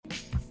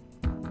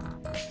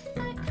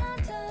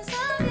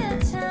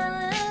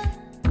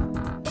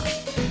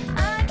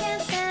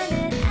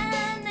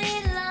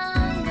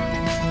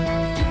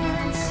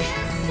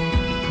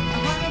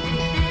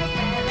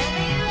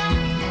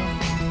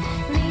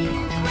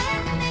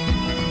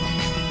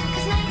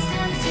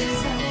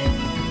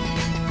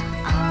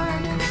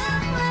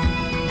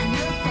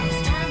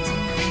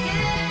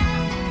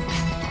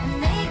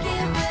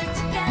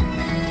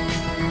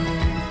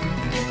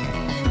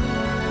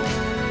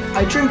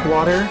I drink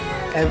water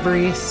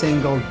every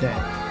single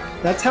day.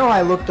 That's how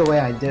I look the way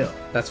I do.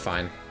 That's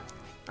fine.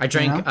 I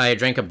know?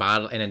 drank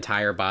an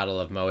entire bottle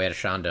of Moet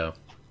Chandon.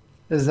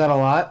 Is that a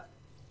lot?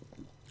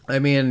 I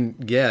mean,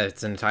 yeah,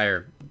 it's an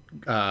entire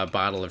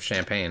bottle of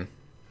champagne.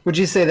 Would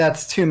you say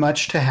that's too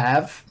much to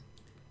have?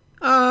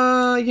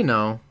 You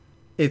know,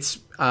 it's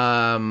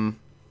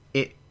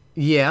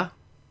yeah,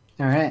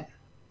 All right.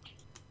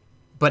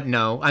 but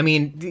no. I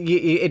mean,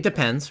 it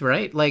depends,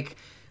 right? Like,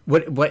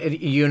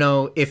 what you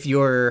know, if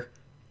you're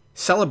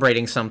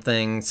celebrating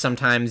something,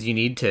 sometimes you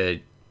need to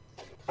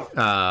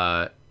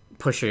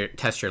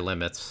test your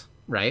limits,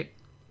 right?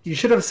 You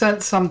should have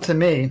sent some to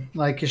me.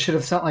 Like you should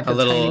have sent like A a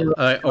tiny little,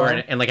 or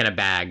jar. like in a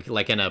bag,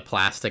 like in a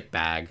plastic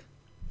bag.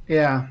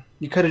 Yeah.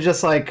 You could have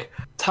just like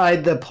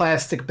tied the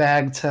plastic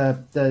bag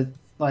to the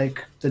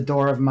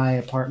door of my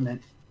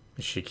apartment.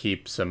 She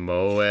keeps a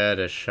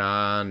Moet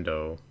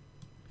Chandon.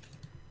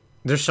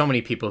 There's so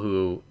many people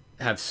who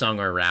have sung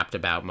or rapped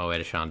about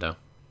Moet Chandon.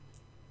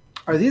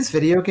 Are these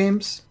video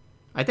games?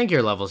 I think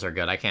your levels are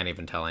good. I can't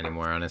even tell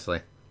anymore,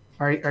 honestly.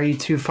 Are you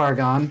too far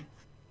gone?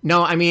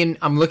 No, I mean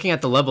I'm looking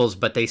at the levels,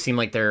 but they seem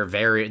like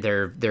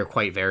they're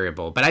quite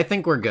variable. But I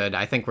think we're good.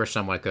 I think we're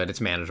somewhat good. It's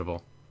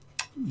manageable.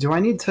 Do I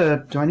need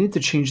to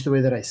change the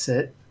way that I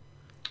sit?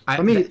 I,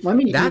 Let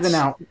me that's, even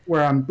out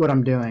what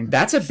I'm doing.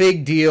 That's a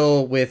big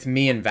deal with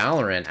me in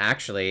Valorant.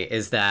 Actually,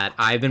 is that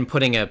I've been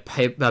putting a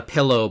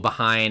pillow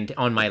behind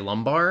on my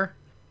lumbar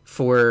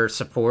for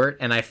support,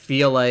 and I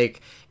feel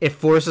like it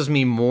forces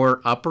me more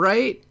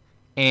upright,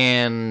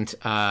 and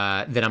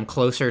that I'm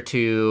closer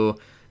to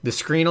the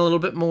screen a little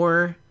bit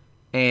more.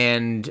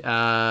 And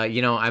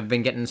I've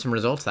been getting some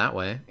results that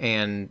way,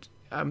 and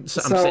I'm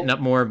sitting up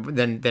more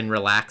than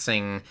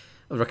relaxing,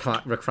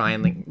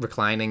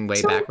 reclining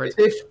way backwards.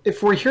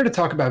 If we're here to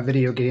talk about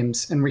video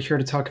games, and we're here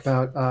to talk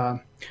about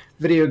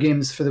video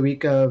games for the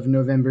week of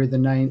November the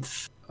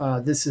 9th,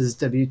 this is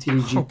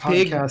WTDG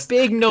podcast.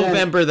 Big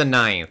November the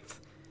 9th.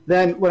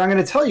 Then what I'm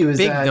going to tell you is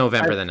that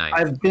November the 9th.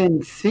 I've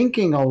been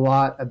thinking a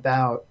lot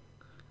about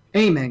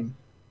aiming,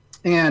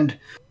 and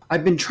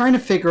I've been trying to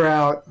figure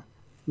out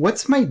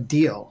what's my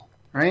deal,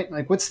 right?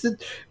 Like,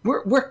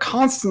 we're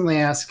constantly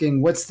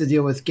asking what's the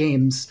deal with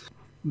games,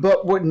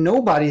 but what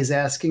nobody is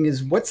asking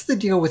is what's the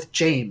deal with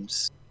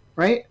James,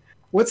 right?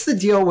 What's the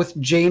deal with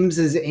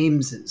James's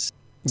Ameses?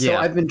 So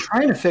I've been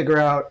trying to figure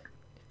out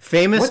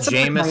famous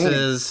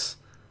Jameses.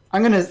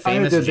 I'm gonna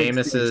famous do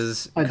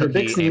Jameses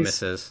cookie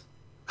Ameses.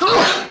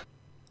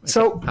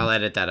 So I'll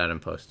edit that out in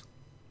post.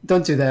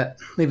 Don't do that.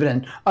 Leave it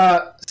in.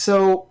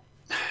 So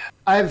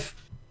I've.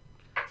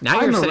 Now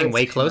you're sitting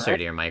way closer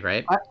to your mic,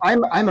 right?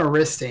 I'm a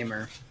wrist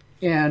aimer,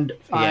 and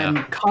I'm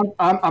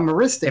a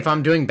wrist aimer. If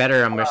I'm doing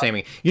better, I'm wrist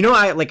aiming. You know,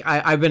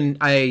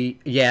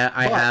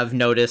 I have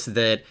noticed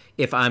that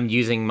if I'm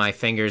using my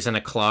fingers in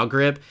a claw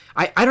grip,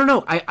 I don't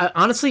know. I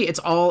honestly, it's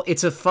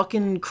a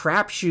fucking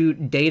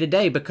crapshoot day to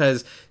day,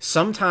 because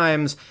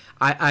sometimes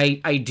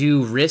I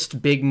do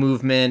wrist big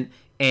movement.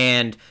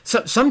 And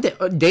some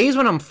days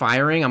when I'm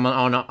firing, I'm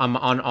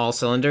on all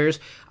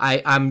cylinders.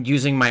 I'm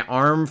using my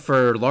arm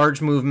for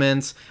large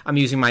movements. I'm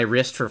using my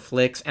wrist for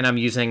flicks, and I'm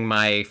using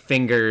my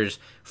fingers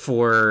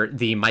for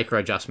the micro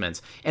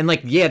adjustments. And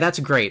that's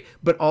great.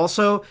 But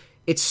also,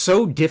 it's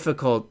so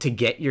difficult to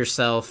get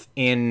yourself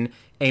in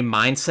a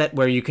mindset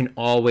where you can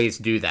always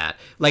do that.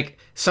 Like,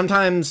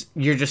 sometimes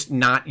you're just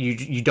not,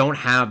 you don't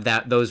have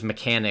those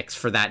mechanics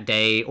for that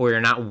day, or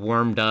you're not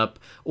warmed up,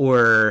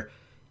 or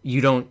you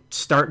don't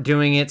start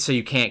doing it, so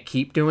you can't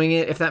keep doing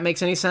it, if that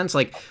makes any sense.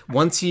 Like,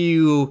 once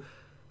you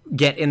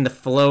get in the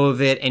flow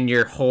of it and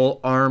your whole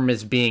arm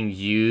is being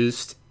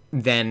used,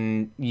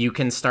 then you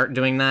can start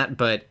doing that.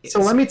 But so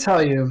let me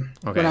tell you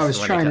what I was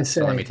trying to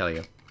say. Let me tell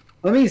you.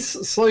 Let me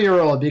slow your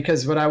roll,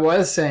 because what I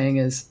was saying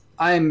is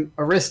I'm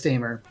a wrist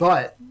aimer,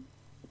 but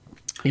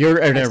you're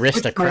an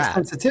aristocrat. My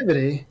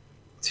sensitivity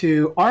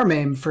to arm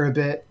aim for a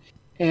bit.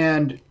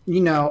 And,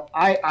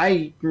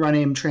 I run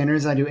aim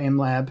trainers. I do aim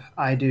lab.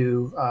 I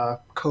do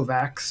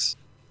Kovacs.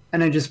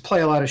 And I just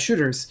play a lot of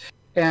shooters.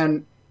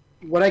 And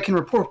what I can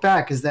report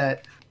back is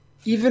that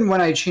even when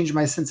I change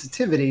my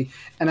sensitivity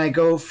and I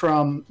go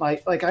from,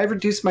 I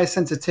reduced my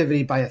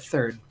sensitivity by a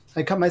third.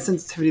 I cut my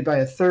sensitivity by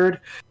a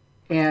third,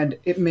 and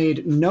it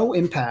made no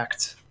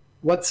impact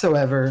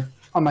whatsoever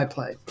on my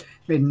play. It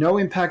made no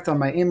impact on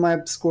my aim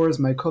lab scores,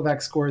 my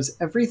Kovac scores.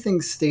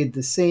 Everything stayed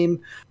the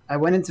same. I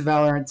went into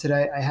Valorant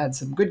today. I had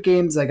some good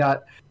games. I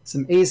got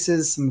some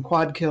aces, some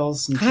quad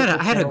kills.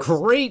 I had a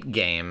great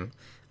game.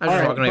 I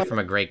was walking away from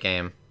a great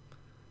game.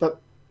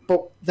 But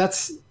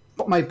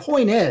my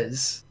point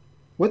is,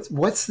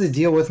 what's the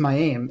deal with my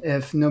aim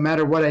if no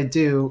matter what I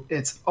do,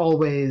 it's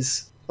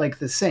always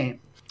the same?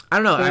 I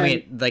don't know. I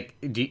mean,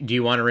 do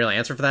you want a real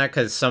answer for that?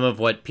 Because some of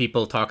what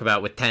people talk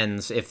about with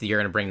TenZ, if you're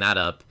going to bring that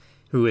up,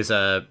 who is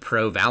a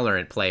pro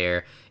Valorant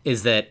player,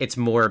 is that it's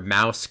more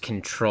mouse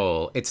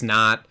control. It's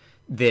not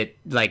that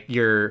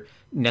you're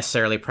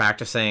necessarily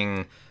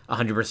practicing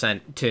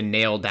 100% to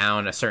nail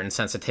down a certain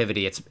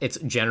sensitivity. It's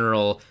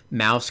general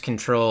mouse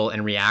control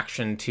and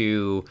reaction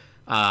to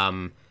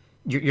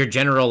your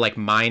general like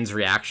mind's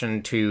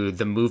reaction to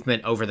the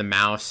movement over the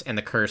mouse and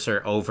the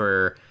cursor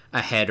over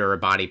a head or a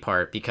body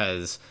part,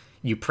 because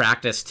you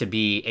practice to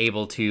be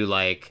able to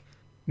like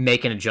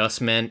make an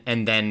adjustment,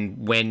 and then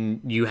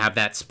when you have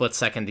that split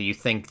second that you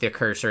think the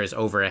cursor is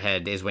over a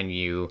head is when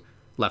you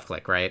left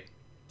click, right?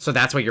 So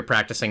that's what you're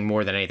practicing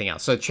more than anything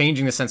else. So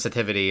changing the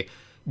sensitivity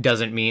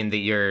doesn't mean that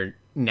you're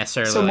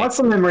necessarily So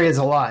muscle memory is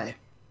a lie,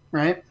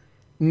 right?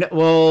 No,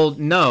 well,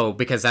 no,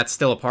 because that's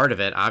still a part of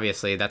it.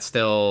 Obviously, that's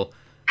still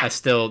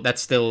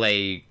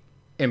a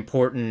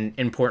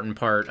important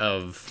part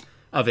of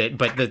it.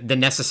 But the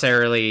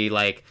necessarily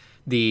like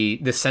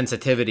the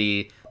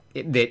sensitivity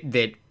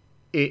that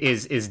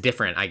is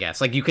different, I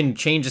guess. Like you can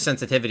change the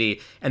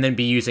sensitivity and then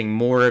be using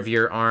more of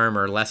your arm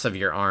or less of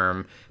your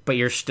arm, but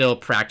you're still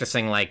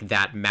practicing like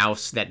that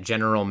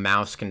general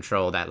mouse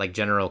control, that like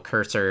general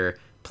cursor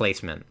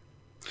placement.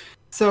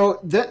 So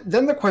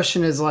then the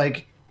question is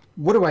like,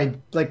 what do I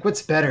like?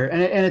 What's better?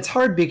 And it's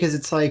hard because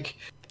it's like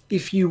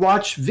if you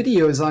watch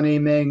videos on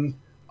aiming,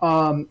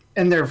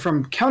 and they're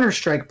from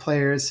Counter-Strike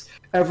players,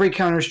 every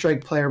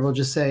Counter-Strike player will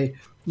just say,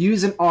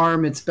 use an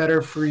arm. It's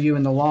better for you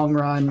in the long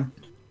run,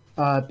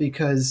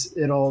 because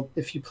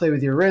if you play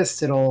with your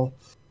wrist,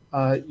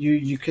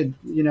 you could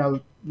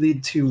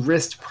lead to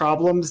wrist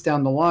problems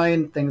down the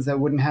line, things that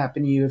wouldn't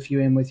happen to you if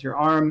you aim with your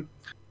arm.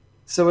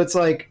 So it's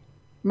like,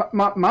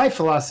 my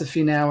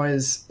philosophy now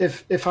is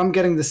if I'm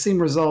getting the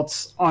same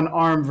results on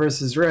arm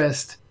versus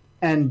wrist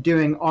and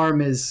doing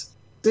arm is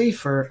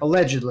safer,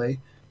 allegedly,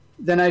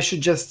 then I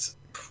should just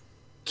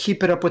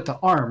keep it up with the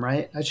arm,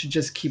 right? I should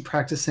just keep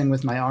practicing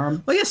with my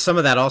arm. Well, yes, some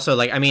of that also.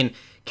 Like, I mean,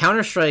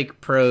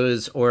 Counter-Strike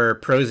pros or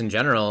pros in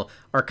general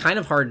are kind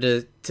of hard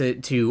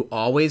to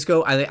always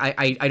go.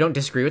 I don't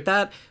disagree with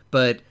that,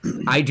 but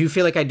I do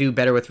feel like I do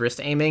better with wrist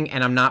aiming,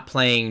 and I'm not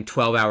playing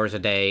 12 hours a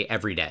day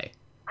every day.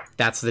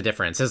 That's the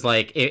difference. Is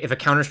like if a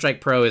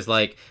Counter-Strike pro is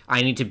like,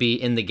 I need to be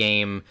in the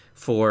game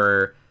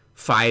for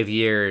 5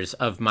 years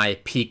of my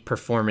peak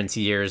performance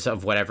years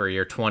of whatever,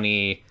 you're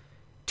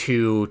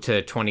 22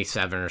 to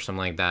 27 or something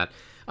like that.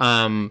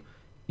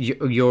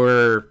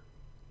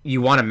 You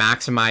want to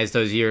maximize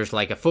those years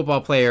like a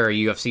football player or a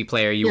UFC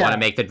player. You want to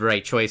make the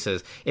right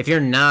choices. If you're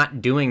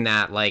not doing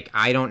that, like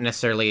I don't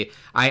necessarily,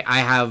 I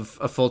have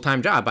a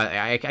full-time job.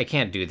 I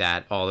can't do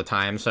that all the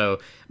time. So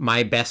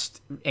my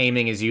best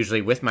aiming is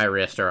usually with my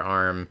wrist or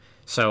arm.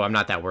 So I'm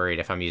not that worried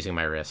if I'm using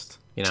my wrist.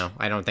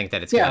 I don't think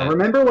that it's gonna...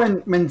 Remember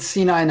when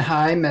C9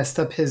 High messed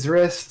up his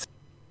wrist?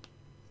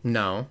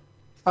 No.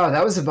 Oh,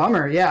 that was a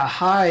bummer. Yeah,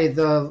 High,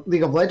 the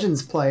League of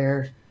Legends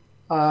player,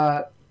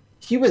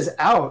 he was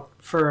out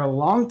for a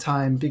long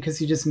time because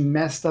he just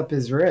messed up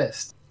his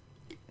wrist.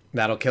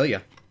 That'll kill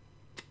you.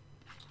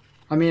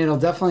 I mean, it'll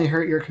definitely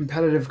hurt your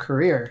competitive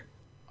career.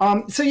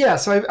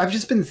 So I've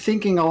just been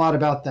thinking a lot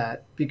about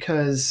that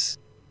because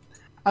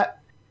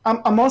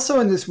I'm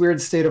also in this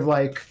weird state of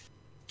like,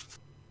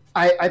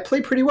 I play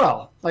pretty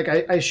well. Like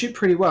I shoot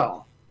pretty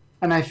well.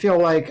 And I feel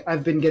like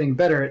I've been getting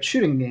better at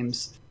shooting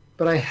games,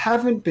 but I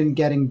haven't been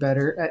getting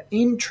better at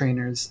aim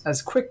trainers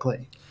as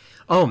quickly.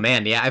 Oh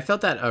man, yeah, I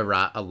felt that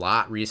a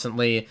lot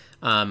recently.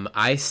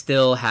 I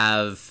still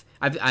have.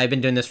 I've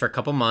been doing this for a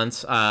couple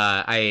months.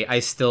 I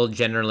still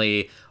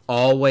generally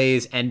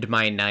always end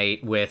my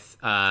night with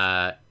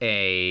a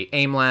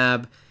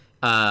AimLab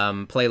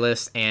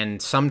playlist,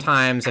 and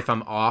sometimes if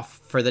I'm off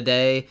for the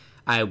day,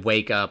 I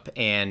wake up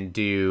and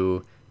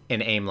do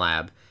an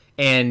AimLab.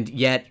 And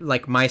yet,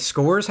 like, my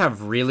scores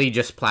have really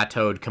just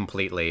plateaued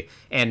completely,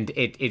 and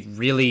it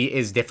really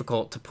is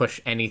difficult to push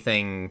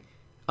anything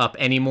up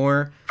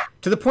anymore,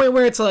 to the point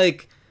where it's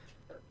like,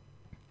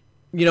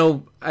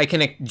 I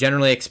can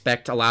generally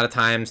expect a lot of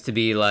times to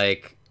be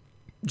like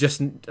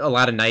just a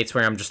lot of nights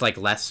where I'm just like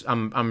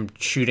I'm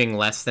shooting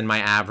less than my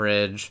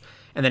average,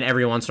 and then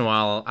every once in a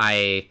while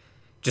I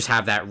just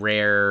have that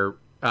rare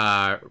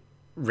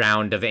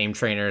round of aim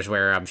trainers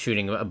where I'm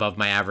shooting above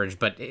my average,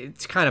 but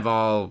it's kind of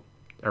all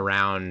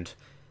around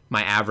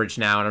my average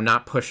now, and I'm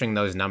not pushing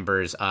those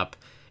numbers up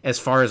as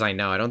far as I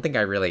know. I don't think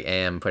I really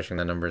am pushing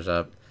the numbers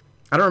up.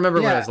 I don't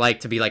remember what it's like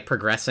to be like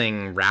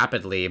progressing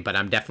rapidly, but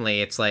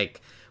it's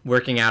like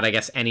working out, I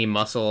guess, any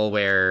muscle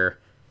where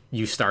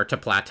you start to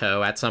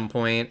plateau at some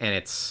point and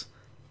it's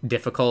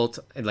difficult.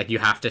 Like you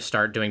have to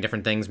start doing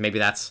different things. Maybe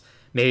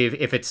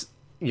if it's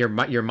your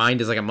mind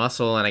is like a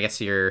muscle, and I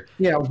guess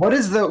what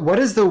is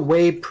the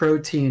whey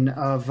protein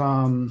of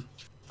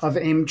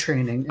aim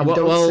training? And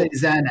don't say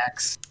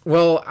Xanax.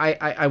 Well,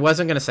 I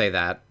wasn't gonna say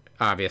that,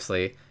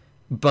 obviously,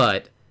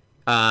 but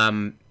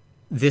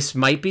this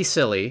might be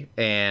silly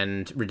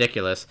and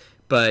ridiculous,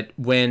 but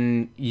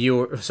when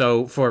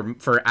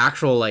for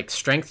actual like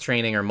strength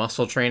training or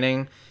muscle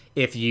training,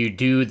 if you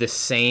do the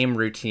same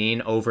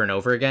routine over and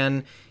over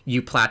again,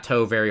 you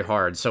plateau very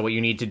hard. So what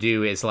you need to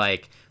do is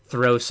like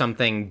throw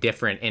something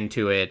different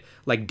into it,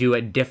 like do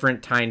a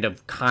different kind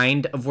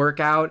of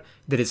workout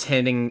that is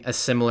hitting a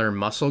similar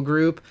muscle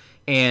group.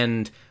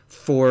 And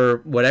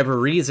for whatever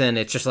reason,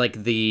 it's just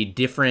like the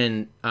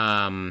different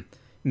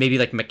maybe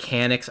like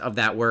mechanics of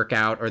that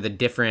workout or the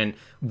different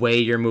way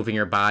you're moving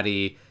your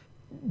body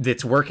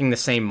that's working the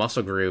same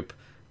muscle group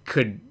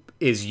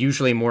is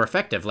usually more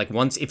effective. Like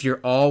if you're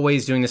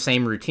always doing the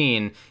same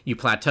routine, you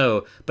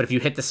plateau. But if you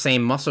hit the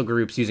same muscle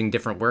groups using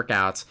different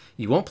workouts,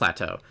 you won't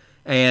plateau.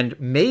 And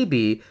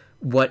maybe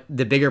what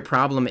the bigger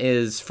problem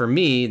is for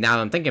me, now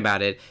that I'm thinking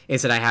about it,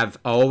 is that I have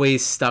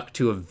always stuck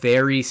to a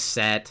very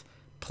set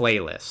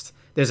playlist.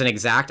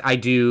 I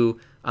do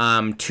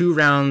 2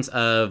 rounds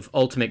of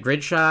Ultimate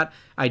Grid Shot.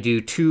 I do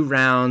 2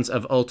 rounds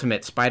of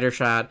Ultimate Spider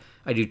Shot.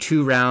 I do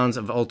 2 rounds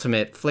of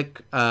Ultimate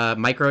Flick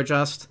Micro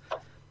Adjust,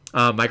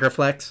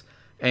 Microflex.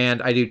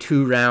 And I do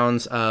 2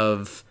 rounds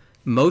of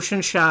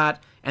Motion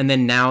Shot. And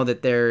then now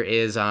that there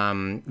is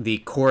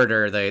the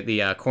corridor,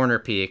 the corner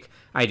peak,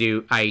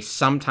 I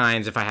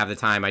sometimes, if I have the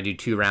time, I do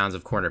 2 rounds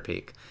of corner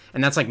peak.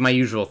 And that's like my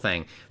usual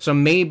thing. So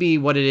maybe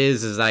what it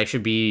is that I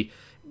should be,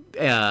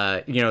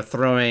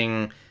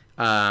 throwing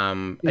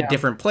a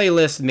different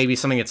playlist, maybe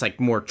something that's like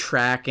more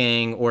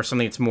tracking, or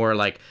something that's more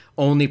like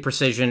only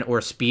precision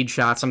or speed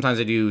shots. Sometimes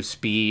I do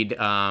speed,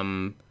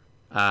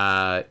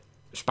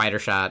 spider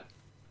shot,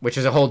 which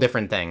is a whole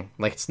different thing.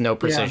 Like it's no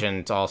precision,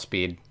 it's all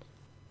speed.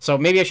 So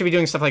maybe I should be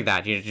doing stuff like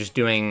that. You're just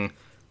throwing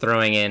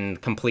in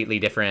completely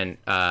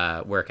different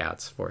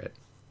workouts for it.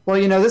 Well,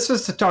 this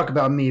was to talk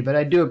about me, but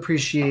I do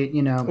appreciate,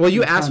 Well,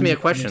 you asked me a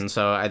question,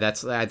 so I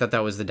thought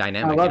that was the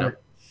dynamic. I love it.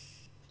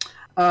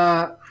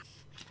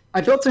 I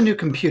built a new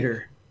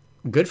computer.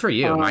 Good for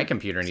you. My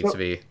computer needs to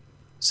be.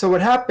 So what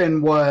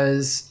happened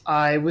was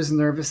I was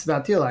nervous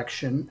about the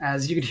election,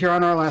 as you could hear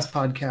on our last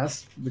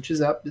podcast, which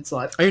is up. It's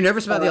live. Are you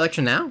nervous about the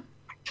election now?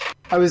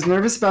 I was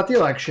nervous about the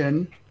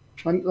election.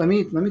 Let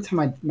me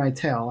tell my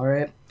tale, all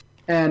right?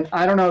 And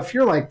I don't know if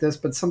you're like this,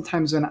 but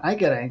sometimes when I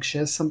get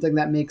anxious, something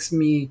that makes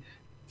me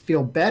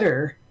feel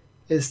better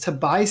is to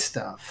buy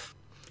stuff.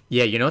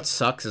 Yeah, what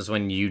sucks is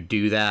when you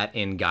do that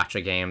in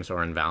gacha games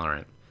or in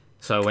Valorant.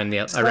 So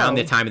around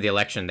the time of the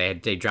election, they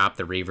dropped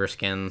the Reaver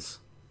skins.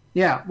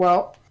 Yeah,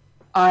 well,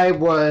 I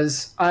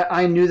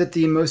knew that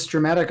the most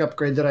dramatic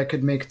upgrade that I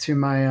could make to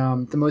my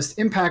the most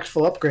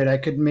impactful upgrade I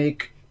could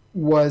make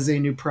was a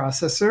new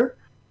processor.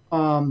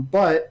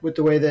 But with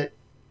the way that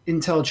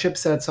Intel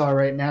chipsets are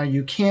right now,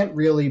 you can't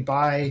really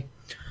buy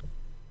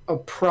a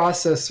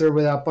processor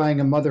without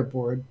buying a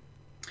motherboard.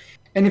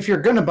 And if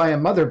you're going to buy a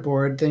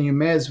motherboard, then you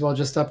may as well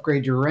just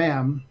upgrade your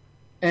RAM.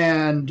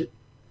 And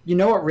you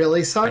know what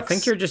really sucks? I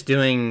think you're just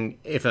doing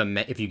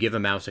if you give a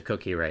mouse a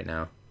cookie right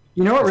now.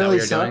 You know what really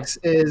sucks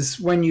is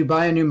when you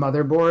buy a new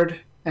motherboard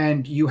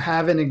and you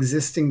have an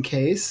existing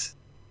case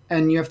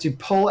and you have to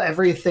pull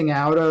everything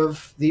out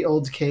of the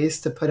old case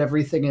to put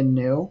everything in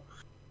new.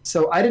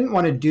 So I didn't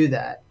want to do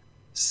that.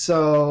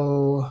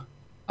 So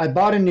I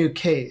bought a new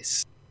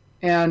case.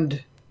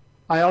 And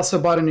I also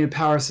bought a new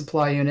power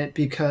supply unit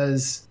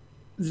because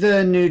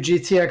the new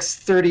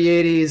GTX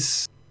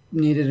 3080s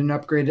needed an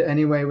upgrade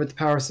anyway with the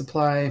power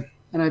supply.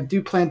 And I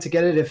do plan to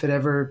get it if it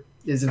ever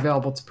is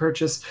available to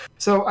purchase.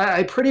 So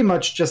I pretty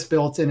much just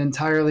built an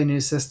entirely new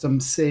system,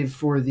 save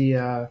for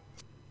the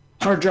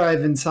hard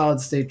drive and solid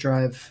state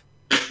drive.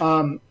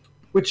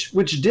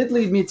 Which did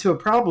lead me to a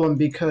problem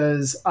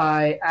because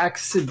I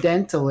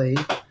accidentally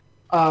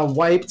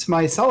wiped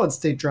my solid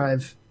state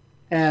drive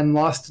and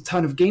lost a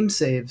ton of game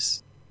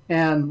saves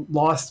and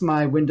lost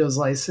my Windows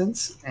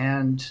license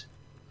and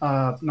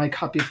my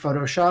copy of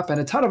Photoshop and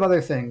a ton of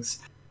other things.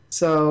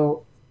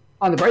 So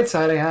on the bright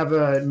side, I have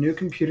a new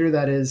computer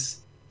that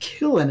is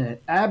killing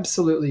it,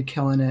 absolutely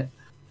killing it.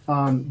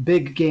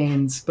 Big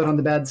gains, but on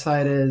the bad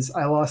side is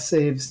I lost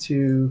saves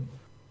to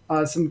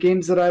some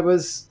games that I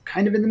was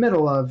kind of in the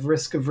middle of,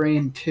 Risk of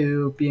Rain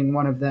 2 being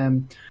one of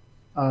them.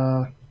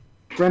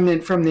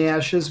 Remnant from the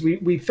Ashes,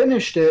 we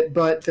finished it,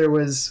 but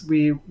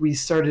we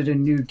started a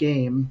new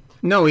game.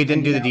 No, we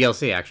didn't do the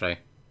DLC, actually.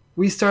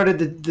 We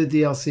started the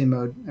DLC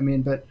mode. I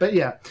mean, but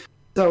yeah.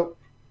 So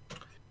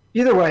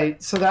either way,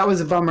 so that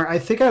was a bummer. I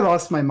think I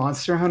lost my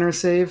Monster Hunter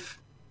save,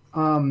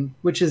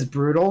 which is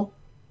brutal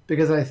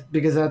because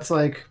that's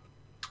like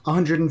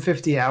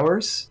 150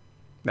 hours.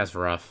 That's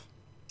rough.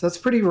 That's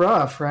pretty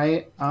rough,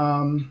 right?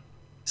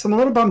 So I'm a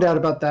little bummed out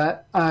about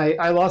that.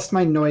 I lost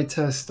my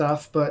Noita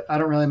stuff, but I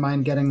don't really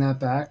mind getting that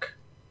back.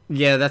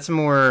 Yeah, that's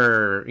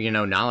more,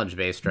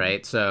 knowledge-based,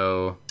 right?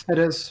 So it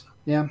is.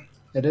 Yeah,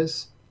 it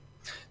is.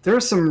 There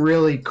are some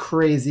really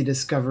crazy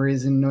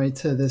discoveries in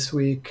Noita this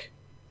week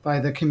by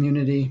the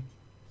community,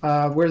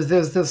 where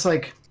there's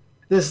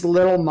this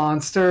little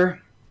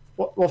monster.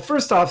 Well,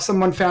 first off,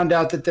 someone found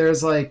out that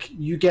there's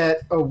you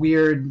get a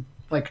weird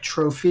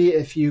trophy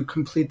if you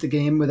complete the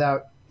game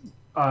without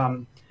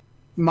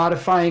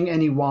modifying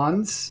any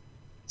wands.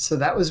 So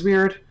that was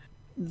weird.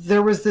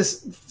 There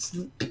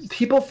was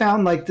people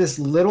found this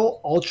little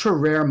ultra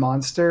rare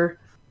monster,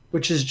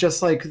 which is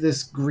just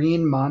this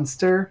green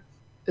monster.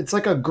 It's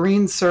like a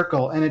green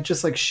circle and it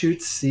just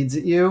shoots seeds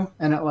at you,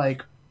 and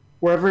it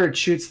wherever it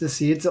shoots the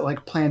seeds,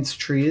 it plants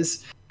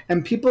trees.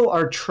 And people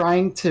are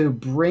trying to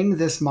bring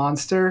this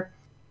monster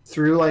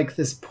through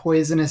this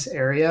poisonous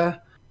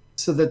area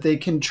so that they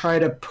can try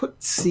to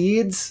put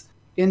seeds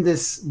in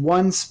this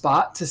one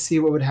spot to see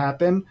what would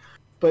happen.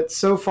 but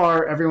so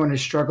far everyone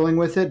is struggling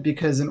with it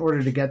because in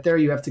order to get there,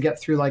 you have to get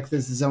through like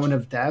this zone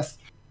of death.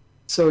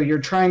 So you're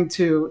trying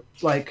to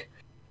like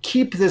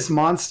keep this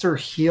monster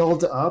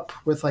healed up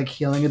with like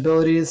healing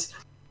abilities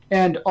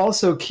and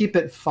also keep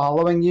it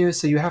following you.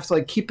 So you have to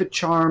like keep it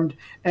charmed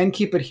and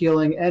keep it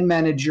healing and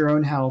manage your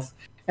own health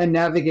and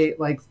navigate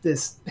like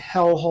this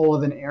hellhole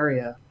of an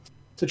area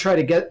to try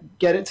to get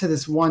it to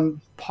this one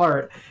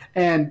part.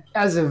 And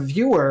as a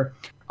viewer,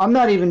 I'm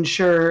not even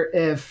sure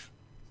if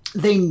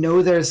they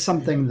know there's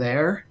something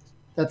there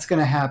that's going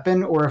to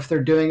happen or if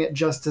they're doing it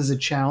just as a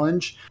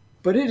challenge.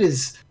 But it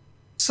is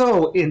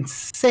so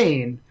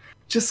insane.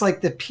 Just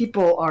like the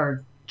people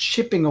are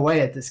chipping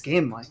away at this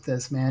game like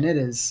this, man. It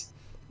is.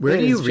 Where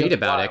do you read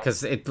about it?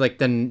 Because it like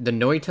the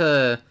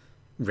Noita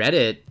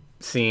Reddit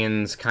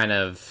scene's kind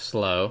of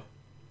slow.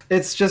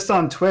 It's just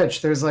on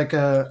Twitch. There's like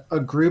a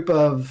group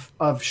of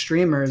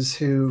streamers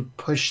who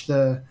push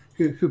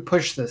who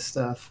push this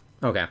stuff.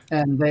 Okay.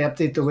 And they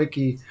update the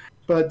wiki.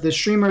 But the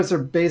streamers are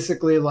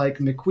basically like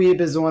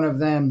McQueeb is one of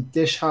them,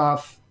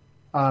 Dishhoff,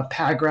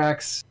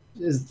 Pagrax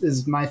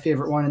is my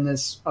favorite one, and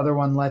this other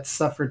one, Let's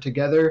Suffer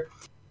Together.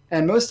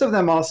 And most of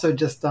them also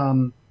just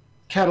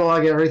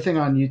catalog everything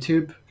on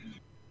YouTube.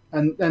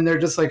 And they're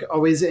just like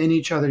always in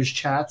each other's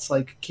chats,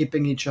 like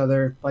keeping each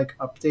other like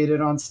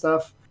updated on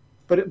stuff.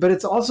 But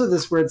it's also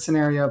this weird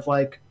scenario of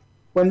like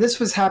when this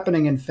was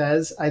happening in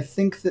Fez, I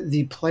think that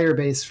the player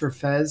base for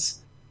Fez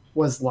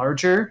was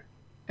larger.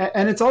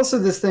 And it's also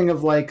this thing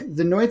of like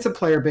the Noita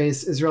player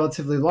base is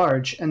relatively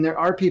large, and there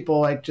are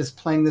people like just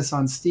playing this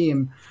on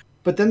Steam.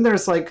 But then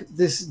there's like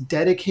this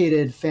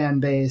dedicated fan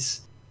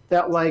base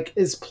that like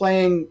is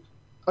playing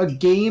a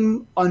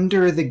game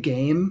under the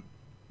game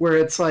where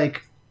it's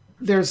like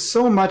there's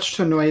so much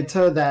to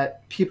Noita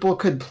that people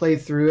could play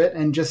through it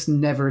and just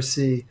never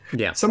see.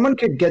 Yeah. Someone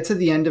could get to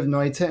the end of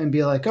Noita and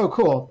be like, oh,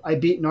 cool, I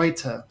beat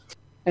Noita,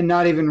 and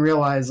not even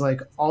realize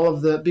like all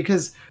of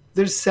because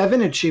there's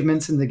 7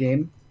 achievements in the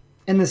game,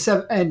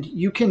 and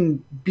you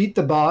can beat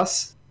the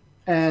boss,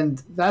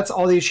 and that's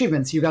all the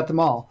achievements. You got them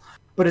all.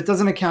 But it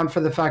doesn't account for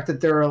the fact that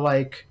there are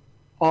like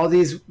all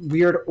these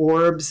weird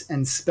orbs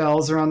and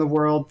spells around the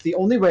world. The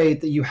only way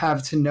that you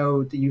have to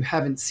know that you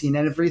haven't seen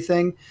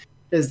everything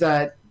is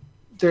that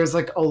there's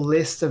like a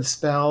list of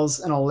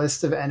spells and a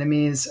list of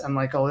enemies and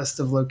like a list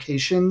of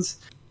locations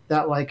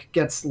that like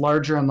gets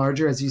larger and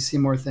larger as you see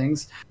more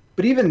things.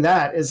 But even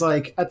that is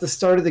like at the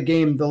start of the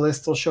game, the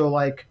list will show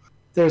like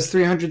there's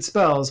 300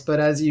 spells, but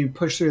as you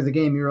push through the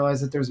game, you realize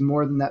that there's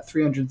more than that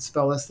 300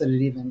 spell list that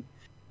it even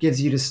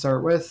gives you to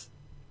start with.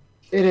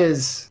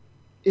 It's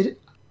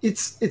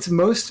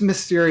most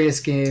mysterious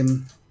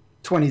game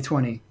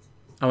 2020.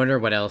 I wonder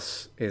what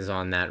else is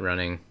on that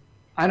running.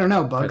 I don't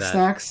know.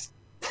 Bugsnax?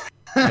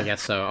 I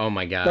guess so. Oh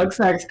my god.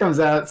 Bugsnax comes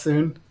out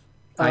soon.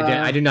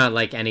 I do not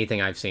like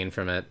anything I've seen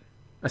from it,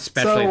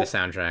 especially the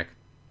soundtrack.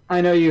 I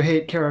know you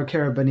hate Caro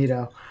Caro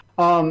Bonito.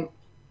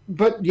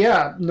 But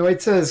yeah,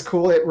 Noita is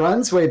cool. It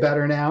runs way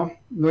better now.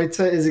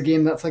 Noita is a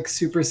game that's like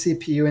super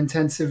CPU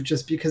intensive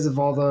just because of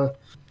all the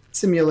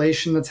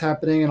simulation that's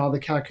happening and all the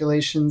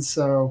calculations.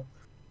 So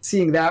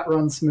seeing that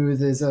run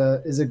smooth is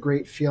a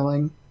great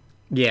feeling.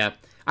 Yeah.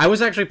 I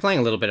was actually playing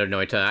a little bit of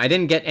Noita. I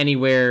didn't get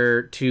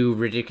anywhere too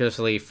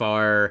ridiculously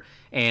far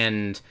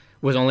and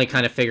was only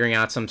kind of figuring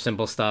out some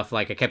simple stuff.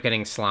 Like I kept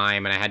getting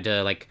slime and I had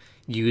to like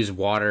use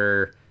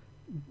water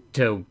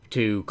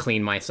to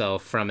clean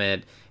myself from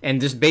it, and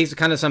just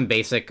kind of some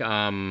basic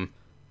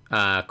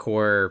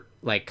core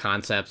like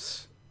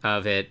concepts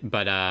of it.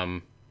 But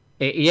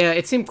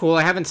it seemed cool.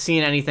 I haven't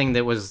seen anything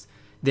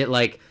that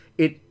like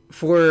it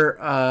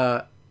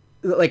for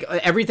like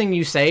everything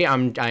you say.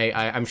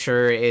 I'm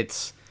sure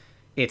it's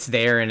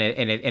there and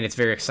it's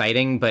very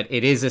exciting, but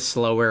it is a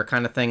slower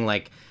kind of thing.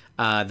 Like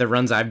the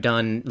runs I've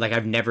done, like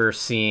I've never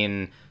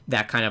seen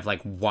that kind of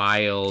like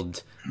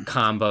wild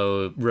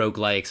combo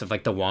roguelikes of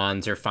like the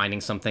wands or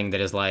finding something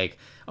that is like,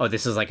 oh,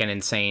 this is like an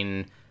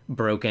insane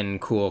broken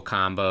cool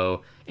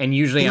combo. And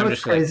usually I'm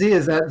just crazy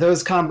is that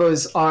those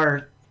combos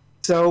are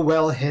so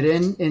well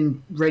hidden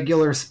in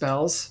regular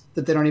spells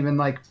that they don't even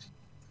like.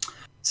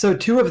 So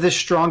 2 of the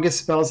strongest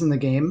spells in the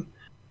game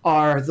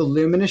are the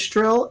Luminous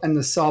Drill and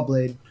the Saw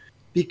Blade,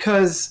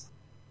 because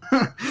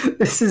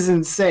this is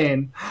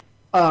insane.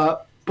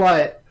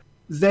 But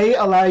they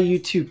allow you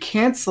to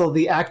cancel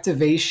the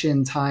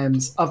activation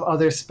times of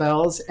other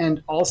spells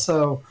and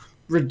also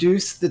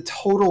reduce the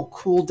total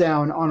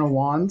cooldown on a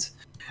wand.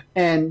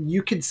 And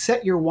you could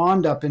set your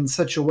wand up in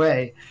such a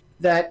way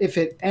that if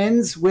it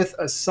ends with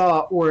a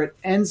saw or it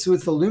ends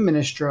with a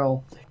Luminous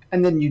Drill,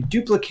 and then you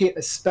duplicate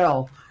a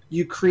spell,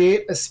 you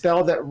create a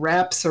spell that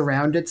wraps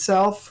around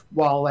itself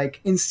while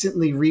like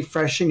instantly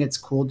refreshing its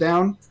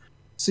cooldown.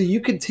 So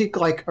you could take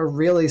like a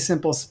really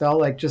simple spell,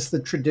 like just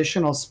the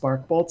traditional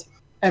Spark Bolt,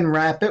 and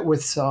wrap it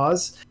with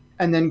saws,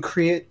 and then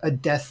create a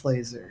Death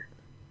Laser.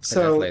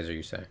 So Death Laser,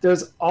 you say?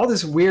 There's all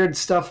this weird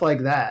stuff like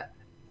that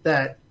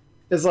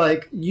is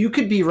like you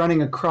could be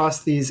running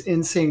across these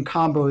insane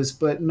combos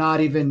but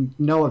not even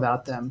know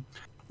about them.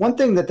 one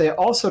thing that they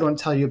also don't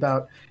tell you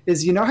about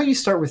is, you know how you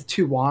start with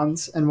two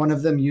wands and one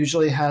of them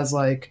usually has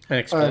like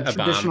a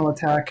traditional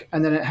attack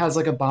and then it has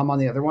like a bomb on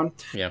the other one?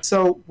 Yeah.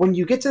 So when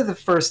you get to the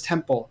first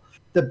temple,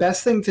 the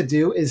best thing to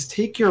do is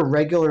take your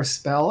regular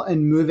spell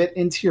and move it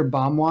into your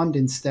bomb wand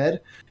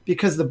instead,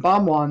 because the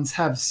bomb wands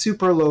have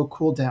super low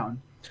cooldown,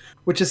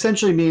 which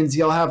essentially means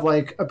you'll have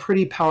like a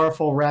pretty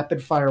powerful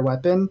rapid fire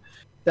weapon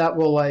that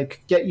will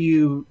like get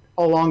you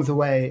along the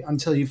way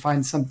until you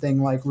find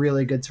something like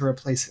really good to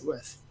replace it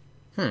with.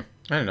 I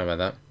didn't know about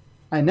that.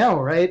 I know,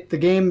 right? The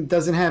game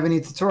doesn't have any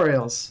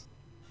tutorials.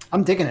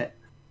 I'm digging it.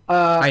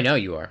 I know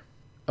you are.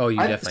 Oh, you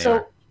definitely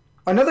are.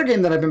 Another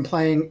game that I've been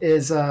playing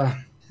is,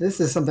 this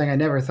is something I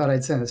never thought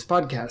I'd say on this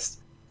podcast,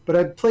 but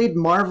I played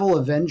Marvel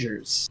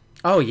Avengers.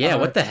 Oh yeah,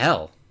 what the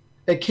hell?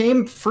 It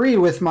came free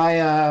with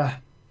my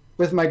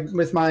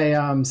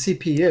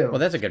CPU. Well,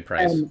 that's a good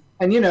price.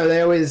 And you know,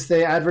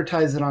 they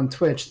advertise it on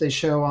Twitch. They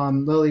show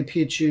Lily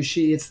Pichu,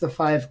 she eats the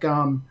 5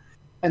 gum,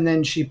 and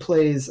then she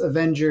plays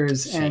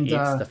Avengers, She and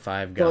eats the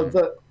 5 gum.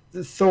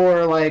 the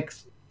Thor like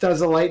does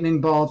a lightning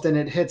bolt and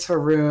it hits her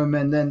room,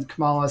 and then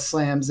Kamala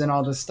slams and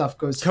all this stuff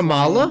goes.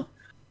 Kamala? Flying.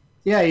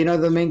 Yeah, you know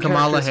the main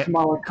character is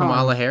Kamala Khan.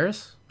 Kamala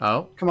Harris?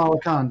 Oh, Kamala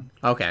Khan.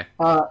 Okay.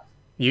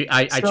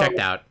 I checked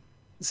out.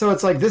 So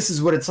it's like, this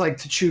is what it's like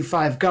to chew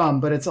 5 gum,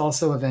 but it's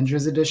also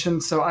Avengers Edition.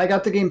 So I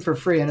got the game for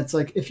free, and it's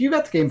like, if you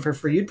got the game for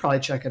free, you'd probably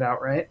check it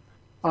out, right?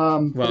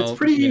 Well, it's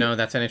pretty, you know,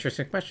 that's an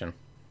interesting question.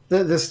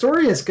 The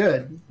story is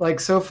good. Like,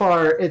 so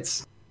far,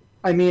 it's,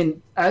 I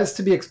mean, as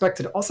to be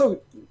expected. Also,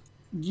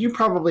 you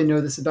probably know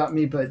this about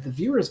me, but the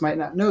viewers might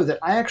not know that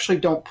I actually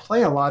don't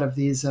play a lot of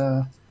these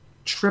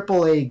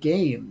AAA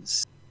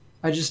games.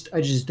 I just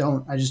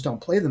don't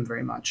play them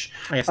very much.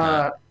 I guess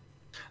not.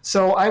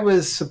 So I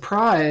was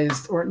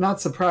surprised, or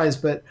not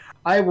surprised, but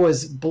I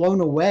was blown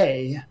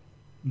away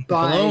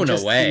by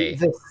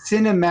the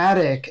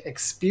cinematic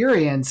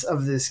experience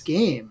of this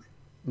game.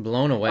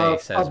 Blown away,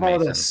 of all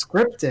the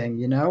scripting,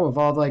 you know, of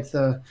all like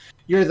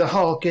you're the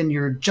Hulk and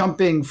you're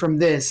jumping from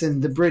this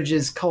and the bridge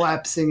is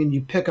collapsing and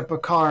you pick up a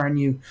car and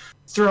you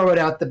throw it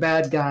at the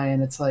bad guy,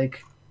 and it's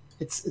like,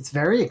 it's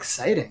very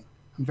exciting.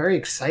 I'm very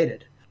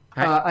excited.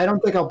 I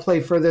don't think I'll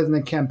play further than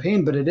the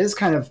campaign, but it is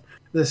kind of,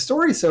 the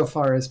story so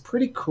far is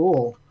pretty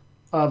cool.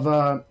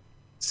 So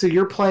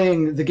you're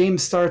playing, the game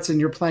starts and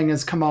you're playing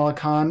as Kamala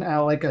Khan,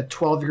 like a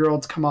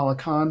 12-year-old Kamala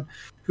Khan,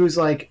 who's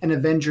like an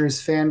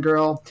Avengers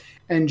fangirl,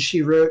 and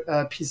she wrote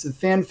a piece of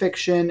fan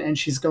fiction, and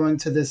she's going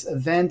to this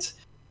event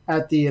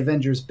at the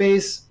Avengers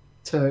base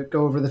to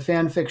go over the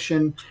fan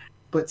fiction,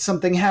 but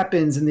something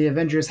happens and the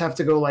Avengers have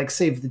to go like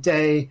save the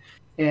day,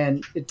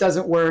 and it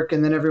doesn't work,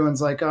 and then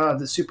everyone's like, oh,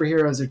 the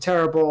superheroes are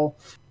terrible.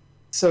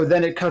 So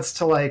then it cuts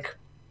to like,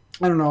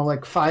 I don't know,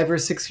 like 5 or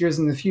 6 years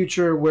in the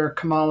future, where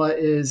Kamala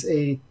is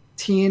a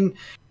teen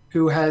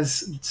who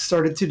has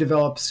started to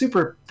develop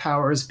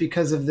superpowers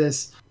because of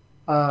this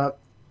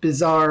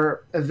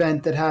bizarre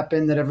event that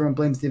happened that everyone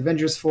blames the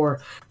Avengers for.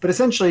 But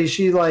essentially,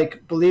 she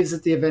like believes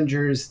that the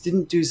Avengers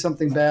didn't do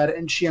something bad,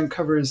 and she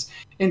uncovers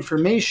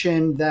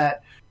information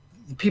that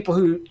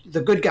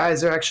the good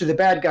guys are actually the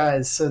bad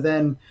guys. So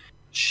then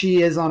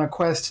she is on a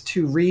quest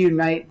to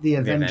reunite the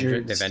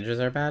Avengers. The Avengers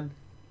are bad?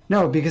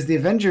 No, because the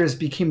Avengers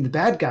became the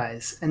bad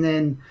guys, and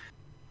then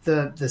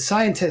the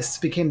scientists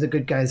became the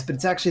good guys, but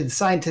it's actually the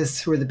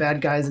scientists who are the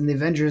bad guys, and the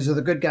Avengers are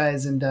the good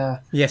guys. And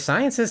yeah,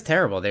 science is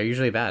terrible. They're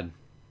usually bad.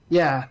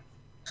 Yeah.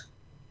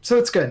 So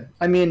it's good.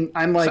 I mean,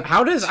 I'm like... So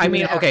how does... I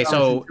mean, okay,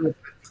 so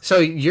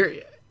you're...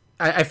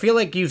 I feel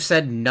like you've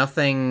said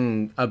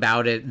nothing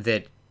about it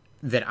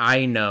that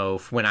I know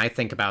when I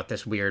think about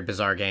this weird,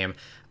 bizarre game.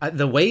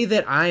 The way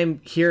that I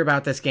hear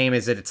about this game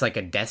is that it's like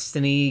a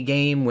Destiny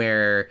game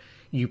where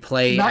you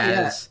play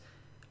as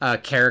a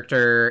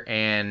character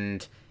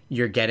and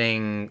you're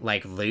getting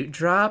like loot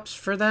drops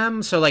for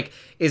them. So like,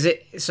 is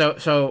it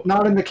so?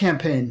 Not in the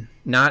campaign.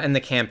 Not in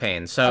the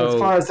campaign. So as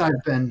far as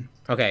I've been.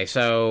 Okay,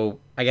 so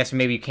I guess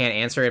maybe you can't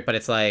answer it, but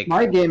it's like,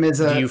 my game is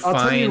do you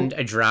find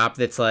a drop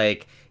that's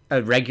like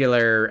a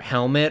regular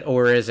helmet,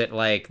 or is it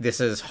like, this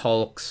is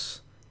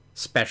Hulk's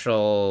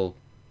special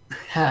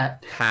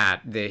hat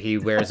that he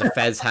wears, a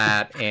fez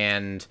hat,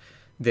 and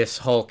this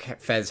Hulk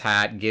fez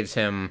hat gives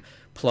him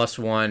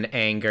 +1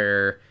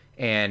 anger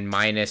and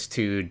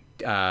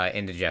 -2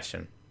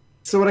 indigestion?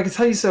 So what I can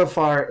tell you so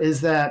far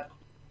is that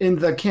in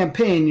the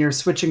campaign, you're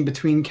switching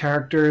between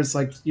characters.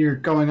 Like, you're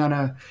going on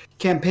a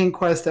campaign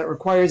quest that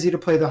requires you to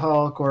play the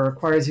Hulk or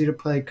requires you to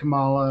play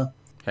Kamala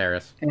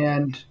Harris,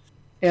 and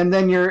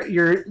then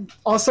you're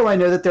also, I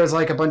know that there's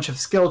like a bunch of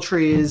skill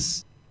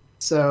trees,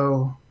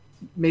 so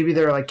maybe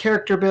they're like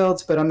character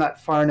builds, but I'm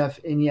not far enough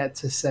in yet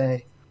to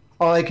say.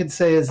 All I could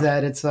say is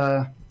that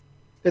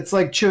it's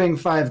like chewing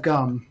 5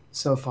 gum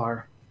so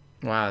far.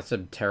 Wow, that's a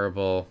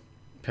terrible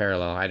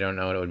parallel. I don't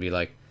know what it would be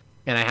like.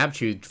 And I have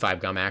chewed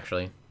 5 gum,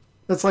 actually.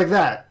 It's like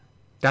that.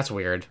 That's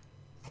weird.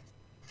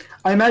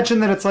 I imagine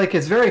that it's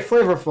very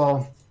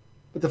flavorful,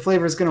 but the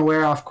flavor's going to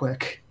wear off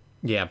quick.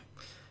 Yeah.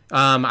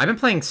 I've been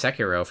playing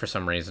Sekiro for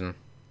some reason.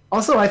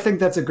 Also, I think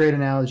that's a great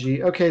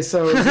analogy. Okay,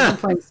 so you've been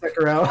playing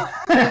Sekiro.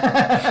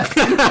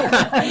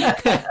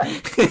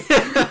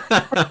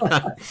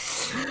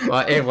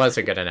 Well, it was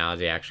a good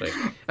analogy, actually.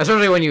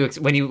 Especially when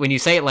you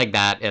say it like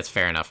that, it's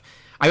fair enough.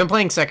 I've been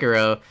playing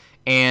Sekiro,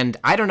 and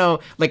I don't know,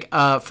 like,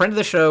 friend of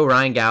the show,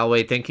 Ryan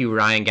Galloway. Thank you,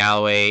 Ryan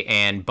Galloway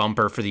and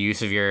Bumper, for the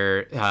use of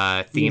your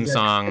theme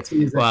song.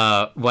 Theme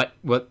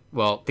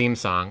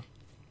song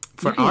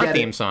for our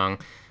theme song.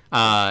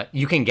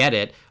 You can get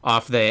it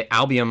off the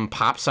album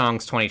Pop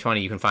Songs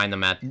 2020. You can find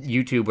them at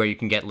YouTube, where you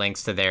can get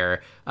links to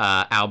their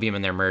album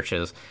and their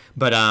merches.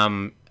 But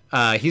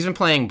he's been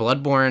playing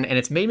Bloodborne, and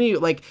it's made me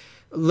like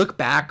look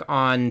back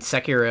on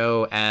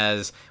Sekiro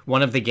as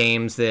one of the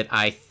games that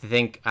I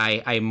think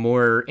I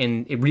more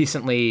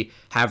recently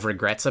have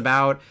regrets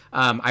about.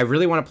 I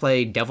really want to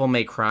play Devil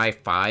May Cry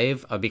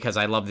 5 because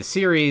I love the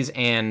series,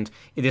 and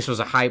this was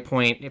a high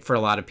point for a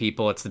lot of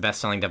people. It's the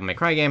best-selling Devil May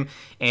Cry game,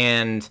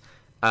 and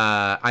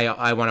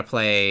I want to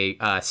play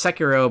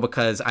Sekiro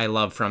because I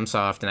love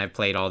FromSoft and I've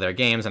played all their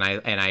games, and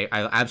I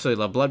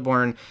absolutely love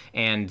Bloodborne,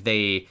 and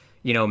they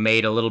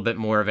made a little bit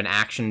more of an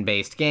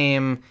action-based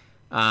game.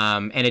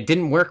 And it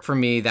didn't work for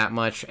me that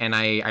much, and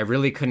I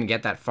really couldn't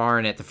get that far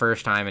in it the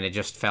first time, and it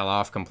just fell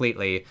off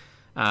completely.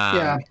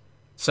 Yeah.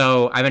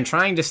 So I've been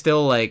trying to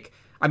still, like,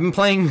 I've been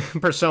playing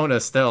Persona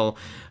still,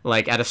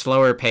 like, at a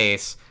slower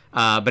pace,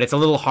 but it's a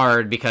little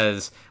hard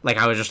because, like,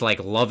 I was just,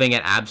 like, loving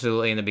it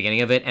absolutely in the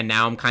beginning of it, and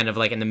now I'm kind of,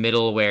 like, in the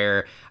middle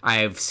where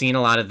I've seen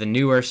a lot of the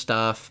newer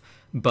stuff,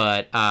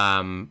 but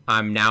I'm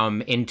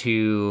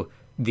into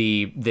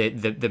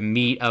the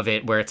meat of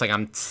it, where it's like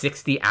I'm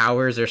 60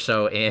 hours or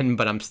so in,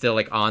 but I'm still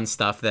like on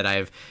stuff that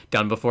I've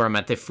done before. I'm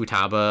at the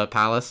Futaba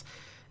Palace,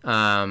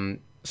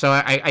 so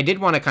I did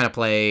want to kind of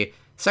play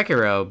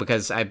Sekiro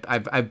because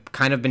I've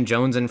kind of been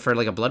jonesing for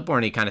like a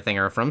Bloodborne-y kind of thing,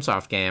 or a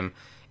FromSoft game,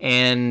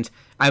 and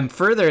I'm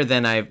further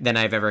than I've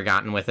ever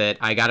gotten with it.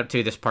 I got up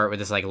to this part with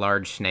this like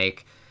large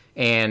snake,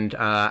 and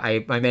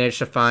I managed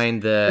to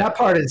find that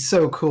part is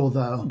so cool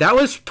though. That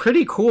was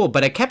pretty cool,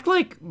 but I kept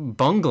like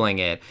bungling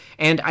it,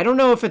 and I don't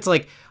know if it's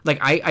like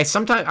I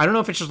sometimes, I don't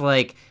know if it's just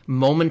like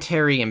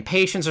momentary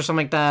impatience or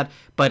something like that,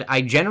 but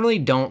I generally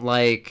don't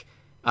like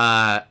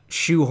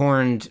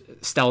shoehorned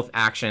stealth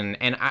action,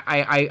 and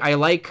I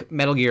like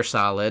Metal Gear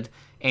Solid,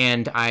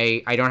 and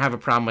I don't have a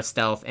problem with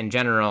stealth in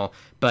general,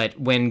 but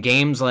when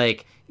games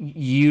like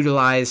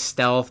utilize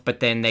stealth but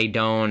then they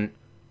don't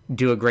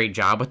do a great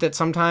job with it,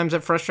 sometimes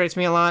it frustrates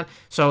me a lot.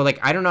 So like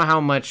I don't know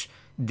how much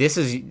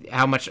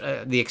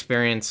the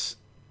experience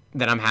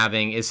that I'm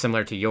having is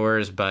similar to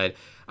yours, but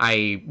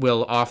I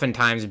will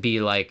oftentimes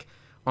be like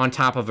on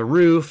top of a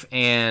roof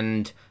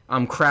and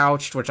I'm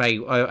crouched, which I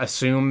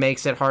assume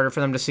makes it harder for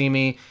them to see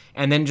me,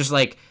 and then just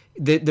like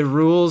the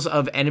rules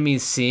of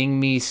enemies seeing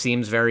me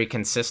seems very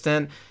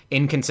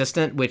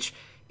inconsistent, which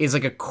is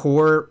like a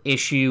core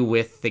issue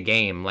with the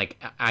game. Like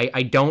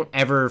I don't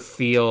ever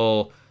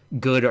feel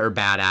good or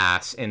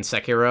badass in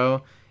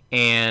Sekiro,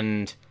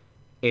 and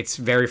it's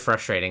very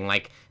frustrating.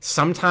 Like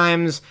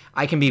sometimes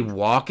I can be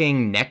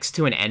walking next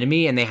to an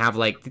enemy and they have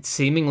like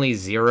seemingly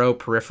zero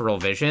peripheral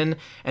vision,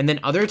 and then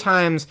other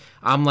times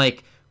I'm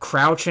like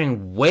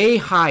crouching way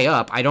high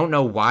up. I don't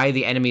know why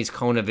the enemy's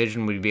cone of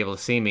vision would be able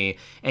to see me,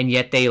 and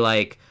yet they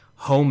like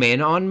home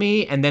in on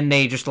me, and then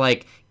they just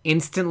like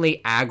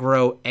instantly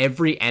aggro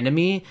every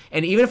enemy,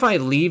 and even if I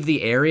leave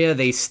the area,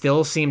 they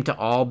still seem to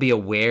all be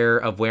aware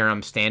of where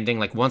I'm standing.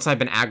 Like once I've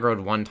been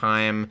aggroed one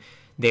time,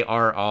 they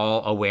are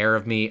all aware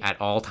of me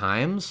at all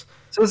times.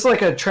 So it's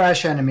like a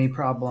trash enemy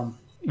problem.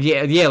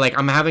 Yeah, like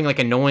I'm having like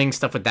annoying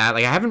stuff with that.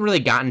 Like I haven't really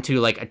gotten to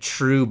like a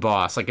true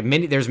boss. Like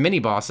there's mini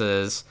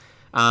bosses,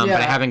 but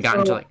I haven't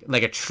gotten to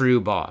like a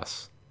true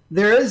boss.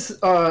 There is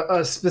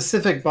a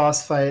specific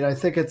boss fight. I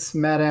think it's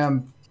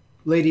Madame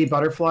Lady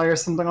Butterfly or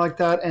something like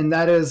that, and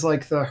that is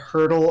like the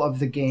hurdle of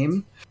the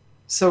game.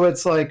 So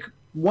it's like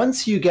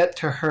once you get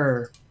to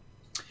her,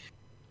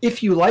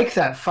 if you like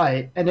that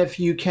fight and if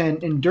you can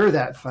endure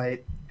that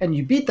fight and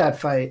you beat that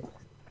fight,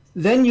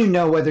 then you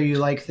know whether you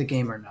like the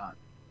game or not.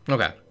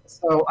 Okay.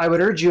 So I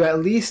would urge you at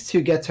least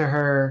to get to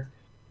her.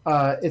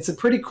 It's a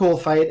pretty cool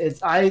fight.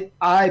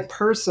 I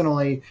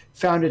personally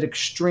found it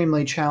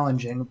extremely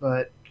challenging,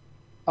 but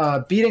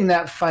beating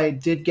that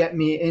fight did get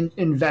me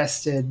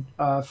invested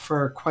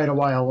for quite a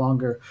while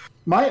longer.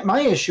 My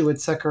issue with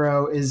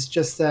Sekiro is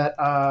just that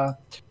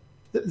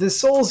the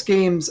Souls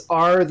games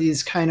are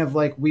these kind of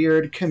like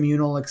weird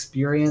communal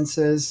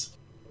experiences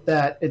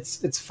that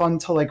it's fun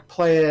to like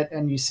play it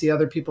and you see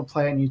other people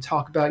play it and you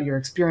talk about your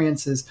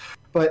experiences.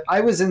 But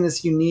I was in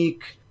this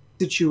unique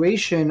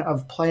situation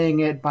of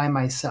playing it by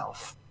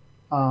myself,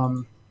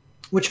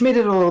 which made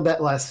it a little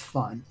bit less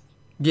fun.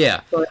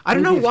 Yeah, but I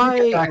don't know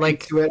why.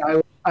 Like to it,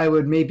 I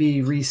would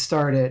maybe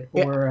restart it,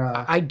 or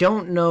I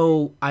don't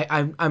know.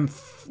 I'm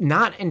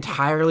not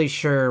entirely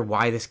sure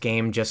why this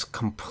game just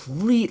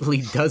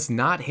completely does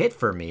not hit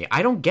for me.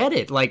 I don't get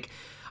it. Like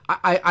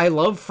I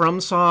love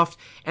FromSoft,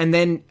 and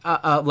then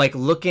like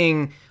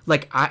looking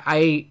like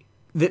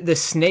the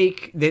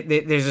snake.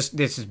 There's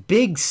this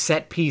big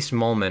set piece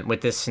moment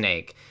with this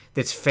snake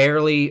that's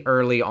fairly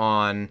early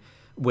on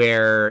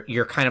where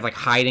you're kind of like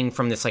hiding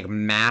from this like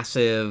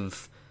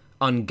massive,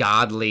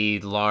 ungodly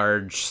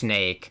large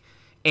snake,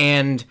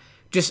 and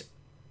just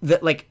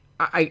that like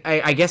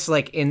I guess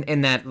like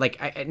in that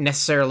like I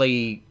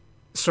necessarily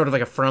sort of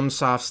like a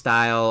FromSoft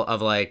style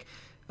of like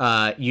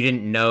you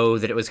didn't know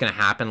that it was going to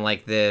happen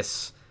like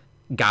this,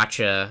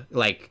 gotcha,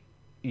 like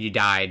you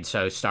died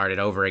so start it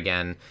over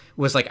again,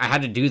 was like I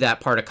had to do that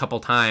part a couple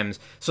times.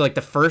 So like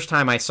the first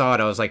time I saw it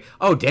I was like,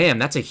 oh damn,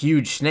 that's a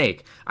huge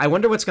snake, I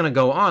wonder what's going to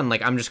go on,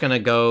 like I'm just going to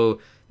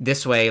go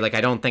this way, like I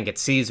don't think it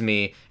sees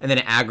me, and then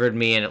it aggroed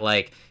me and it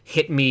like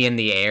hit me in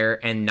the air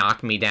and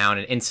knocked me down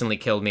and instantly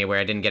killed me where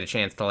I didn't get a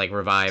chance to like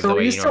revive. So the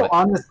way are you still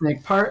on the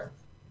snake part?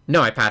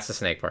 No, I passed the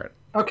snake part.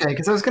 Okay,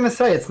 because I was going to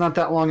say it's not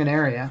that long an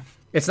area.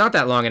 It's not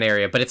that long an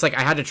area, but it's like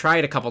I had to try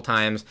it a couple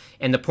times,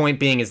 and the point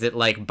being is that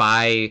like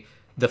by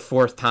the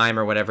fourth time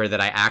or whatever that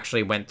I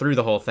actually went through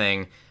the whole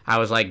thing, I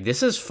was like,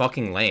 this is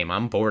fucking lame.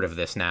 I'm bored of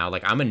this now.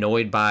 Like, I'm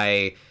annoyed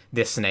by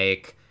this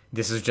snake.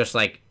 This is just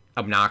like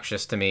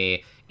obnoxious to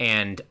me,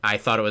 and I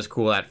thought it was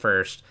cool at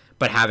first,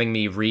 but having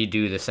me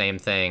redo the same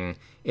thing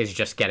is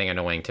just getting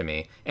annoying to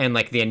me. And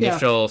like the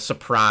initial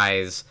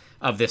surprise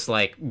of this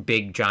like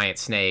big giant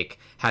snake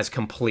has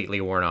completely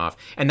worn off.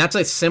 And that's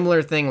a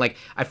similar thing, like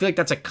I feel like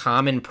that's a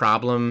common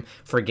problem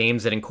for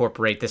games that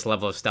incorporate this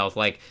level of stealth.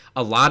 Like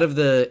a lot of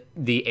the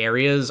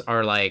areas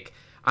are like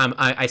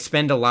I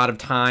spend a lot of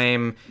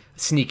time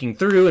sneaking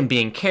through and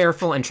being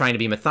careful and trying to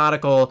be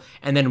methodical,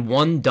 and then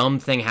one dumb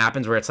thing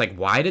happens where it's like,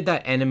 why did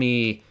that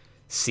enemy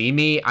see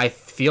me? I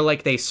feel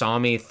like they saw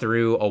me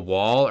through a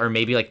wall, or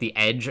maybe like the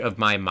edge of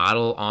my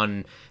model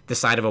on the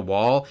side of a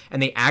wall,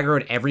 and they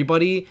aggroed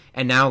everybody,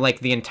 and now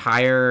like the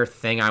entire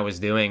thing I was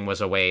doing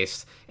was a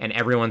waste, and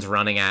everyone's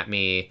running at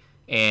me,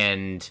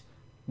 and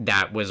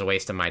that was a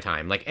waste of my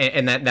time. Like,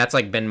 and that's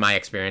like been my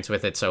experience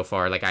with it so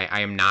far. Like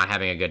I am not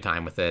having a good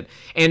time with it.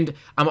 And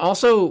I'm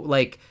also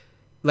like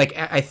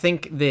I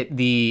think that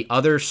the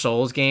other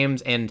Souls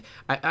games, and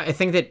I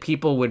think that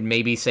people would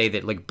maybe say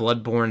that like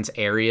Bloodborne's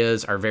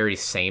areas are very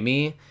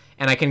samey,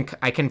 and I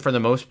can for the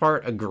most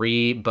part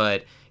agree,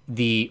 but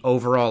the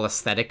overall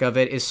aesthetic of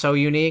it is so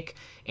unique.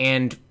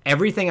 And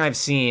everything I've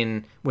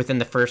seen within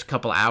the first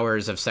couple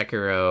hours of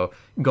Sekiro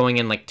going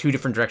in like two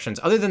different directions,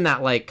 other than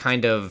that like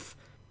kind of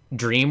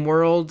dream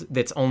world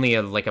that's only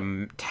like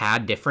a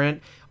tad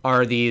different,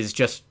 are these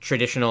just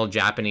traditional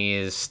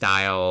Japanese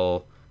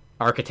style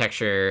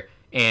architecture,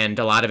 and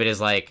a lot of it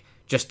is like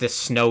just this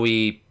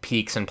snowy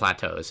peaks and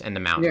plateaus and the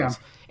mountains.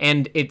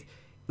 And it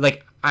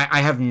like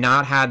I have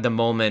not had the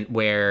moment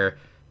where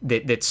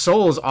that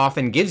Souls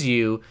often gives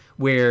you,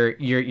 where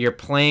you're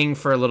playing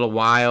for a little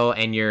while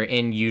and you're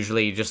in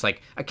usually just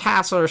like a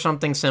castle or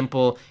something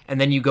simple, and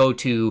then you go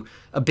to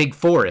a big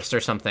forest or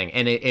something,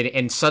 and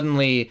and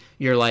suddenly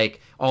you're like,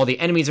 all the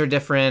enemies are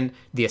different,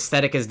 the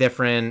aesthetic is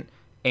different,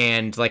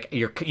 and like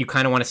you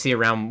kind of want to see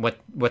around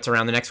what's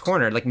around the next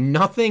corner. Like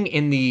nothing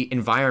in the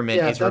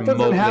environment is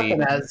remotely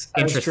happen as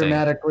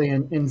dramatically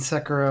in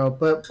Sekiro.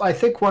 But I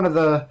think one of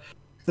the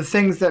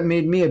things that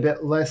made me a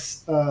bit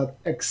less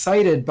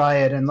excited by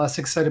it and less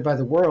excited by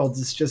the worlds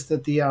is just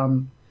that the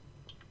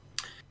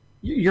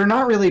you're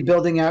not really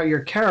building out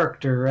your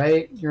character,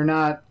 right? You're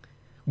not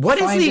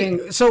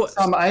finding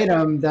some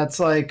item that's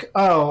like,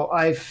 oh,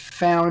 I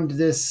found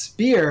this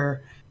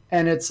spear,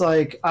 and it's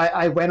like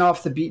I went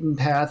off the beaten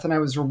path and I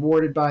was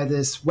rewarded by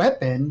this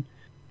weapon,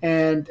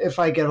 and if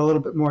I get a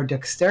little bit more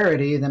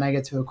dexterity, then I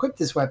get to equip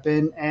this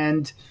weapon,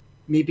 and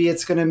maybe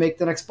it's going to make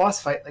the next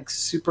boss fight like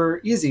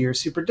super easy or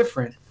super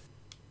different.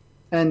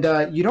 And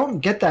you don't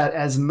get that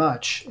as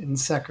much in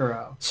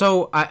Sekiro.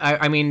 So,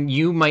 I mean,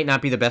 you might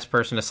not be the best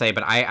person to say,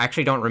 but I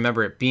actually don't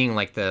remember it being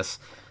like this.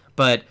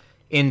 But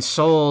in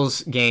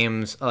Souls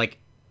games, like,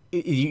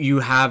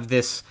 you have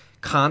this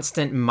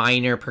constant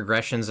minor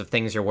progressions of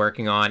things you're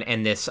working on,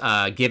 and this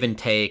give and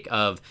take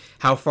of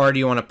how far do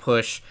you want to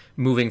push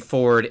moving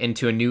forward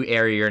into a new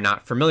area you're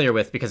not familiar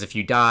with, because if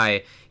you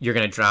die, you're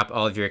going to drop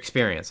all of your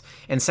experience.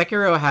 And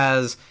Sekiro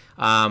has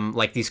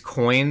like these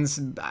coins.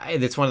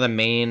 It's one of the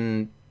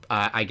main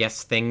I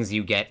guess things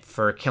you get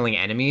for killing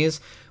enemies,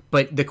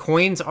 but the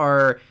coins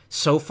are,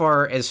 so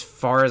far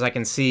as I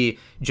can see,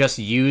 just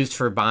used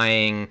for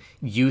buying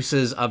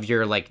uses of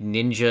your like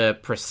ninja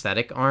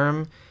prosthetic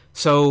arm.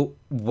 So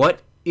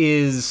what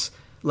is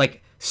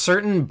like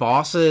certain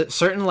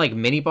like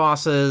mini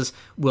bosses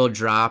will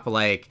drop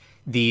like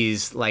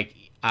these like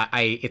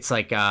it's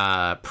like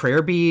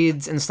prayer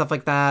beads and stuff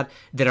like that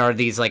are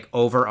these like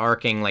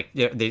overarching, like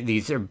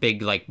these are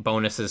big like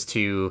bonuses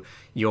to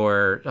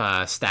your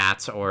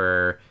stats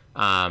or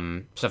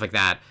stuff like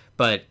that.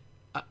 But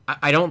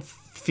I don't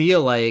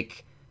feel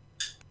like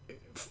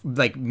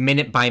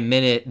minute by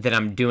minute that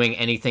I'm doing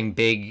anything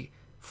big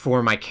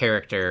for my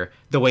character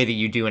the way that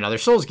you do in other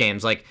Souls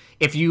games. Like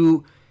if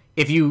you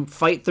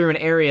fight through an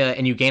area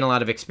and you gain a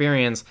lot of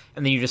experience,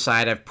 and then you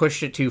decide I've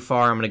pushed it too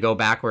far, I'm going to go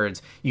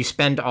backwards, you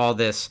spend all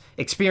this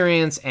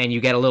experience and you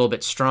get a little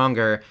bit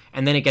stronger,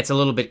 and then it gets a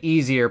little bit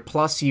easier,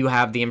 plus you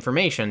have the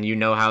information, you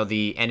know how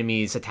the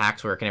enemy's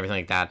attacks work and everything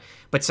like that.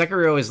 But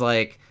Sekiro is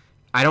like,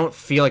 I don't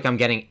feel like I'm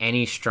getting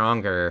any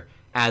stronger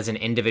as an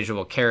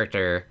individual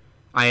character.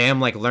 I am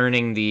like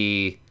learning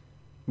the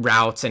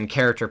routes and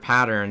character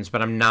patterns,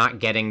 but I'm not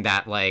getting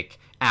that like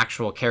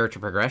actual character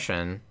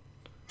progression.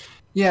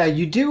 Yeah,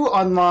 you do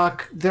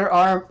unlock. There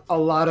are a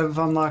lot of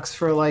unlocks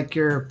for like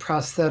your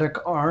prosthetic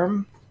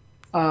arm,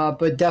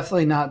 but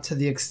definitely not to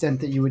the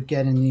extent that you would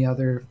get in the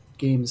other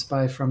games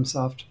by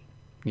FromSoft.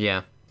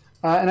 Yeah.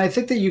 And I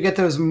think that you get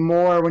those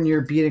more when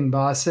you're beating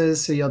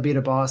bosses. So you'll beat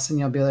a boss and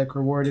you'll be like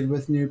rewarded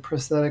with new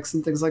prosthetics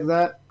and things like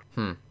that.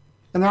 And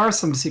there are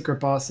some secret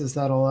bosses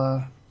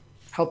that'll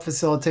help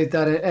facilitate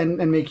that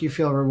and make you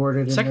feel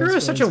rewarded. Sekiro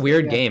is such a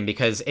weird game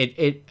because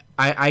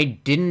I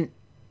didn't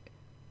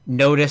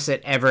notice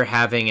it ever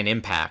having an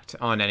impact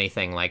on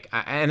anything. Like,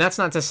 and that's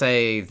not to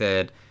say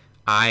that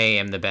I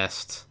am the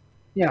best.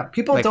 Yeah,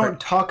 people like, don't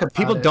talk about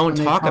people it. don't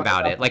talk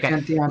about it. Like,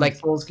 like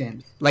Souls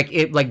games. Like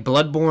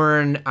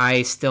Bloodborne,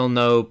 I still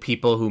know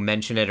people who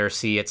mention it or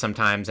see it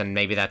sometimes, and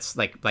maybe that's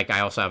like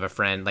I also have a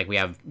friend. Like we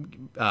have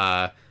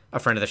a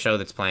friend of the show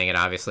that's playing it,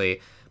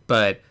 obviously,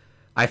 but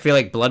I feel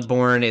like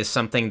Bloodborne is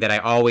something that I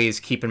always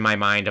keep in my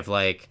mind of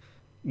like,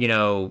 you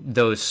know,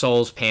 those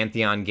Souls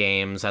Pantheon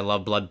games. I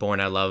love Bloodborne.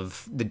 I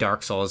love the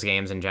Dark Souls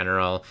games in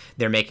general.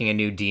 They're making a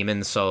new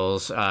Demon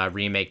Souls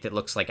remake that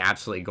looks like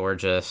absolutely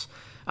gorgeous.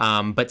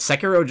 But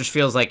Sekiro just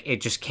feels like it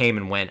just came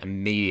and went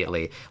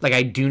immediately. Like,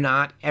 I do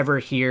not ever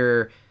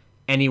hear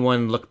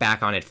anyone look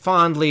back on it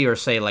fondly or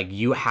say, like,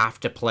 you have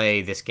to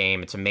play this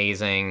game. It's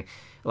amazing.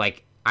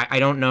 Like, I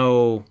don't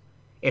know.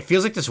 It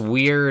feels like this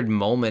weird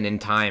moment in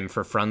time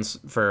for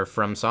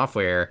From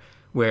Software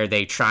where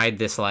they tried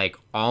this, like,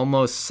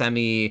 almost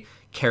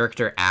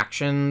semi-character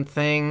action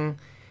thing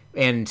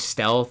and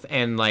stealth,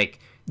 and, like,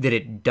 that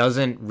it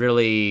doesn't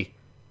really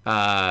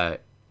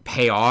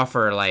pay off,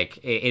 or like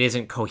it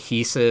isn't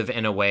cohesive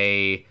in a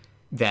way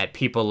that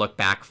people look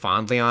back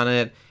fondly on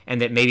it,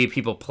 and that maybe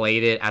people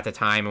played it at the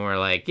time and were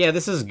like, yeah,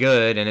 this is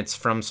good, and it's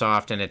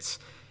FromSoft, and it's,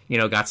 you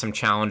know, got some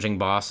challenging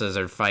bosses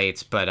or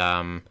fights, but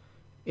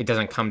it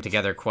doesn't come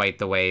together quite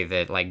the way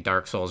that like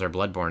Dark Souls or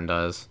Bloodborne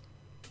does.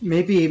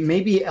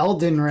 Maybe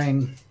Elden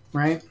Ring,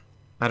 right?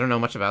 I don't know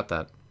much about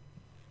that.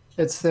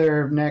 It's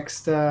their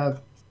next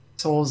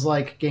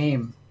Souls-like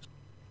game.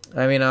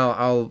 I mean,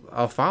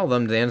 I'll follow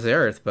them to the ends of the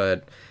earth,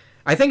 but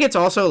I think it's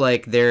also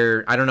like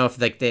I don't know if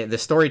like the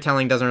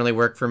storytelling doesn't really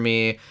work for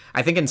me.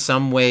 I think in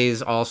some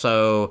ways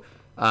also,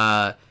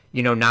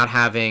 you know, not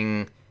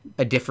having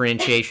a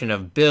differentiation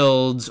of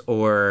builds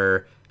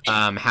or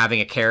having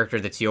a character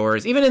that's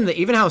yours,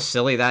 even how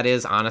silly that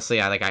is. Honestly,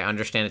 I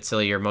understand it's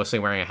silly. You're mostly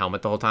wearing a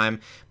helmet the whole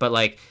time, but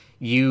like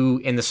you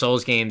in the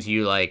Souls games,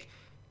 you like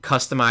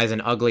customize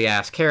an ugly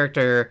ass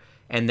character,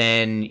 and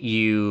then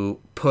you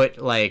put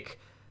like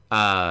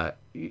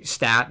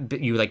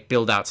you like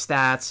build out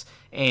stats,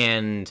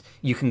 and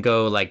you can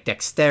go like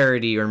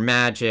dexterity or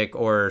magic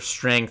or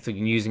strength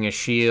using a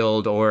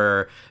shield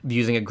or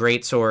using a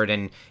greatsword,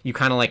 and you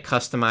kind of like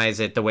customize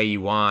it the way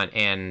you want.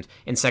 And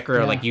in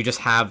Sekiro, like you just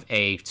have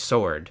a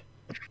sword,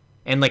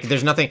 and like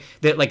there's nothing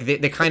that like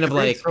they kind of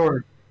like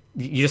sword.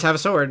 You just have a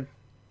sword.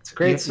 It's a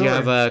great sword. You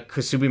have a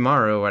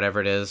Kusubimaru or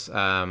whatever it is,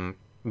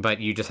 but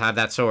you just have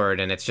that sword,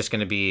 and it's just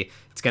gonna be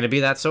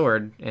that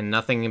sword, and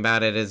nothing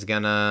about it is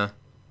gonna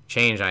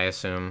change, I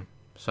assume.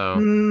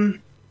 So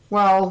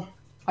well,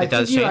 I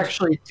think you change?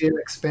 actually do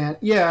expand.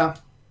 Yeah.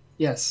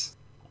 Yes.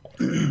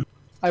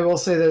 I will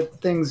say that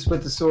things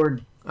with the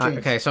sword change.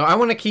 Okay, so I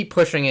want to keep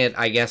pushing it,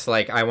 I guess.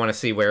 Like, I want to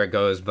see where it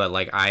goes, but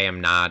like I am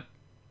not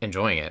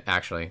enjoying it,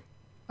 actually.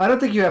 I don't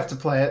think you have to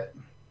play it.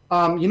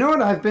 You know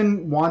what I've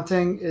been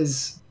wanting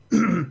is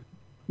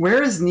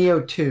where is Neo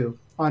 2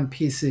 on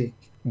PC?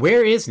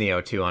 Where is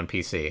Neo 2 on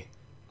PC?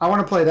 I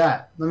want to play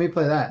that. Let me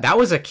play that. That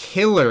was a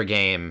killer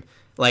game.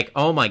 Like,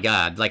 oh my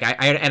god. Like,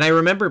 I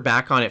remember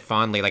back on it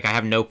fondly. Like, I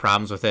have no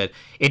problems with it.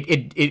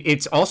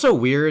 It's also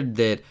weird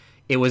that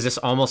it was this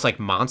almost like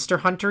Monster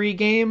Hunter-y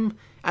game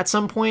at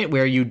some point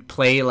where you'd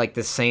play like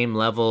the same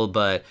level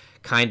but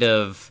kind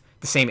of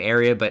the same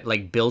area, but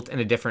like built in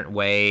a different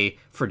way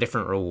for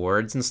different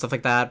rewards and stuff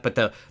like that. But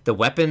the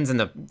weapons and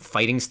the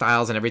fighting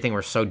styles and everything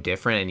were so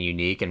different and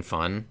unique and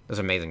fun. It was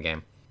an amazing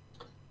game.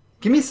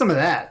 Give me some of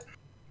that,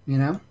 you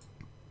know?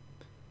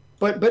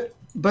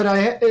 But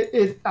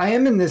I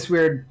am in this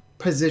weird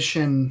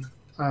position,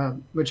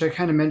 which I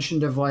kind of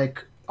mentioned, of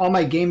like all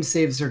my game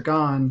saves are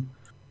gone.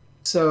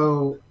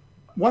 So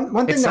one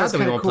thing it's that was sad that we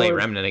kind of won't cool play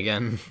Remnant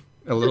again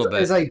a little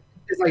bit. Is I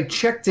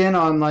checked in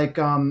on like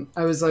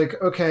I was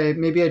like, okay,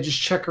 maybe I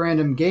just check a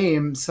random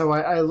game. So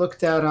I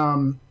looked at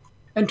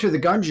Enter the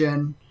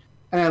Gungeon,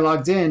 and I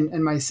logged in,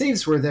 and my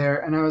saves were there,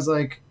 and I was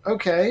like,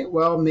 okay,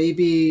 well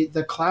maybe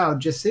the cloud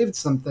just saved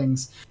some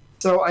things.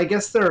 So I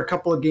guess there are a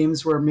couple of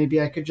games where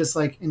maybe I could just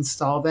like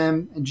install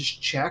them and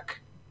just check.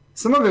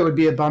 Some of it would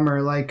be a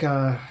bummer, like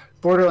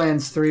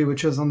Borderlands 3,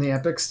 which was on the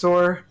Epic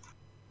Store.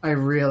 I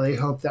really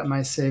hope that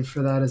my save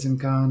for that isn't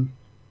gone,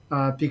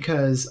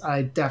 because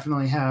I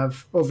definitely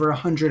have over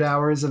 100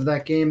 hours of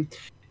that game,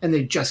 and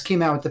they just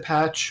came out with the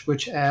patch,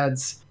 which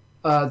adds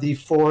the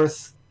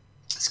 4th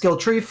skill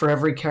tree for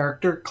every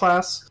character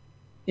class.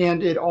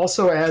 and it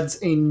also adds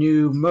a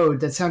new mode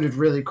that sounded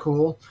really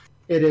cool.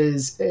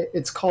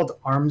 It's called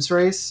Arms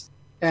Race,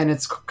 and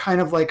it's kind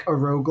of like a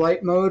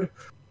roguelite mode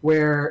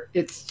where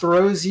it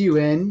throws you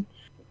in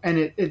and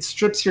it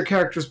strips your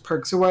character's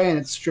perks away and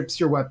it strips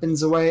your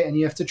weapons away, and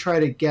you have to try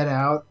to get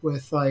out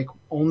with like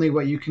only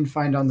what you can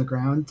find on the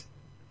grond.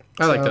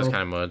 I like those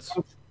kind of modes.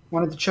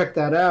 Wanted to check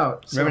that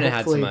out. Remember it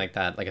had something like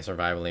that, like a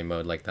survival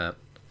mode like that.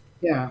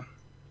 Yeah,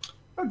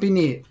 that'd be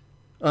neat.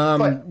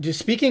 Just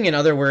speaking in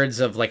other words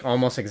of like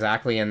almost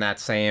exactly in that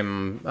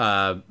same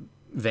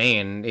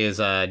vein is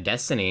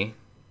Destiny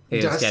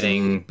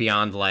getting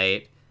Beyond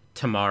Light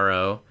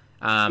tomorrow.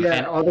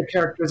 And all the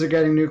characters are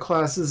getting new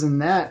classes in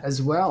that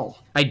as well.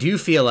 I do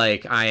feel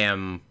like I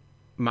am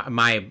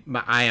I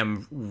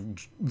am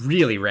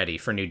really ready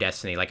for new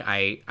Destiny. Like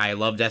I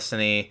love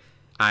Destiny.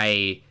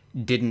 I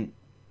didn't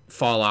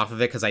fall off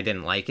of it because I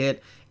didn't like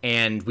it,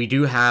 and we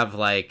do have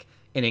like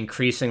an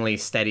increasingly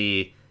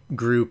steady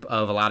group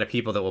of a lot of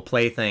people that will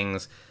play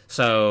things.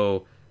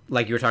 So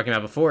like you were talking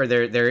about before,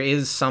 there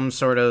is some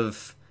sort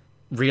of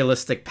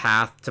realistic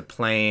path to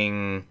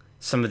playing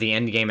some of the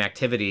end game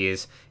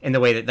activities in the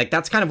way that like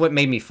that's kind of what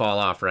made me fall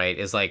off, right?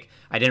 Is like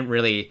I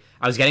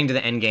was getting to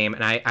the end game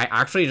and I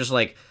actually just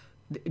like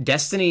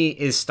Destiny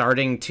is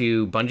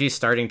Bungie's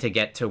starting to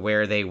get to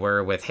where they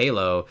were with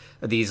Halo,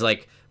 these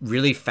like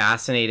really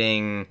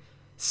fascinating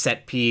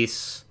set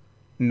piece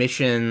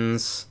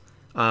missions,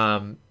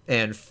 and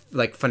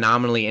like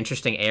phenomenally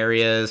interesting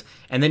areas,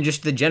 and then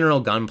just the general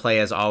gunplay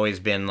has always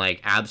been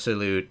like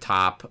absolute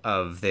top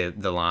of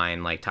the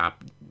line, like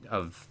top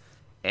of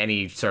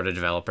any sort of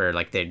developer.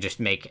 Like they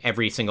just make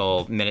every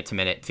single minute to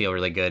minute feel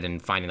really good,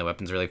 and finding the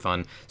weapons really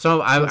fun.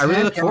 So I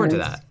really look forward to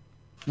that.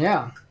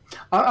 Yeah,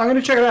 I'm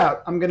gonna check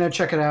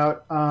it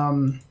out.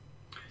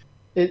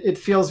 It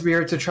feels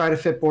weird to try to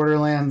fit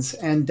Borderlands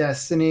and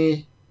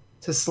Destiny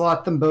to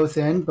slot them both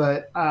in,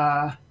 but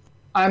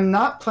I'm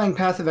not playing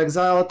Path of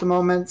Exile at the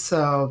moment,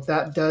 so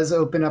that does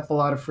open up a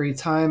lot of free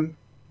time.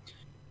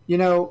 You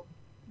know,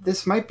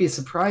 this might be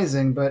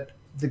surprising, but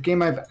the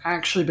game I've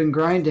actually been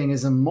grinding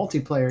is a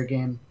multiplayer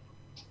game.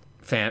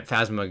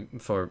 Phasmophobia.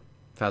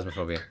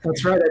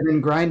 That's right, I've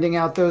been grinding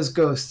out those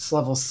ghosts,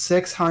 level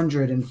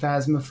 600 in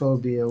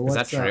Phasmophobia. Is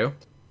that true?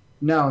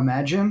 No,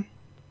 imagine.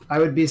 I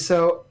would be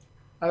so...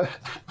 I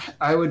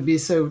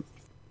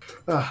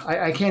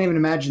can't even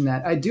imagine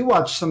that. I do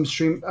watch some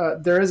stream.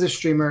 There is a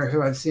streamer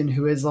who I've seen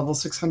who is level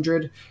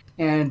 600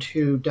 and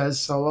who does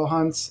solo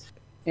hunts,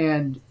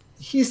 and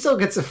he still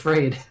gets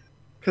afraid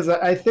because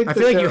I feel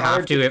like you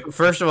have to.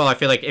 First of all, I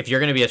feel like if you're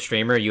going to be a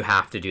streamer, you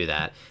have to do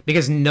that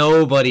because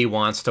nobody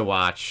wants to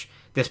watch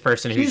this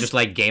person who's just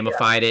like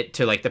gamified it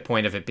to like the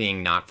point of it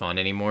being not fun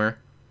anymore.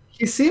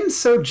 He seems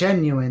so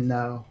genuine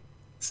though,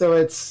 so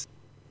it's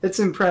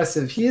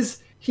impressive.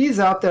 He's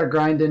out there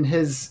grinding.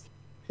 His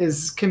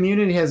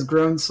community has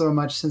grown so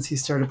much since he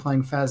started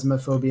playing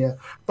Phasmophobia.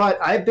 But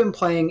I've been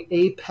playing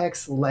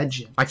Apex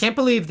Legends. I can't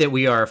believe that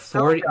we are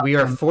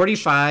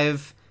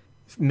 45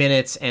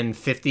 minutes and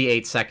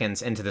 58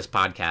 seconds into this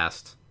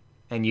podcast,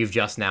 and you've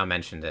just now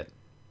mentioned it.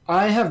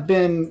 I have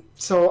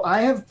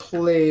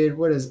played,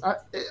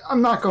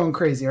 I'm not going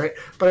crazy, right?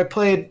 But I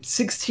played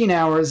 16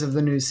 hours of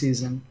the new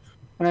season.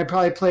 And I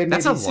probably played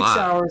maybe 6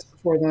 hours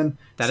before then.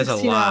 That is a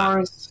lot.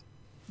 Hours.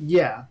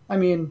 Yeah. I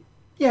mean,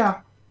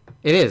 yeah.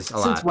 It is a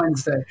lot. Since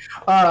Wednesday.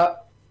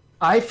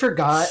 I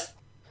forgot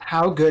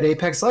how good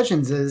Apex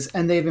Legends is,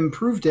 and they've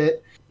improved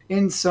it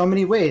in so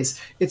many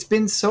ways. It's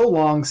been so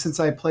long since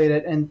I played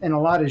it, and a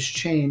lot has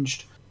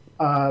changed.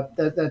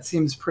 That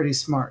seems pretty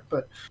smart.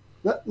 But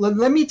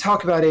let me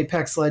talk about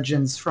Apex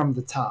Legends from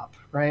the top,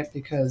 right?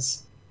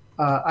 Because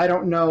I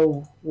don't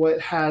know what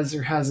has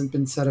or hasn't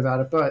been said about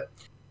it, but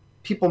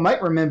people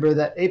might remember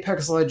that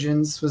Apex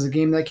Legends was a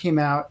game that came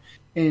out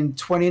in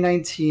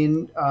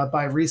 2019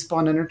 by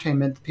Respawn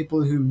Entertainment, the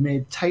people who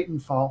made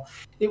Titanfall.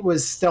 It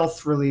was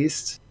stealth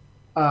released,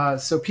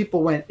 so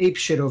people went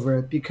apeshit over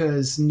it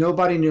because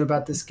nobody knew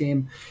about this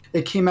game.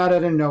 It came out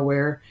of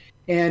nowhere,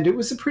 and it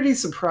was a pretty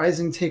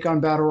surprising take on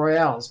Battle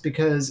Royales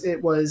because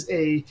it was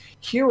a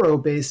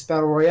hero-based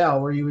Battle Royale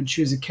where you would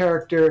choose a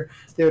character,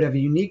 they would have a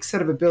unique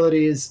set of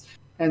abilities,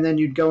 and then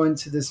you'd go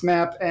into this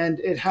map, and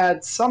it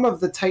had some of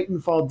the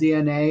Titanfall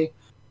DNA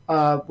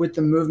with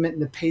the movement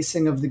and the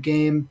pacing of the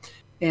game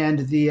and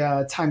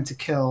the time to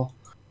kill.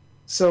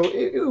 So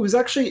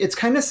it's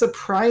kind of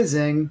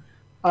surprising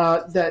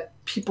that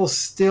people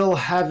still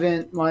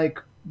haven't like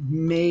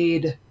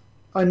made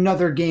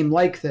another game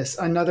like this,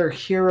 another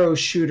hero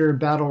shooter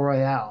battle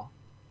royale.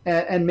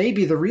 And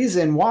maybe the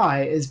reason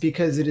why is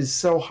because it is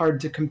so hard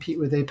to compete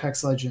with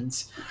Apex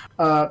Legends.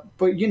 But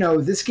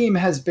this game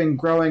has been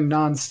growing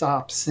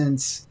nonstop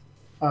since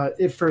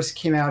it first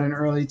came out in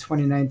early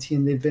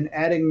 2019. They've been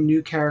adding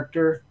new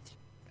character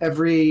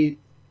every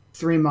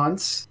 3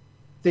 months.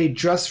 They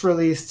just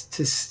released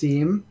to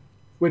Steam,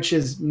 which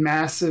is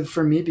massive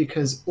for me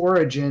because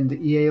Origin, the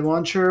EA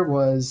launcher,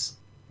 was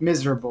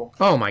miserable.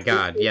 Oh my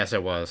god, yes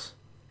it was.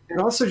 It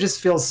also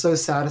just feels so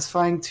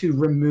satisfying to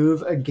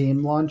remove a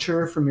game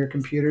launcher from your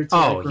computer.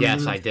 To,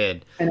 yes, I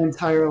did. An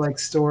entire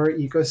store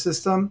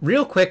ecosystem.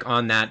 Real quick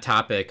on that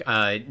topic,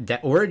 that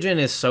Origin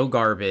is so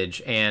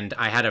garbage, and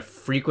I had a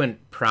frequent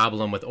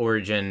problem with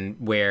Origin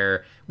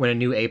where when a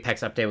new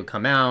Apex update would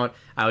come out,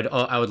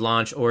 I would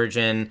launch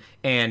Origin,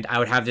 and I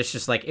would have this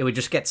just it would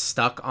just get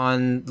stuck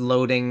on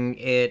loading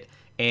it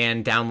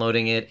and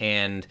downloading it,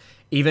 and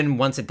even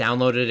once it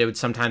downloaded, it would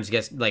sometimes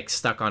get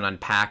stuck on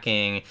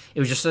unpacking. It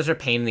was just such a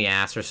pain in the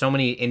ass. There's so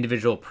many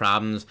individual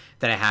problems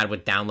that I had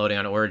with downloading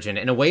on Origin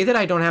in a way that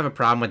I don't have a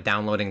problem with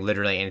downloading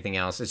literally anything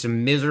else. It's a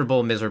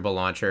miserable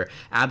launcher.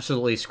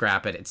 Absolutely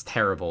scrap it. It's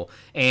terrible.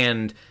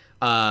 And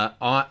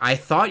I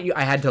thought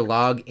I had to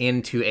log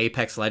into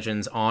Apex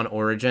Legends on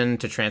Origin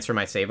to transfer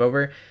my save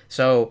over.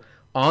 So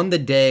on the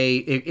day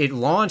it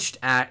launched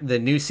at the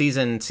new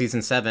season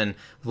 7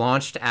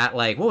 launched at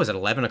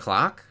 11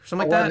 o'clock,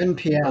 something like 11 that.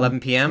 p.m. 11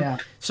 p.m. Yeah.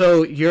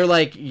 So you're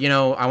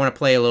I want to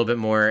play a little bit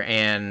more,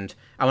 and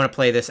I want to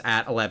play this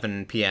at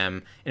 11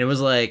 p.m. And it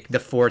was the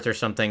 4th or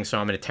something, so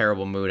I'm in a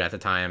terrible mood at the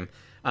time,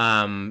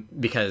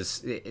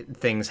 because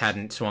things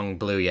hadn't swung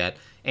blue yet.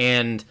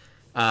 And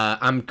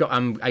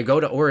I go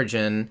to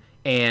Origin,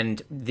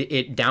 and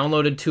it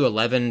downloaded to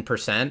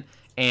 11%,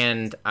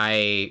 and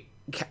I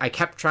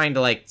kept trying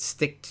to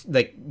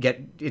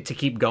get it to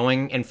keep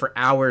going, and for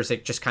hours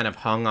it just kind of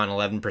hung on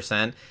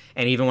 11%.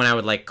 And even when I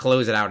would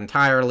close it out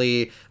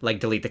entirely,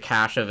 delete the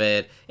cache of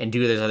it and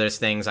do those other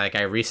things,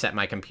 I reset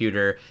my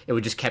computer, it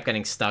would just kept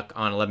getting stuck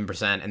on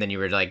 11%. And then you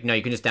were no,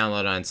 you can just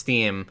download it on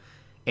Steam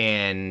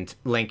and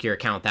link your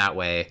account that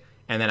way.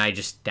 And then I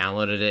just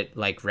downloaded it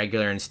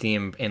regular in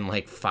Steam in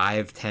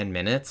 5-10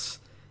 minutes,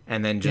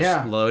 and then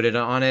just loaded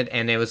on it,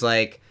 and it was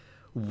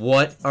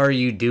what are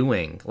you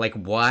doing?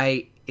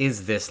 Why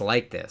is this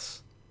like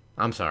this?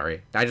 I'm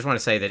sorry. I just want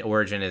to say that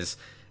Origin is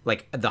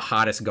the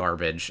hottest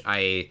garbage.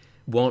 I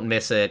won't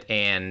miss it,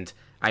 and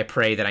I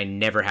pray that I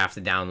never have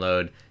to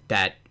download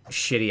that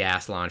shitty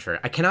ass launcher.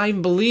 I cannot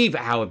even believe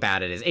how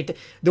bad it is.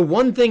 The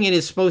one thing it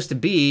is supposed to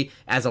be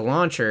as a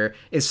launcher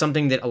is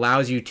something that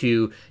allows you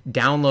to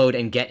download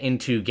and get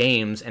into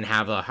games and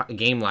have a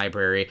game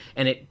library,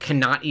 and it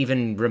cannot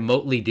even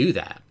remotely do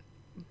that.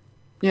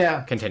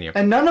 Yeah. Continue.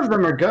 And none of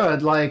them are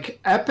good.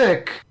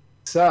 Epic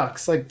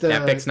sucks.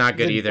 Epic's not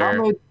good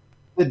either.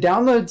 The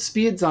download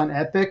speeds on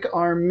Epic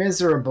are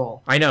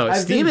miserable. I know.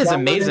 Steam is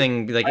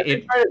amazing. I've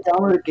been trying to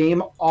download a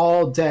game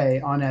all day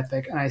on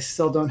Epic, and I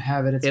still don't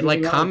have it. It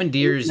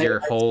commandeers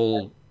your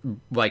whole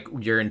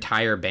your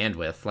entire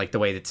bandwidth, the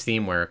way that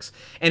Steam works.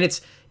 And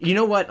it's, you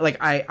know what?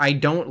 I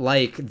don't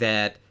like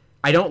that.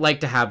 I don't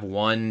like to have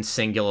one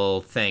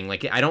single thing.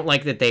 I don't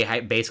like that they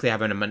basically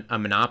have a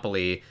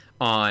monopoly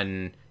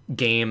on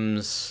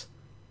games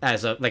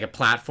as a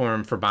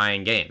platform for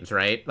buying games,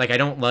 right? I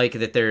don't like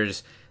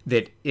that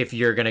if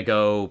you're going to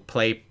go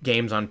play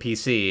games on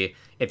PC,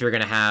 if you're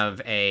going to have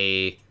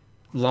a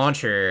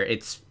launcher,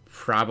 it's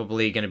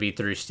probably going to be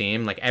through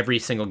Steam. Every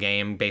single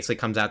game basically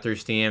comes out through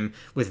Steam,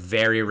 with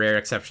very rare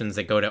exceptions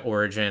that go to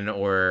Origin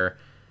or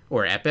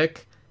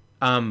Epic.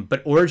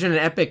 But Origin and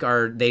Epic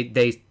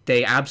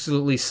they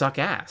absolutely suck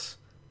ass.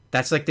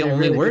 That's the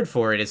only really word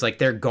for it. It's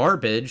they're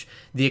garbage.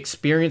 The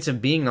experience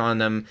of being on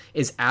them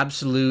is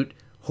absolute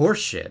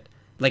horseshit.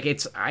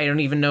 I don't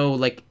even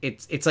know,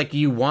 it's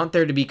you want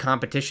there to be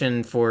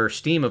competition for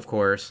Steam, of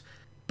course,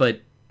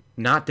 but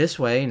not this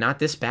way, not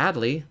this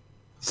badly.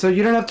 So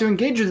you don't have to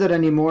engage with it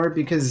anymore,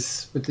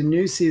 because with the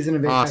new season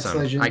of Apex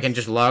Legends, I can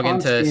just log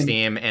into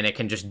Steam and it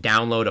can just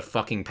download a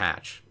fucking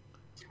patch.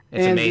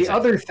 It's amazing. The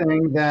other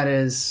thing that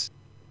is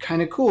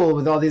kind of cool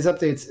with all these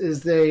updates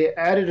is they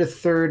added a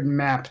third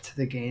map to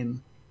the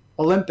game.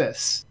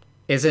 Olympus.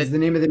 Is the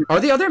name of the... Are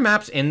the other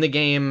maps in the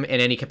game in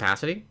any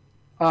capacity?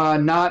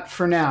 Not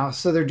for now.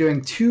 So they're doing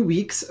 2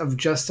 weeks of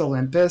just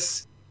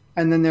Olympus,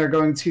 and then they're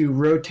going to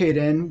rotate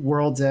in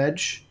World's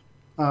Edge,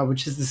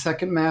 which is the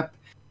second map,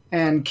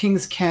 and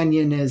Kings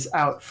Canyon is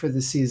out for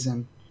the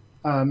season.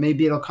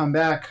 Maybe it'll come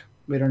back.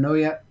 We don't know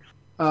yet.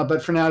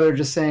 But for now, they're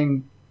just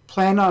saying,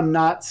 plan on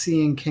not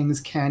seeing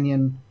Kings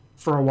Canyon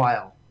for a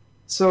while.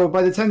 So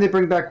by the time they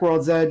bring back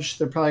World's Edge,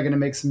 they're probably going to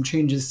make some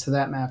changes to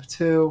that map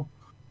too.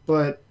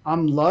 But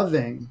I'm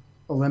loving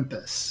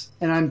Olympus,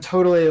 and I'm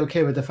totally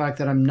okay with the fact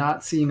that I'm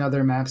not seeing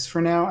other maps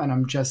for now, and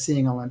I'm just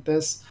seeing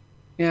Olympus.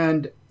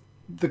 And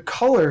the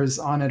colors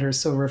on it are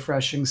so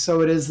refreshing.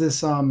 So it is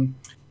this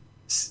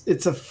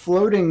it's a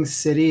floating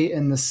city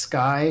in the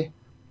sky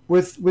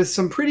with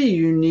some pretty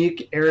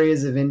unique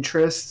areas of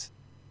interest.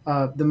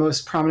 The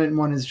most prominent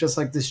one is just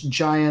this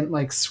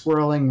giant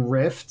swirling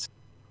rift,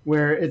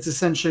 where it's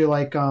essentially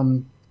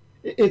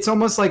it's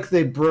almost like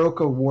they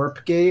broke a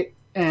warp gate,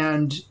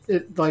 and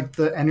it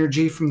the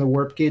energy from the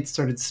warp gate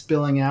started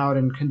spilling out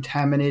and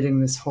contaminating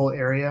this whole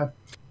area.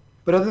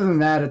 But other than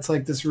that, it's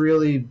this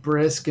really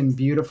brisk and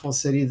beautiful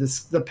city.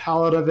 The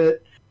palette of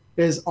it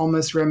is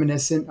almost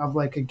reminiscent of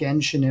a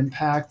Genshin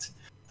Impact,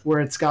 where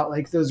it's got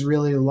those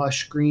really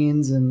lush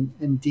greens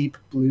and deep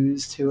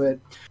blues to it.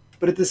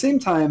 But at the same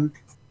time,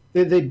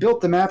 they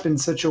built the map in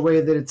such a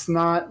way that it's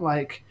not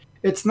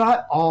it's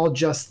not all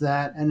just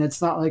that, and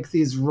it's not like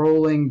these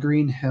rolling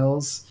green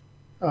hills.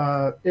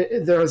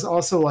 There's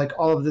also like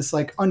all of this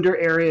like under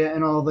area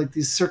and all of like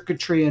these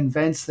circuitry and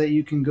vents that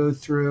you can go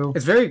through.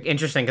 It's very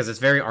interesting because it's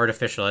very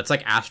artificial. It's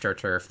like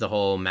AstroTurf. The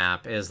whole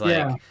map is like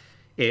Yeah.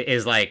 it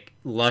is like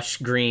lush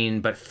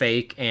green but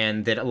fake,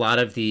 and that a lot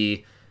of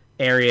the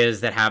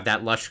areas that have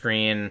that lush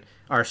green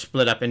are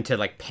split up into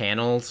like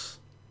panels.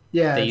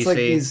 Yeah, That it's you like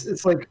see. these.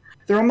 It's like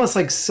they're almost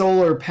like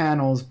solar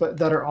panels, but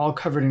that are all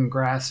covered in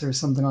grass or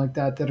something like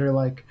that. That are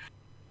like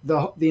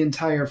the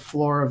entire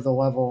floor of the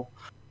level.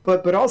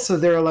 But also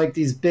there are like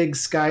these big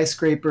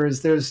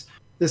skyscrapers. There's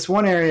this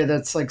one area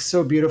that's like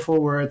so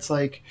beautiful where it's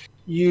like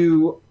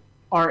you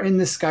are in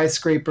the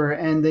skyscraper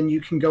and then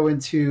you can go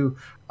into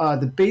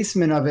the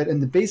basement of it,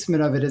 and the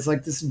basement of it is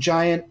like this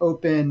giant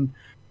open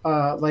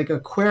like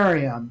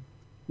aquarium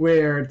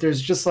where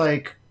there's just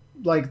like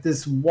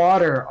this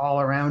water all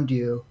around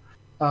you,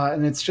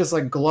 and it's just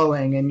like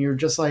glowing, and you're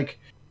just like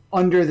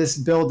under this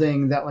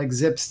building that like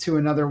zips to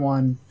another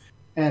one,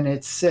 and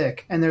it's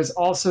sick. And there's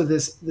also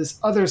this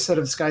other set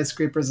of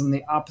skyscrapers on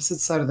the opposite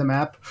side of the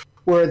map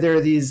where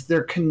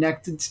they're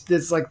connected to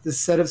this like this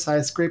set of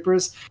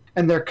skyscrapers,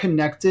 and they're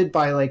connected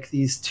by like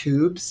these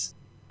tubes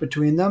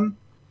between them.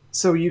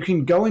 So you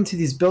can go into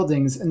these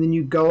buildings and then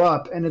you go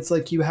up, and it's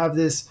like you have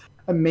this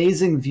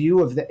amazing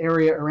view of the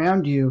area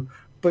around you,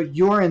 but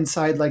you're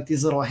inside like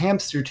these little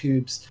hamster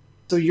tubes.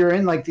 So you're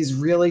in like these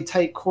really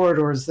tight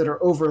corridors that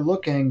are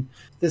overlooking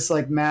this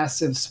like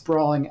massive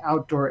sprawling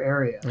outdoor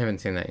area. I haven't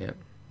seen that yet.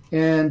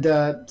 And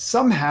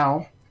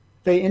somehow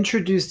they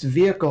introduced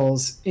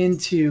vehicles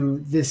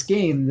into this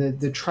game.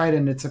 The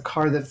Trident, it's a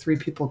car that three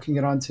people can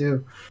get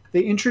onto.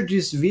 They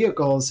introduced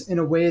vehicles in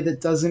a way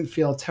that doesn't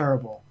feel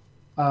terrible.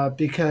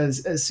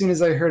 Because as soon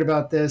as I heard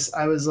about this,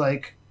 I was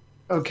like,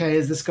 okay,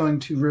 is this going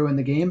to ruin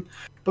the game?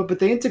 But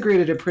they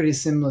integrated it pretty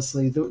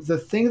seamlessly. The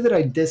thing that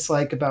I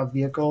dislike about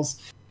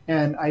vehicles,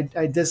 and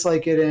I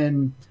dislike it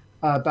in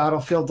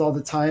Battlefield all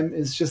the time,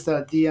 is just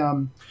that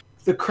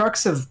the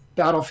crux of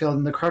Battlefield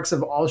and the crux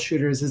of all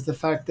shooters is the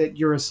fact that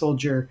you're a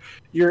soldier,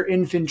 you're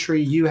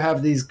infantry, you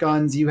have these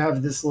guns, you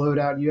have this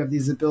loadout, you have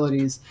these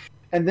abilities,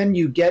 and then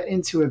you get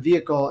into a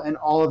vehicle and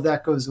all of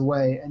that goes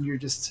away, and you're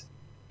just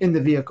in the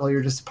vehicle,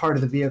 you're just part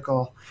of the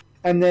vehicle.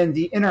 And then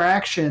the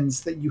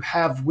interactions that you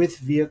have with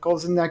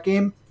vehicles in that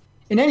game,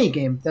 in any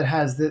game that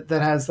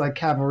has like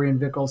cavalry and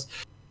vehicles,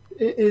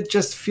 it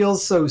just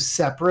feels so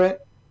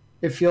separate.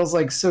 It feels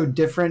like so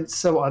different,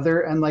 so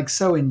other, and like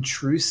so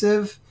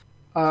intrusive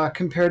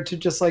compared to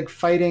just like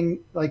fighting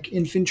like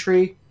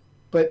infantry.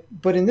 But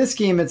in this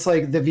game, it's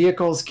like the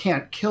vehicles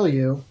can't kill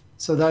you,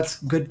 so that's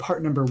good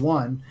part number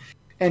one.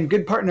 And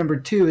good part number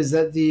two is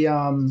that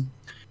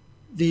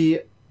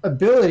the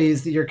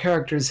abilities that your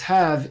characters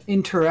have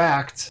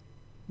interact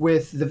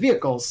with the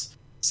vehicles.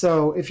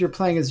 So if you're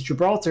playing as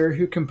Gibraltar,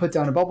 who can put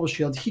down a bubble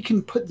shield, he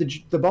can put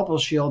the bubble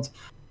shield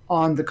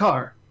on the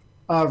car.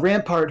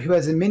 Rampart, who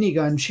has a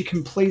minigun, she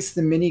can place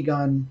the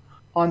minigun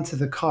onto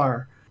the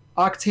car.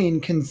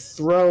 Octane can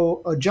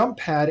throw a jump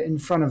pad in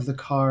front of the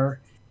car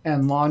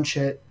and launch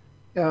it.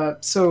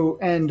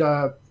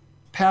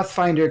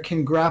 Pathfinder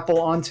can grapple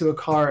onto a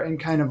car and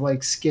kind of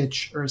like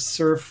skitch or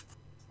surf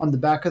on the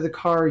back of the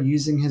car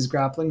using his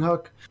grappling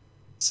hook.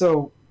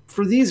 So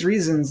for these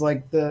reasons,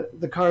 like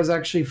the cars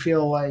actually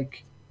feel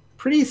like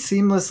pretty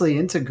seamlessly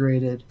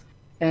integrated,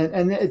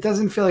 and it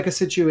doesn't feel like a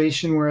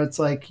situation where it's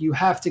like you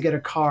have to get a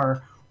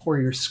car or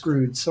you're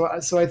screwed. So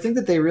I think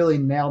that they really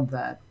nailed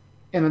that.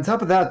 And on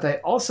top of that, they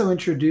also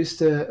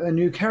introduced a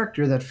new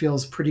character that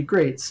feels pretty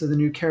great. So the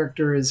new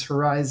character is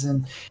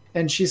Horizon,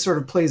 and she sort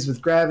of plays with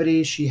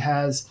gravity. She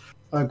has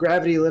a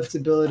gravity lift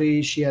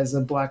ability. She has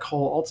a black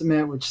hole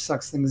ultimate, which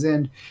sucks things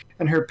in.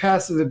 And her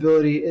passive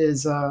ability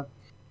is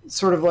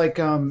sort of like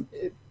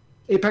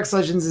Apex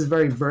Legends is a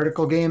very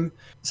vertical game.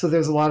 So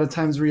there's a lot of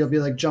times where you'll be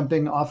like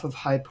jumping off of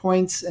high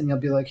points and you'll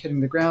be like hitting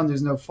the ground.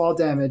 There's no fall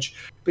damage,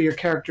 but your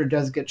character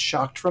does get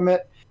shocked from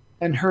it.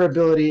 And her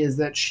ability is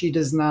that she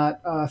does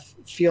not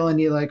feel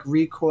any like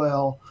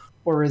recoil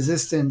or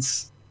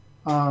resistance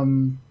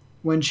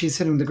when she's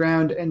hitting the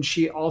ground, and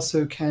she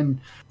also can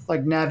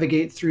like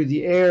navigate through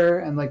the air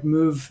and like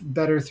move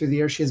better through the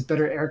air. She has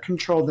better air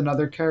control than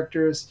other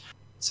characters.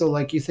 So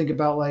like you think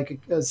about like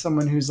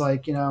someone who's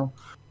like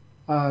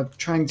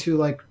trying to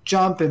like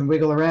jump and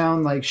wiggle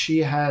around, like she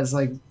has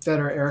like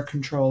better air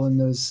control in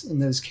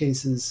those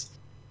cases.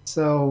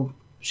 So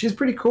she's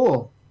pretty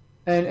cool.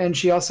 And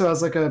she also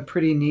has like a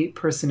pretty neat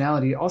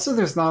personality. Also,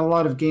 there's not a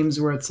lot of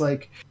games where it's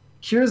like,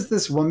 here's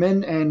this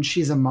woman and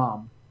she's a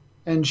mom,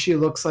 and she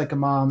looks like a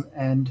mom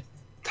and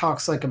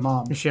talks like a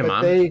mom. Is she a but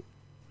mom?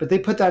 They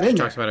put that in.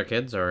 She talks about her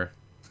kids, or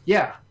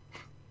yeah.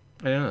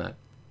 I didn't know that.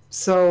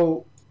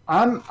 So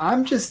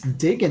I'm just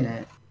digging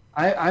it.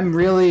 I'm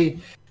really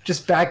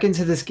just back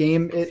into this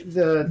game.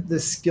 The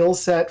skill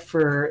set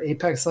for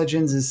Apex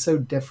Legends is so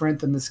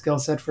different than the skill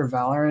set for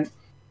Valorant.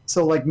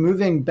 So like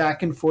moving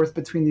back and forth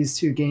between these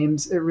two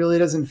games, it really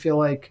doesn't feel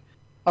like,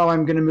 oh,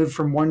 I'm going to move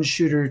from one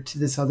shooter to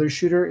this other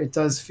shooter. It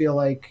does feel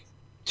like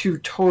two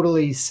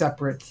totally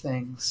separate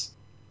things.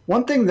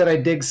 one thing that I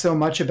dig so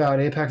much about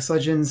Apex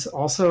Legends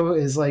also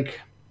is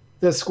like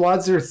the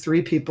squads are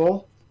 3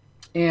 people,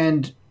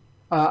 and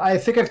I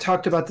think I've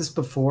talked about this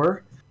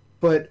before,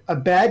 but a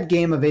bad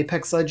game of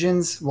Apex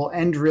Legends will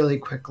end really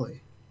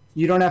quickly.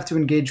 You don't have to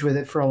engage with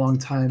it for a long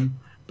time,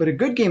 but a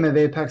good game of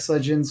Apex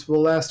Legends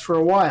will last for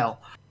a while.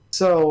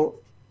 So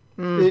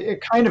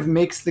it kind of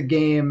makes the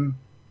game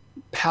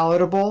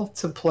palatable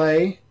to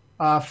play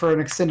for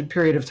an extended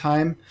period of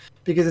time,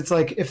 because it's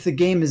like if the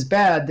game is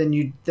bad,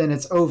 then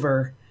it's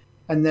over,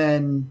 and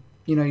then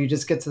you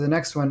just get to the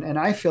next one. And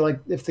I feel like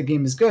if the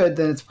game is good,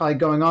 then it's probably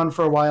going on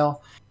for a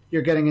while.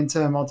 You're getting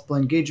into multiple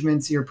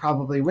engagements. You're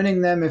probably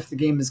winning them if the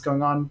game is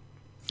going on.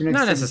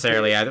 Not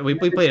necessarily.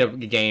 We played a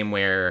game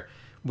where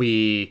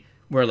we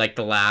were like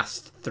the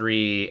last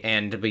 3,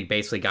 and we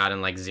basically got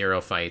in like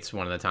 0 fights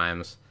one of the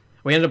times.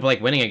 We ended up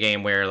like winning a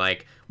game where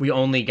like we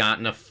only got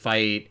in a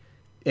fight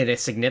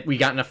we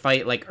got in a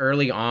fight like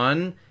early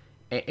on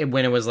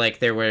when it was like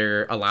there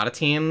were a lot of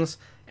teams,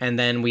 and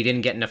then we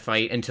didn't get in a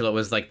fight until it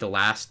was like the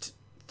last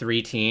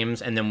 3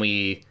 teams, and then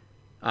we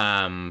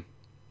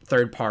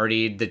third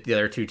partied the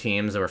other 2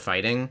 teams that were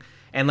fighting.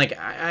 And like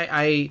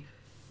I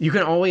you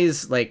can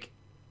always like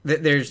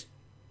there's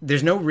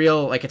no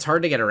real, like, it's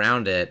hard to get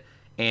around it,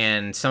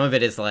 and some of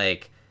it is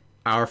like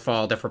our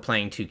fault if we're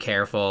playing too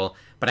careful,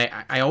 but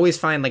I always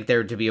find like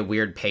there to be a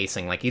weird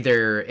pacing. Like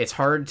either it's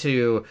hard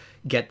to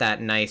get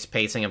that nice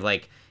pacing of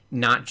like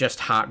not just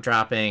hot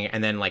dropping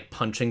and then like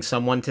punching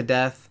someone to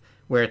death,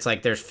 where it's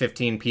like there's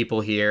 15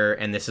 people here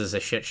and this is a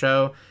shit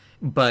show,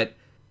 but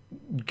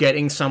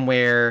getting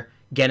somewhere,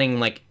 getting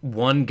like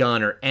one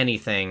gun or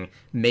anything,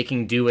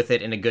 making do with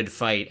it in a good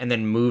fight, and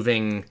then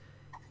moving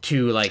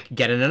to like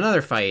get in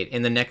another fight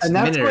in the next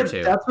minute or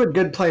two. That's what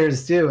good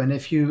players do. And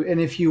if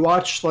you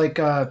watch like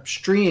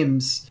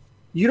streams,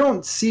 you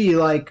don't see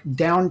like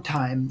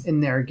downtime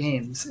in their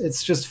games.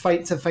 It's just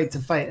fight to fight to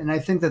fight. And I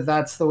think that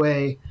that's the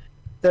way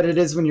that it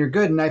is when you're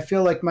good. And I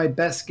feel like my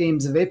best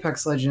games of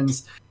Apex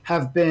Legends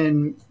have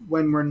been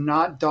when we're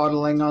not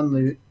dawdling on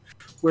loot,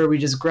 where we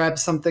just grab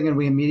something and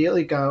we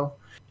immediately go.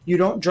 You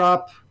don't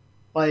drop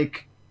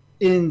like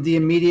in the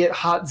immediate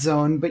hot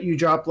zone, but you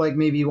drop like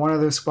maybe one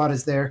other squad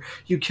is there.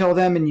 You kill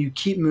them and you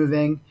keep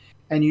moving,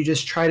 and you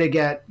just try to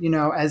get,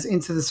 as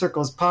into the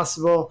circle as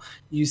possible.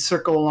 You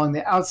circle along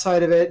the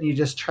outside of it, and you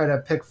just try to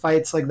pick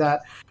fights like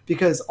that.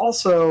 Because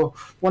also,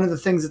 one of the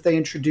things that they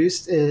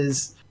introduced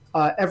is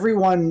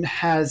everyone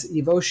has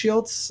Evo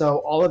shields, so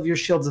all of your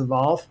shields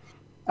evolve,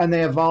 and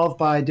they evolve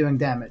by doing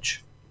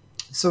damage.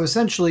 So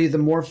essentially, the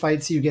more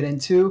fights you get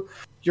into,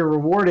 you're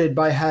rewarded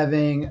by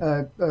having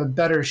a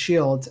better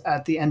shield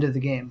at the end of the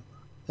game.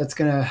 That's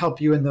going to help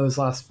you in those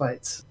last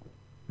fights.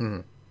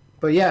 Mm-hmm.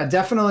 But yeah,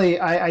 definitely,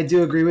 I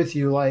do agree with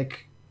you.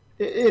 Like,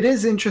 it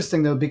is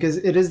interesting, though, because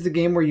it is the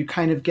game where you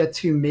kind of get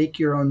to make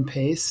your own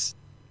pace.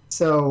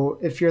 So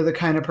if you're the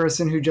kind of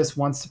person who just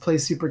wants to play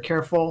super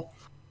careful,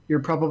 you're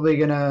probably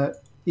going to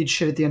eat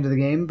shit at the end of the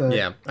game. But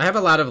yeah, I have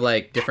a lot of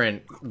like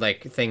different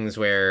like things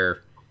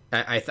where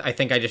I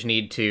think I just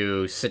need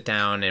to sit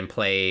down and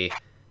play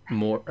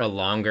a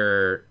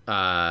longer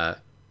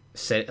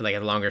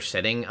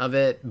sitting of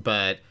it.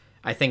 But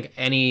I think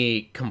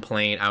any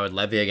complaint I would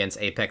levy against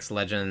Apex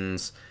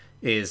Legends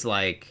is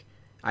like,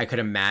 I could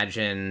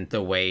imagine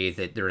the way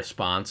that the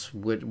response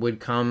would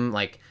come,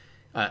 like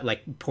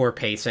poor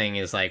pacing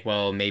is like,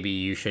 well, maybe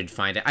you should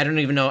find it. I don't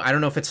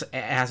know if it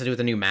has to do with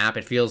the new map.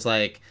 It feels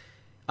like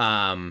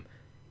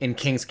in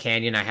Kings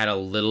Canyon I had a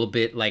little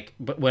bit like,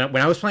 but when we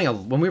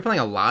were playing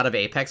a lot of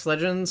Apex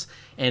Legends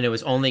and it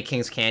was only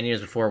Kings Canyon,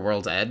 as before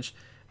World's Edge,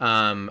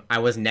 I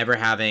was never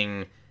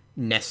having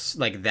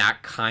like that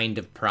kind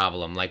of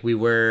problem. Like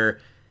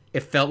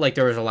it felt like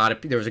there was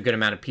a good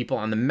amount of people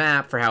on the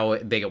map for how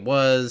big it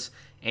was,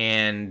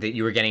 and that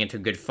you were getting into a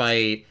good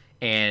fight,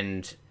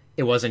 and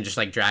it wasn't just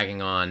like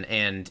dragging on.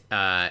 And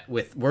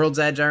with World's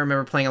Edge, I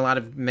remember playing a lot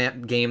of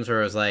map games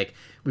where it was like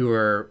we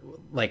were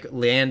like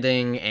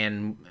landing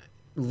and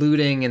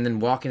looting and then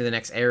walking to the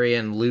next area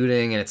and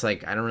looting, and it's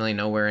like I don't really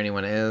know where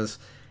anyone is.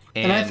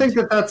 And I think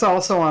that that's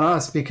also on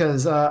us,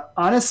 because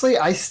honestly,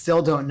 I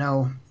still don't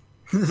know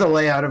the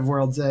layout of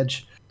World's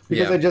Edge,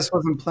 because I just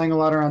wasn't playing a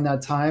lot around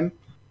that time.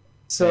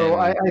 So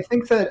I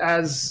think that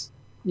as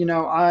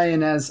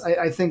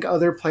I think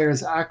other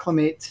players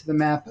acclimate to the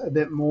map a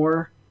bit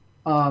more,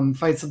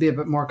 fights will be a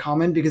bit more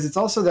common, because it's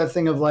also that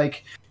thing of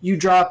like you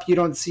drop, you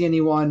don't see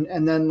anyone,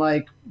 and then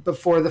like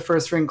before the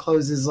first ring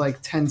closes, like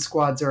 10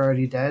 squads are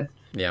already dead.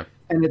 Yeah.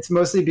 And it's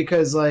mostly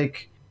because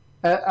like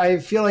I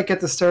feel like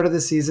at the start of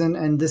the season,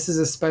 and this is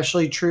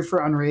especially true for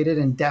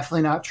unrated and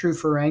definitely not true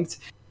for ranked,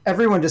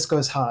 everyone just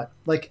goes hot.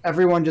 Like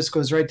everyone just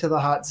goes right to the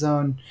hot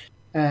zone,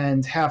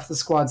 and half the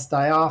squads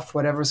die off.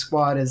 Whatever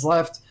squad is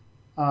left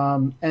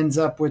ends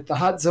up with the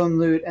hot zone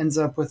loot, ends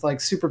up with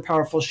like super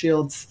powerful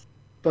shields.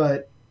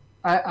 But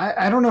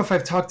I don't know if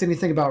I've talked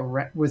anything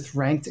about with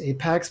ranked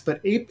Apex,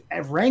 but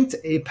ranked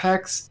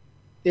Apex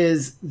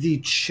is the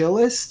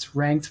chillest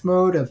ranked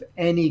mode of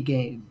any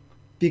game,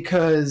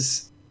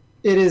 because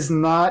it is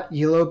not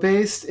elo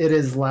based, it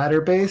is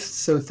ladder based.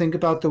 So think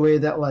about the way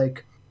that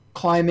like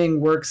climbing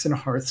works in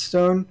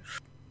Hearthstone,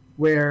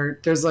 where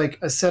there's like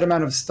a set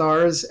amount of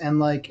stars, and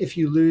like if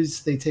you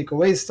lose, they take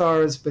away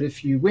stars, but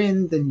if you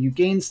win, then you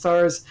gain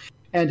stars,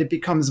 and it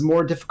becomes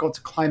more difficult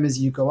to climb as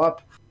you go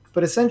up.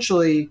 But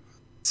essentially,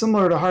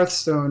 similar to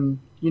Hearthstone,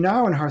 you know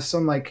how in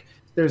Hearthstone, like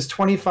there's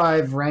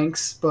 25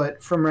 ranks,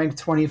 but from rank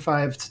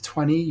 25 to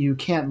 20, you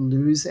can't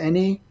lose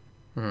any.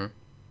 Mm-hmm.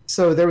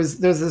 So there's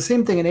the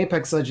same thing in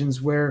Apex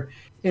Legends where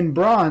in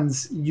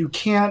Bronze, you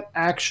can't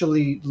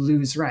actually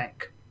lose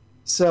rank.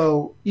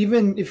 So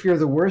even if you're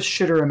the worst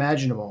shitter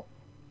imaginable,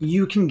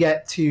 you can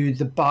get to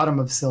the bottom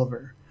of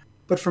Silver.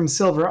 But from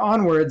Silver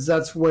onwards,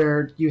 that's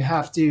where you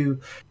have to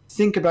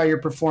think about your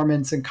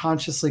performance and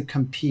consciously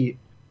compete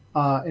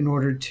in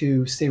order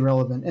to stay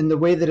relevant. And the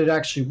way that it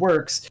actually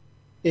works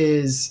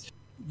is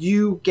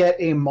you get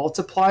a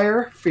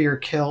multiplier for your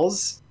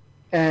kills,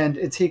 and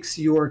it takes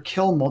your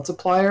kill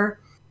multiplier,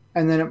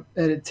 and then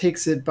it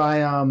takes it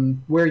by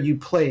where you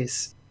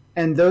place.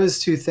 And those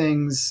two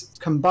things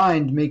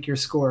combined make your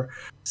score.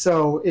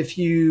 So if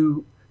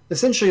you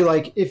essentially,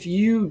 like, if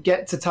you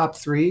get to top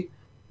 3,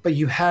 but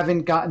you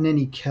haven't gotten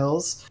any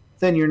kills,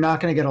 then you're not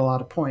going to get a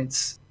lot of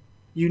points.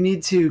 You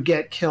need to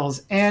get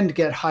kills and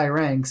get high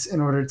ranks in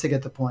order to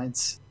get the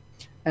points.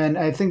 And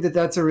I think that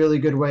that's a really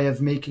good way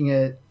of making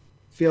it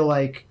feel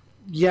like,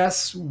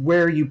 yes,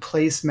 where you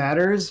place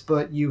matters,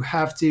 but you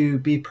have to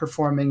be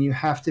performing, you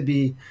have to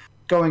be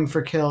going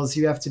for kills,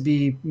 you have to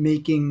be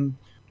making...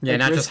 Yeah,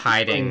 not just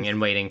hiding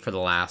and waiting for the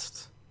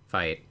last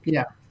fight.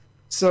 Yeah.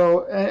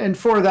 So, and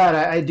for that,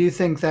 I do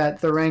think that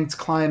the ranked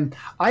climb...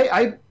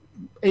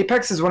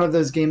 Apex is one of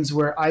those games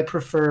where I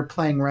prefer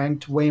playing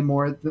ranked way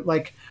more.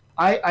 Like,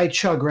 I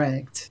chug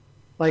ranked.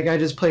 Like, I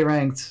just play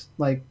ranked,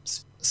 like,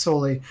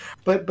 solely.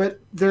 But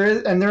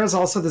there is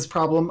also this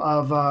problem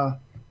of...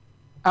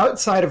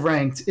 outside of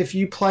ranked, if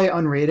you play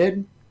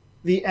unrated,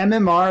 the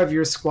MMR of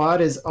your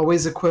squad is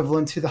always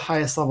equivalent to the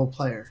highest level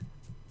player,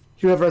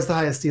 whoever has the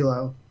highest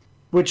elo,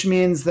 which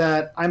means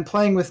that I'm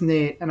playing with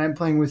Nate and I'm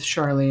playing with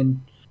Charlene,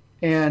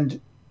 and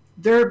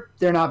they're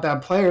not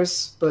bad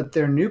players, but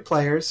they're new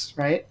players,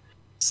 right?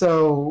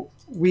 So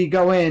we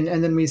go in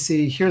and then we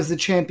see, here's the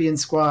champion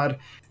squad,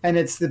 and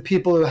it's the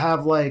people who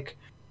have like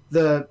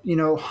the,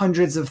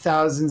 hundreds of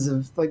thousands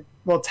of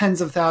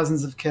tens of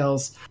thousands of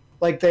kills.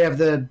 Like they have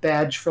the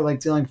badge for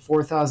like dealing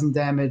 4,000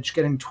 damage,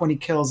 getting 20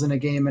 kills in a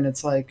game, and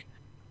it's like,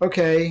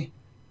 okay,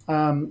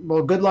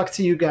 well, good luck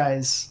to you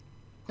guys.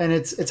 And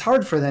it's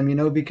hard for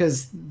them,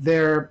 because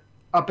they're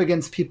up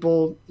against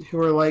people who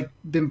are like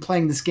been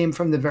playing this game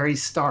from the very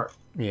start.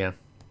 Yeah.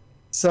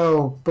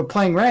 So, but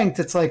playing ranked,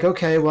 it's like,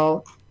 okay,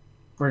 well,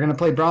 we're gonna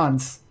play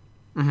bronze,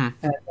 and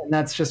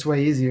that's just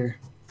way easier.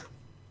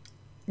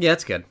 Yeah,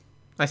 that's good.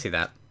 I see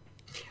that.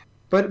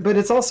 But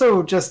it's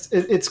also just,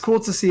 it's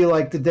cool to see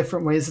like the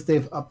different ways that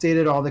they've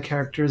updated all the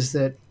characters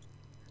that,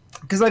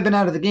 because I've been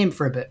out of the game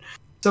for a bit.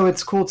 So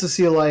it's cool to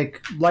see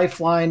like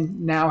Lifeline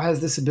now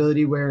has this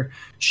ability where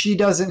she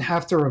doesn't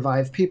have to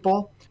revive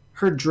people.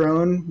 Her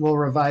drone will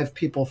revive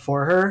people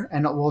for her,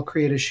 and it will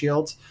create a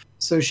shield.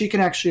 So she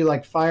can actually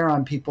like fire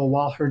on people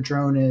while her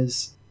drone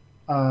is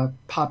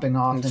popping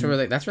off.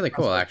 That's really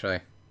cool,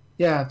 actually.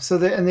 Yeah. So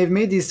they've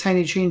made these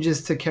tiny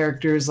changes to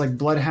characters like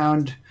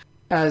Bloodhound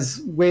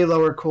has way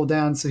lower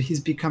cooldown, so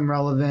he's become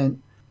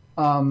relevant.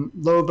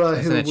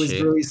 Loba, who was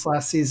released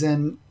last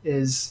season,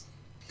 is...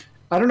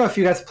 I don't know if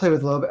you guys play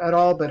with Loba at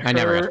all, but I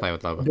never got to play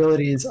with Loba.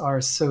 Abilities are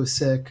so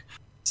sick.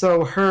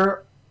 So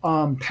her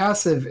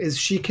passive is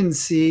she can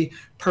see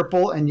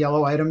purple and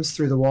yellow items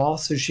through the wall,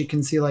 so she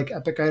can see like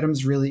epic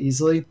items really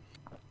easily.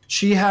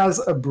 She has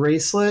a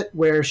bracelet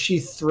where she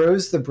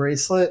throws the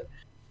bracelet,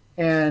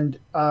 and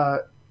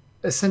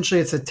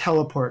essentially it's a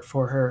teleport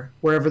for her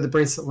wherever the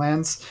bracelet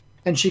lands.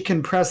 And she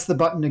can press the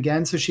button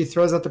again, so she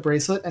throws out the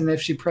bracelet, and if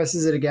she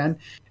presses it again,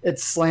 it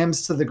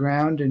slams to the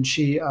ground, and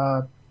she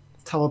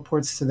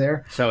teleports to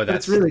there. So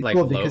that's really like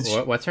cool because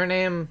what's her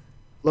name?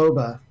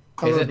 Loba.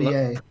 Is it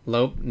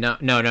Loba?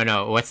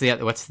 No. What's the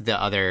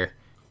other?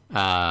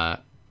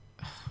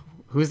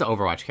 Who's the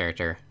Overwatch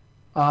character?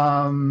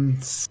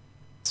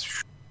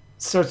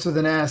 Starts with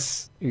an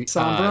S.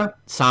 Sombra.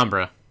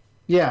 Sombra.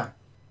 Yeah,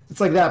 it's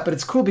like that, but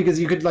it's cool because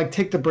you could like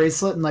take the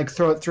bracelet and like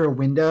throw it through a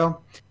window.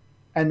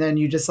 And then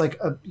you just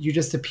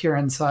appear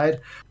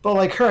inside. But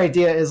like her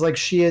idea is like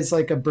she is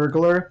like a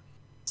burglar,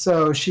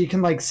 so she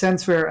can like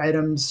sense rare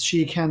items.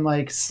 She can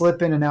like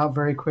slip in and out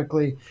very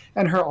quickly.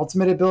 And her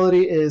ultimate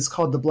ability is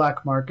called the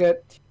Black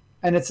Market,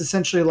 and it's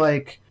essentially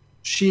like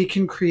she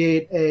can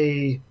create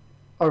a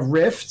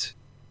rift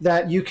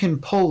that you can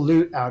pull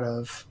loot out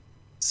of.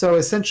 So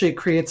essentially, it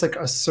creates like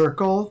a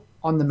circle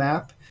on the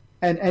map,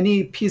 and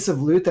any piece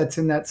of loot that's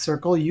in that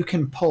circle you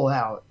can pull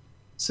out.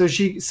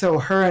 So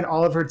her and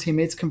all of her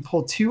teammates can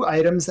pull 2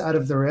 items out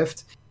of the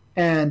rift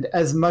and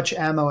as much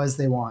ammo as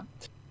they want,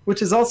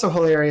 which is also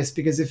hilarious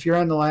because if you're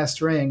on the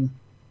last ring,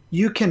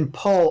 you can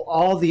pull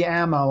all the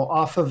ammo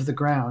off of the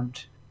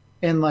ground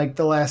in like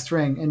the last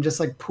ring and just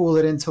like pool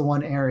it into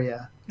one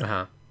area.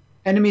 Uh-huh.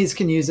 Enemies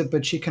can use it,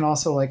 but she can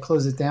also like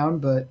close it down.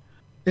 But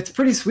It's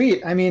pretty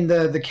sweet. I mean,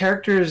 the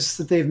characters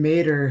that they've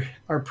made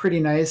are pretty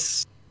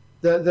nice.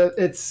 The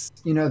it's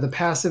the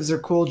passives are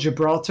cool.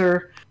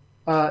 Gibraltar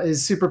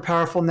is super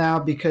powerful now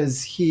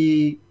because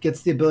he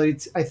gets the ability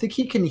to. I think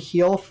he can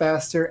heal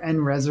faster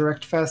and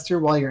resurrect faster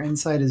while you're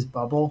inside his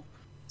bubble.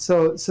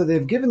 So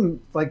they've given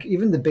like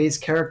even the base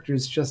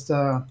characters just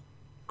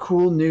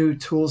cool new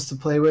tools to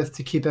play with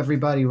to keep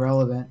everybody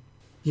relevant.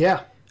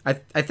 Yeah, I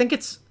think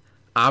it's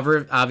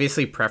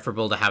obviously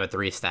preferable to have a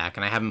 3-stack,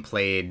 and I haven't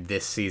played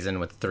this season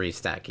with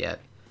 3-stack yet.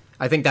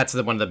 I think that's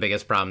one of the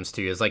biggest problems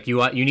too. Is like you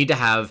need to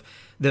have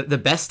the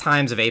best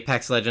times of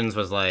Apex Legends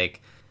was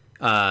like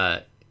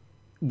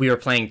we were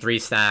playing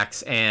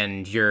 3-stacks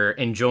and you're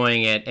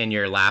enjoying it and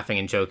you're laughing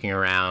and joking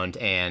around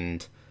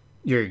and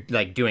you're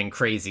like doing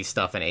crazy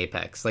stuff in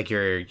Apex. Like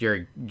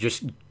you're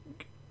just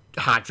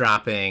hot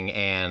dropping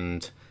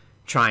and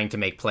trying to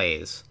make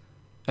plays.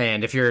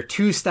 And if you're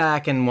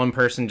 2-stack and one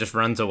person just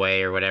runs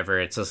away or whatever,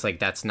 it's just like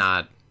that's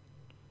not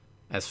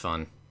as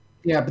fun.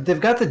 Yeah, but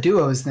they've got the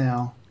duos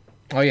now.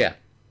 Oh yeah,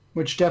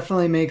 which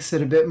definitely makes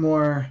it a bit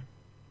more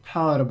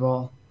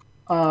palatable.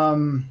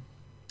 What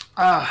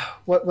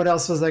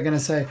else was I going to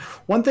say?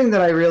 One thing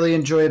that I really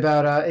enjoy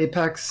about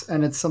Apex,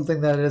 and it's something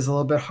that is a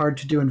little bit hard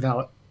to do in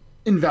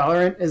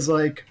Valorant, is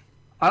like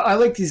I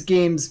like these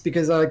games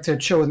because I like to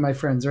chill with my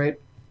friends, right?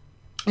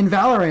 In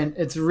Valorant,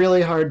 it's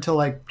really hard to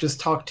like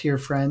just talk to your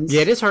friends.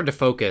 Yeah, it is hard to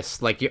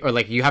focus.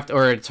 You have to,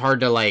 or it's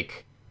hard to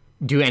like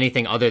do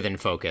anything other than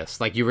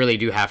focus. Like you really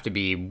do have to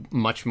be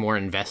much more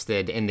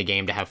invested in the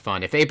game to have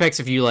fun. If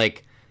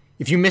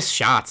you miss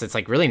shots, it's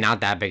like really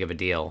not that big of a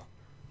deal.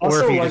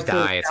 Also, or if you like just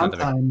die, it's not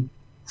time.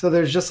 So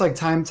there's just like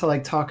time to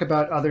like talk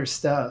about other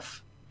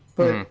stuff.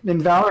 But in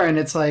Valorant,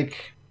 it's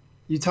like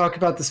you talk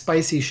about the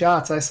spicy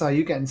shots. I saw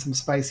you getting some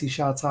spicy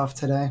shots off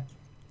today.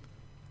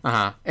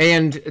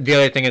 And the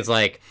other thing is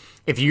like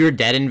if you're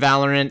dead in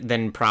Valorant,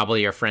 then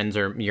probably your friends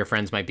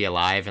might be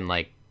alive, and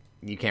like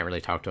you can't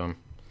really talk to them.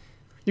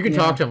 You can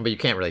talk to them, but you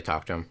can't really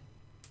talk to them.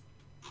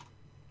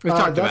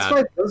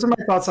 Those are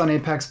my thoughts on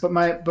Apex. But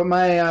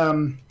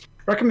my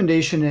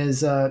recommendation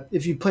is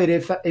if you played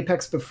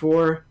Apex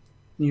before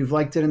and you've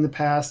liked it in the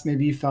past,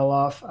 maybe you fell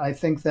off. I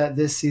think that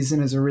this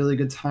season is a really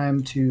good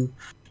time to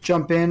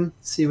jump in,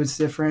 see what's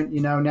different.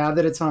 Now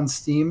that it's on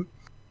Steam,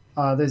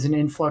 there's an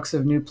influx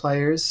of new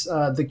players.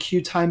 The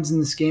queue times in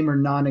this game are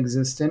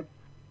non-existent,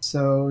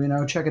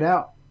 so check it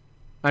out.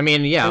 I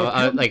mean,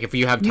 like if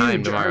you have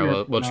time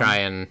tomorrow, we'll try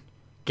and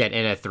get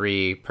in a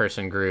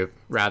 3-person group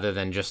rather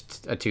than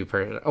just a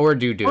 2-person, or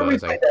do duos. Or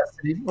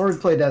we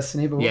play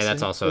Destiny. But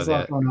that's also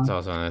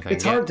another thing.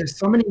 It's hard. There's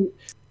so many.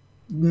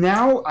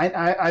 Now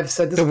I've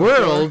said this. The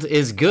world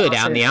is good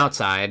on the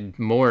outside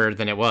more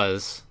than it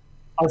was.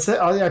 I've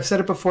said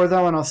it before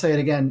though, and I'll say it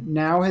again.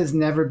 Now has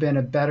never been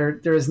a better.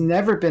 There has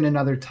never been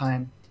another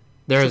time.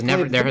 There has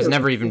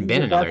never even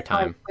been another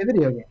time. Play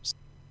video games.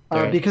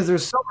 Because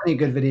there's so many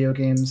good video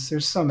games.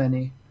 There's so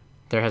many.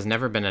 There has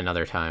never been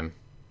another time,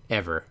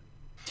 ever.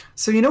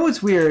 So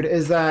what's weird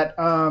is that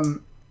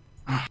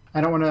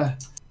I don't want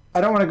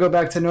to go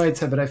back to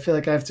Noita, but I feel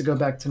like I have to go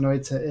back to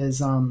Noita.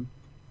 Is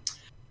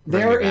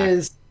there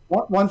is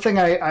one thing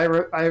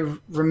I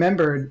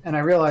remembered and I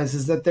realized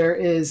is that there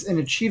is an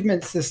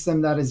achievement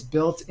system that is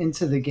built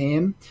into the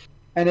game,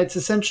 and it's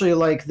essentially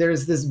like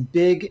there's this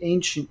big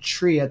ancient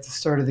tree at the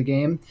start of the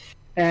game,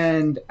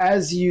 and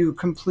as you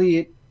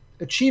complete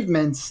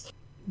achievements,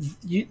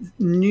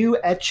 new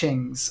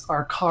etchings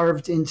are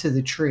carved into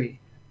the tree.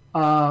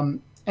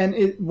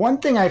 And one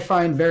thing I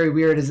find very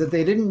weird is that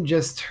they didn't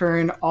just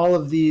turn all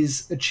of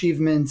these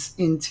achievements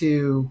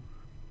into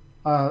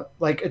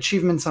like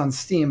achievements on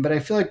Steam, but I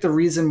feel like the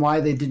reason why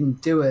they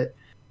didn't do it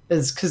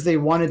is because they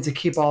wanted to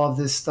keep all of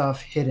this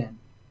stuff hidden.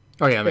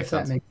 Oh yeah, makes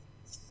sense.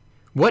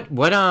 What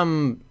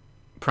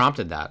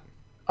prompted that?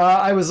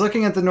 I was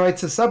looking at the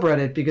Noita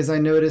subreddit because I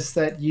noticed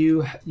that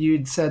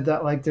you'd said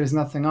that like there's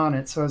nothing on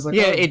it, so I was like,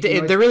 yeah,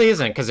 there really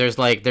isn't, because there's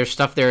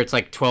stuff there. It's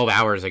like 12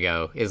 hours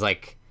ago is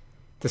like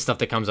the stuff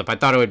that comes up. I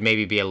thought it would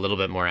maybe be a little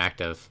bit more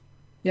active.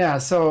 Yeah,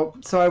 so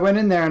I went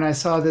in there and I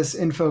saw this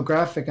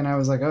infographic and I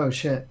was like, oh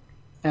shit.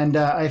 And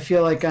I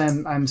feel like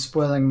I'm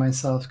spoiling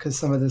myself because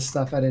some of this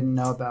stuff I didn't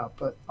know about.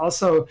 But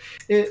also,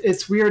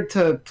 it's weird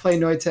to play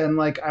Noita and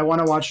like I want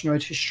to watch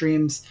Noita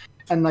streams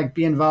and like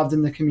be involved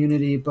in the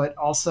community, but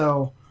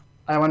also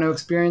I want to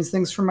experience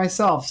things for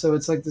myself. So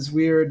it's like this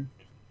weird,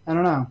 I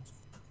don't know.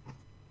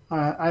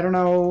 I don't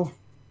know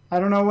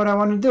what I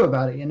want to do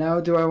about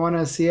it. Do I want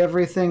to see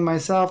everything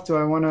myself? Do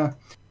I want to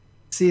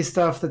see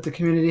stuff that the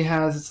community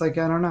has? It's like,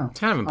 I don't know. It's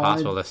kind of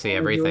impossible to see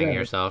everything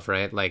yourself,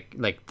 right? Like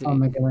oh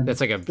my god, it's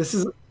like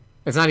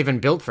it's not even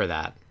built for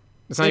that.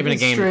 It's not even a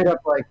game. Straight up,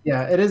 like,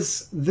 yeah, it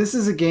is. This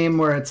is a game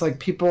where it's like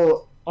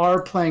people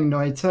are playing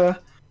Noita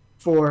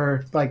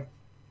for like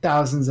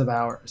thousands of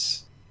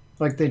hours,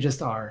 like they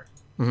just are.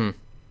 Mm-hmm.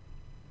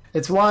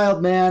 It's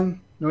wild,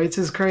 man.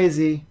 Noita's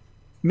crazy.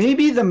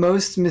 Maybe the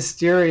most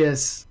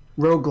mysterious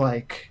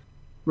roguelite.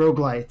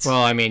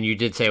 Well, I mean, you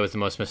did say it was the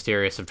most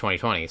mysterious of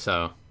 2020,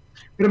 so.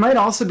 But it might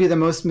also be the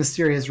most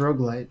mysterious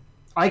roguelite.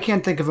 I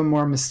can't think of a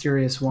more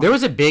mysterious one. There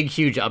was a big,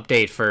 huge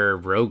update for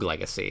Rogue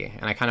Legacy,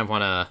 and I kind of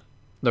want to...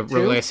 The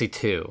Rogue Legacy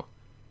 2.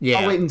 Yeah.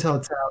 I'll wait until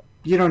it's out.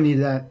 You don't need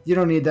that. You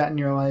don't need that in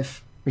your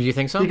life. Do you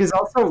think so? Because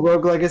also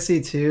Rogue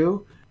Legacy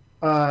 2,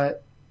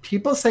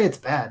 people say it's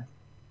bad.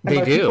 And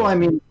they do. People, I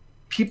mean,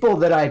 people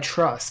that I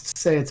trust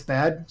say it's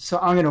bad, so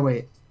I'm going to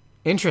wait.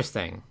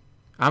 Interesting.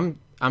 I'm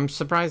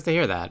surprised to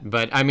hear that.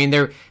 But, I mean,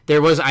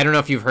 there was... I don't know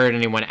if you've heard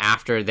anyone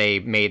after they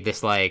made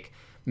this, like,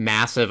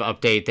 massive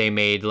update. They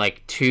made,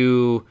 like,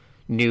 2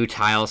 new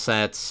tile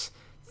sets,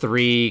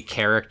 3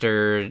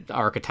 character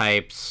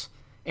archetypes,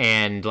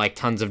 and, like,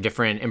 tons of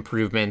different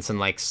improvements and,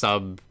 like,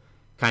 sub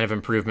kind of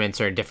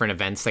improvements or different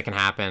events that can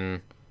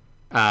happen.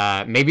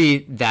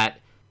 Maybe that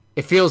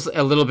it feels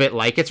a little bit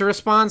like it's a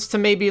response to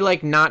maybe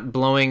like not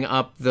blowing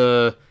up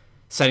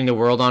setting the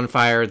world on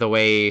fire the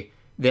way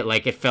that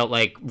like it felt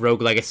like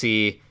Rogue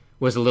Legacy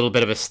was a little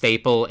bit of a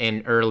staple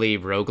in early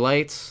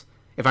roguelites.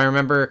 If I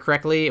remember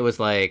correctly, it was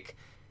like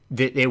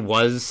it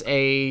was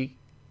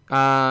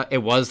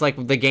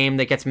like the game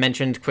that gets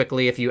mentioned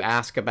quickly if you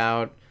ask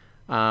about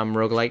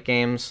roguelite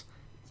games.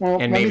 Well,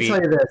 and let me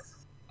tell you this.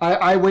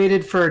 I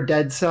waited for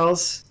Dead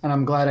Cells, and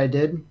I'm glad I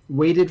did.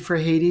 Waited for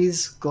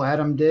Hades,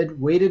 glad I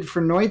did. Waited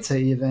for Noita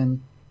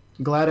even,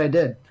 glad I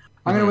did.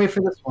 I'm going to wait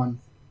for this one.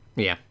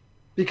 Yeah.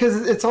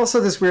 Because it's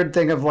also this weird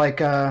thing of like,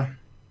 I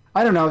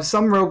don't know,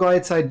 some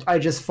roguelites I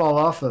just fall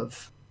off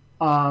of.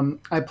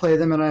 I play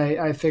them and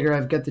I figure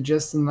I've got the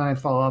gist and then I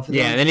fall off of them.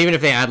 Yeah, and then even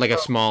if they add like a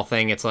small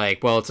thing, it's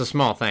like, well, it's a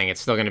small thing.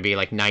 It's still going to be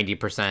like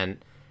 90%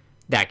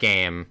 that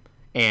game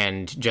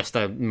and just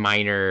a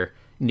minor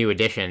new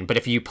addition. But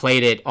if you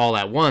played it all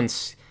at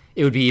once,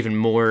 it would be even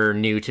more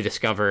new to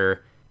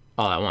discover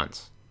all at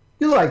once.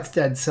 You liked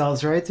Dead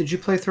Cells, right? Did you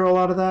play through a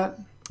lot of that?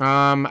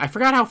 I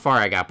forgot how far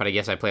I got, but I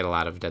guess I played a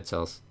lot of Dead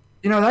Cells.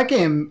 You know, that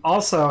game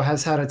also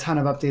has had a ton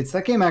of updates.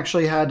 That game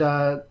actually had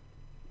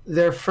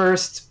their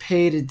first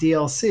paid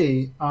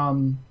DLC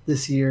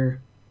this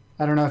year.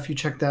 I don't know if you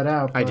checked that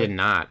out. I did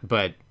not,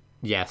 but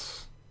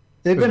yes.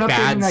 They've been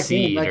updating that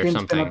Seed game. That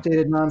game's been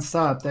updated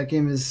nonstop. That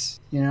game is,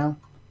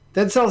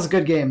 Dead Cells is a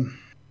good game.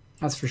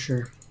 That's for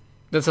sure.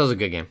 Dead Cells is a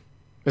good game.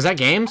 Is that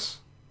games?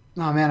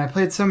 Oh man, I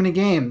played so many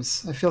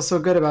games. I feel so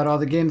good about all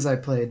the games I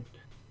played.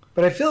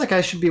 But I feel like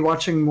I should be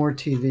watching more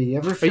TV.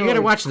 You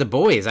gotta watch The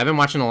Boys. I've been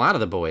watching a lot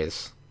of The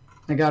Boys.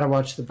 I gotta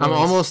watch The Boys. I'm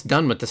almost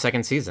done with the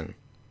second season.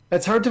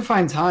 It's hard to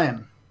find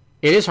time.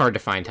 It is hard to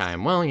find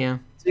time. Well, yeah.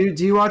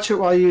 Do you watch it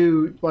while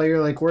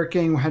you're like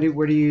working?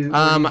 Where do you?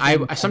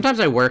 Sometimes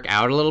I work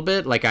out a little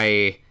bit. Like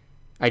I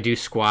do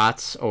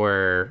squats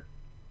or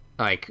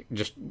like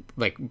just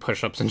like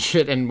push-ups and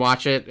shit and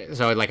watch it.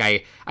 So like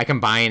I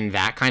combine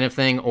that kind of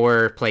thing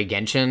or play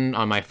Genshin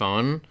on my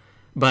phone.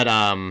 But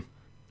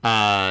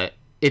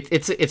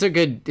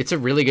it's a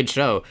really good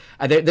show.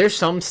 There's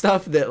some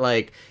stuff that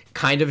like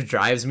kind of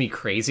drives me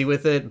crazy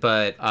with it,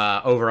 but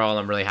overall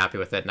I'm really happy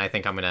with it, and I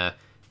think I'm gonna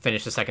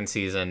finish the second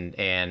season,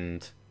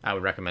 and I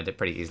would recommend it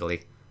pretty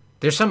easily.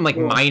 There's some like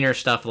minor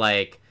stuff,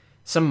 like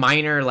some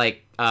minor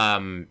like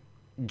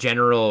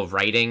general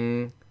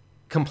writing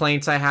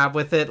complaints I have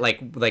with it,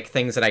 like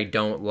things that I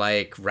don't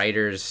like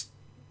writers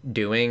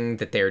doing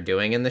that they're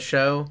doing in the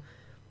show,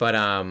 but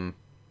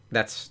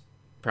that's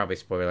probably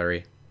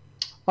spoilery.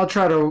 I'll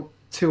try to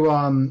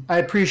I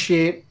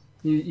appreciate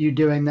you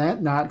doing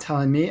that, not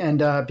telling me, and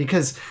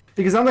because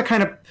I'm the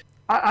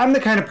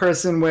kind of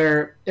person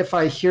where if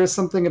I hear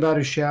something about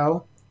a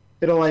show,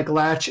 it'll like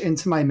latch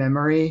into my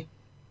memory,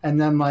 and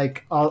then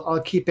like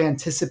I'll keep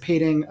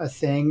anticipating a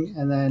thing,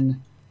 and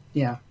then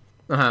yeah.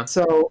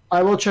 So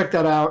I will check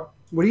that out.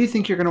 What do you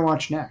think you're going to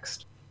watch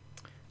next?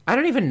 I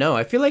don't even know.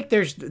 I feel like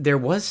there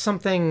was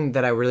something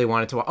that I really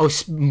wanted to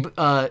watch.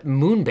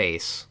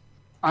 Moonbase.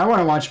 I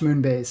want to watch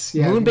Moonbase.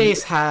 Yeah,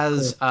 Moonbase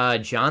has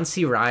John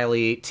C.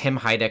 Reilly, Tim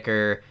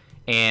Heidecker,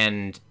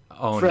 and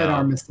Fred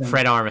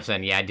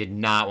Armisen. Yeah, I did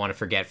not want to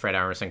forget Fred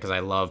Armisen because I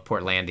love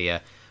Portlandia.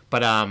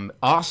 But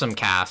awesome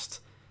cast.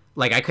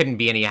 Like I couldn't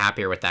be any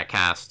happier with that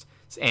cast.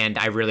 And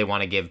I really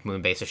want to give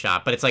Moonbase a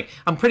shot. But it's like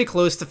I'm pretty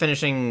close to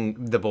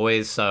finishing The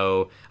Boys,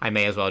 so I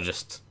may as well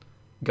just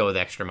go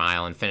the extra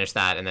mile and finish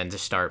that and then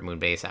just start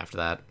Moonbase after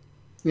that.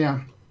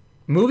 Yeah.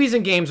 Movies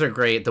and games are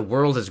great. The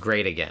world is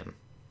great again.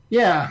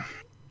 Yeah.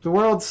 The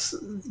world's,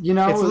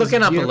 it's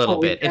looking up a little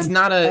bit. It's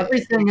not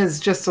everything is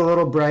just a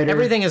little brighter.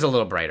 Everything is a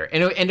little brighter.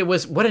 And it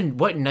was,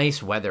 what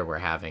nice weather we're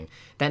having.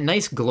 That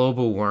nice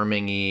global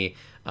warming-y,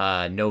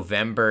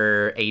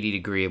 November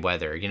 80-degree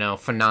weather,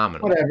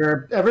 phenomenal.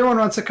 Whatever. Everyone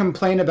wants to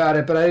complain about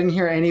it, but I didn't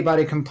hear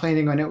anybody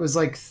complaining when it was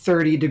like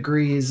 30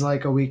 degrees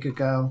like a week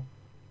ago.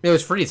 It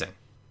was freezing.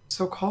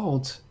 So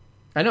cold.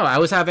 I know.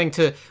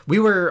 We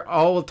were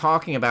all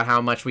talking about how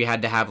much we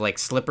had to have like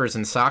slippers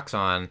and socks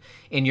on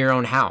in your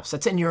own house.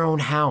 That's in your own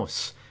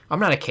house.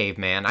 I'm not a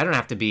caveman. I don't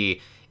have to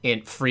be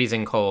in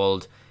freezing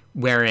cold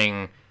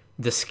wearing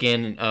the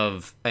skin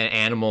of an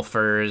animal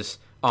furs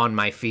on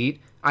my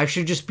feet. I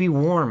should just be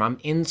warm. I'm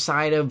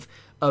inside of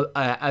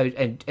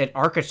an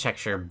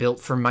architecture built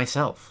for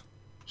myself.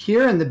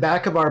 Here in the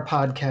back of our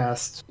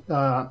podcast,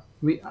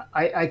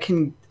 I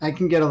can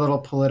get a little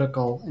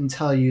political and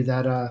tell you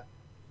that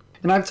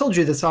and I've told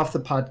you this off the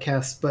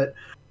podcast, but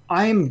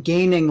I'm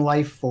gaining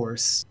life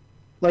force.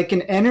 Like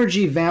an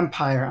energy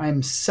vampire,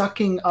 I'm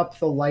sucking up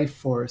the life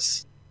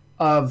force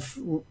of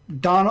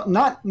Donald,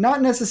 not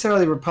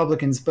necessarily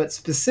Republicans, but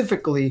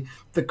specifically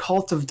the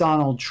cult of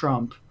Donald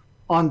Trump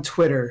on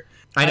Twitter.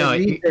 I know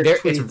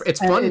it's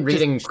fun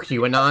reading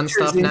QAnon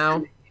stuff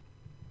now.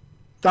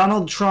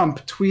 Donald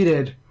Trump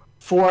tweeted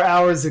 4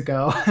 hours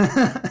ago.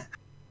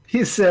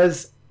 He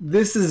says,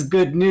 "This is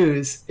good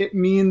news. It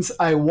means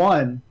I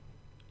won."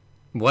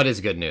 What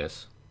is good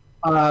news?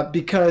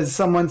 Because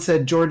someone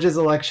said Georgia's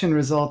election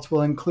results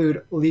will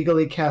include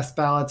legally cast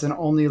ballots and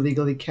only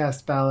legally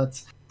cast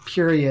ballots,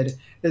 period,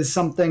 is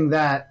something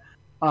that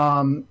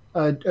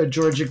a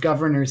Georgia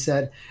governor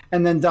said.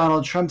 And then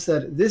Donald Trump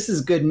said, "This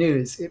is good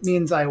news. It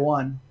means I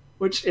won,"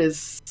 which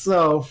is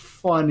so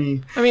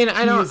funny. I mean,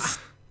 I don't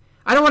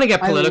want to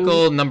get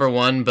political, number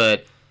one,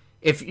 but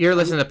if you're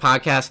listening to the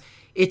podcast,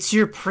 it's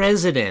your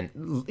president,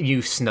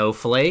 you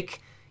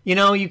snowflake. You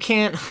know, you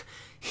can't...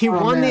 He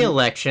won the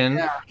election.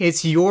 Yeah.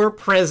 It's your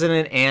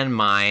president and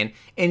mine.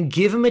 And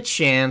give him a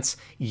chance.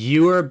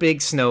 You're a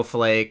big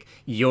snowflake.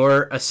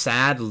 You're a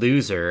sad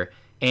loser.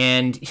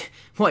 And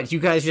what, you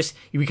guys just...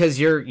 Because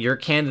your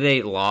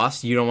candidate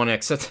lost, you don't want to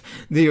accept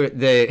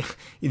the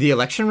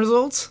election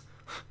results?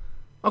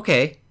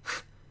 Okay.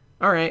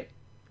 All right.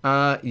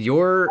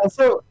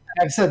 Also,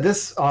 I've said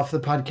this off the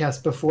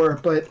podcast before,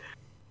 but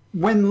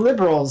when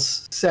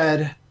liberals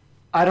said,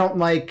 "I don't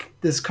like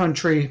this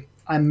country,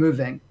 I'm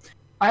moving,"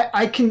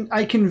 I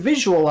can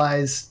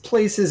visualize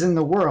places in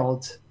the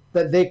world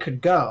that they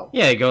could go.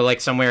 Yeah, go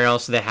like somewhere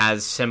else that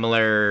has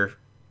similar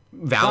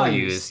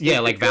values. Yeah,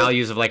 like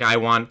values of like I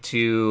want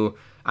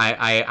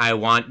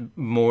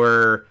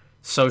more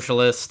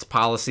socialist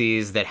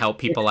policies that help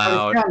people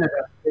out. Canada.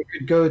 They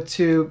could go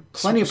to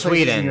plenty of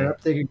places in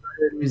Europe. They could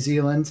go to New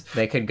Zealand.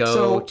 They could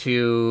go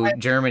to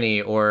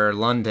Germany or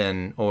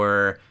London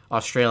or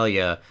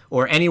Australia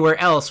or anywhere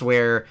else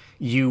where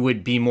you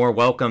would be more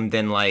welcome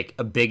than like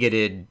a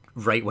bigoted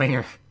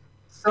right-winger.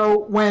 So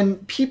when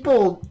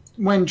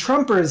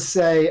Trumpers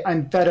say,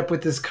 "I'm fed up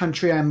with this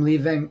country, I'm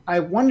leaving," I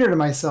wonder to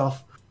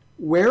myself,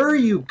 where are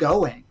you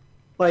going?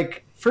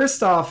 Like,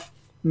 first off,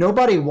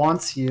 nobody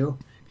wants you.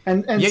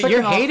 And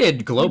you're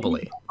hated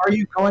globally. Are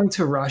you going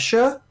to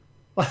Russia?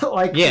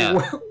 Like,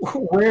 yeah.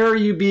 Where are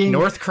you being?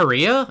 North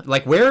Korea?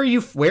 Like, where are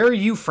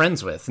you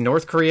friends with?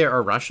 North Korea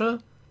or Russia?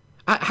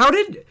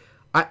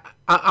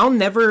 I'll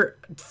never,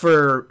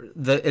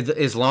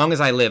 as long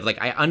as I live,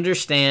 like, I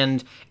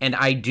understand and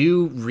I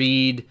do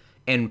read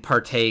and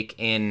partake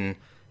in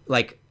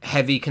like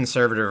heavy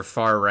conservative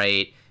far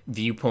right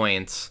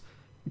viewpoints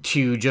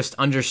to just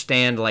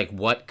understand like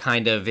what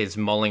kind of is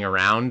mulling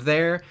around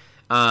there.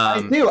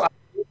 I do.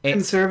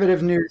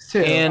 Conservative news too.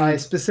 And I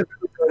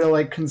specifically go to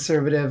like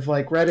conservative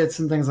like Reddits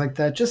and things like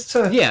that just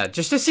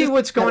to see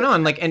what's going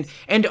on. Like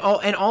and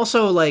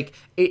also like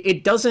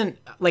it doesn't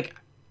like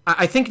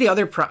I think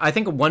I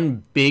think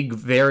one big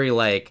very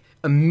like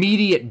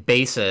immediate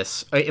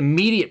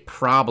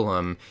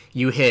problem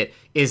you hit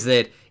is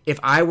that if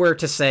I were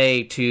to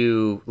say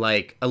to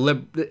like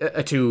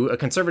to a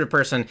conservative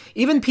person,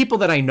 even people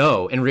that I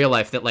know in real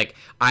life that like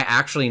I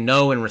actually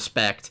know and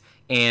respect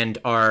and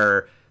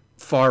are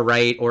far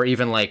right or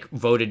even like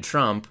voted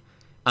Trump,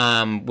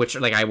 which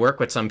like I work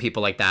with some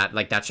people like that,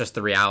 like that's just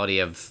the reality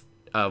of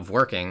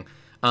working.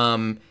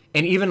 And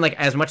even like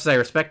as much as I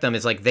respect them,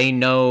 is like they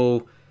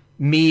know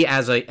me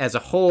as a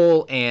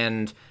whole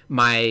and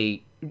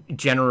my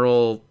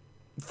general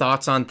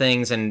thoughts on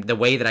things and the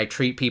way that I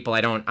treat people.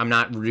 I'm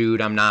not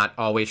rude. I'm not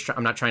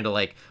trying to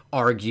like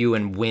argue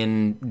and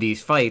win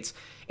these fights.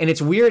 And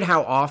it's weird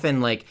how often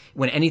like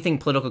when anything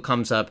political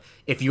comes up,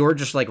 if you're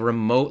just like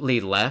remotely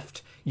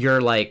left,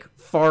 you're like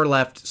far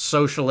left,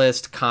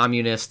 socialist,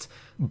 communist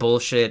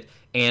bullshit,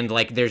 and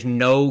like there's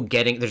no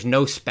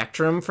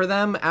spectrum for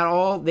them at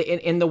all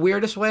in the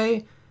weirdest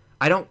way.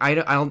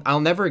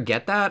 I'll never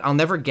get that. I'll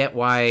never get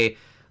why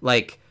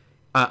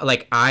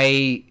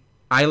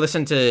I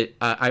listen to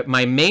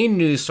my main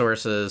news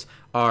sources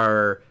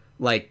are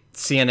like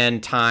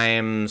CNN,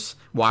 Times,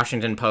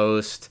 Washington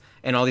Post,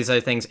 and all these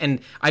other things. And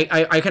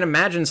I can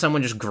imagine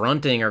someone just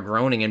grunting or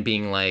groaning and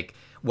being like,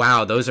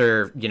 "Wow, those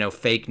are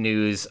fake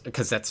news,"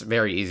 because that's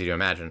very easy to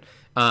imagine.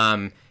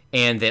 And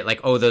that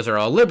like, oh, those are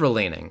all liberal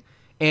leaning.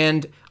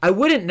 And I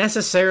wouldn't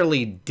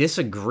necessarily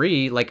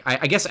disagree. Like,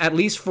 I guess at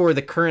least for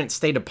the current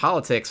state of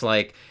politics,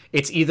 like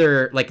it's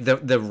either like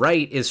the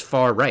right is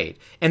far right,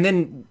 and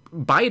then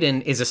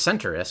Biden is a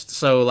centrist.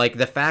 So like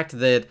the fact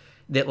that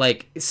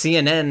like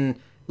CNN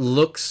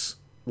looks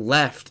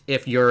left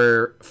if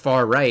you're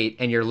far right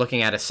and you're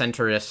looking at a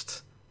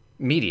centrist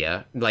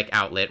media like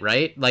outlet,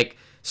 right? Like,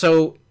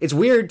 so it's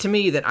weird to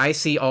me that I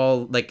see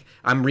all like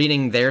I'm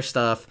reading their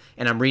stuff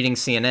and I'm reading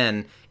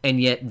CNN, and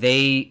yet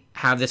they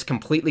have this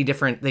completely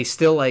different. They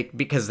still like,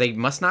 because they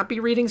must not be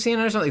reading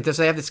CNN or something.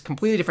 They have this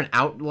completely different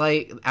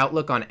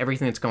outlook on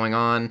everything that's going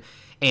on,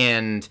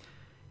 and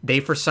they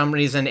for some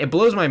reason, it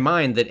blows my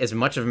mind that as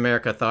much of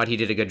America thought he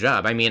did a good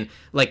job. I mean,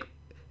 like,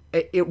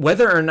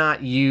 whether or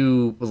not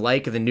you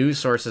like the news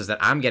sources that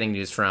I'm getting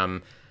news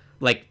from,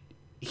 like,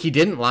 he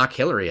didn't lock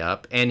Hillary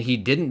up, and he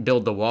didn't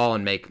build the wall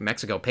and make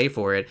Mexico pay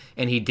for it,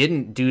 and he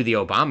didn't do the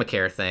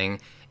Obamacare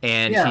thing,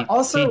 and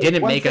he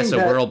didn't make us a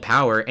world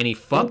power, and he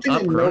fucked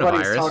up coronavirus.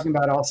 Nobody's talking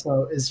about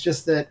also is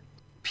just that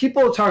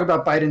people talk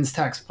about Biden's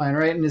tax plan,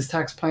 right? And his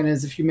tax plan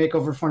is if you make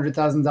over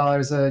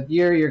 $400,000 a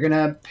year, you're going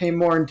to pay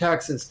more in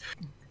taxes.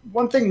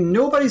 One thing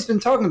nobody's been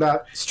talking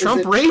about is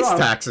Trump raised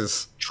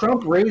taxes.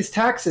 Trump raised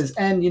taxes.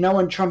 And you know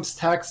when Trump's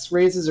tax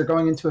raises are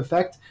going into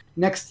effect?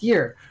 Next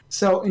year.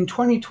 So in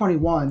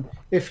 2021,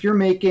 if you're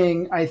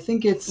making, I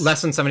think it's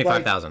less than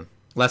 75,000.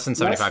 Less than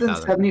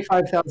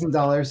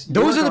 $75,000.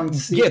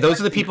 Those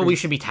are the people we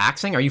should be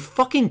taxing. Are you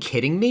fucking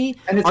kidding me?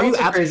 And it's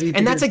crazy.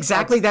 And that's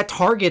exactly that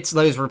targets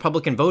those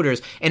Republican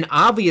voters. And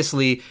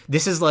obviously,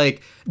 this is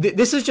like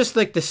this is just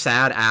like the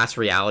sad ass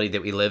reality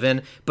that we live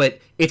in. But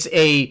it's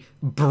a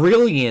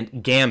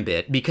brilliant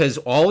gambit because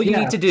all you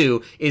need to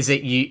do is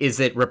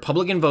that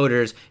Republican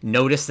voters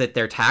notice that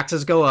their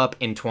taxes go up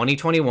in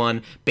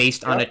 2021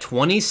 based on a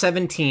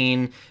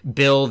 2017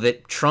 bill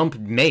that Trump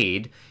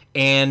made.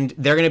 And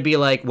they're going to be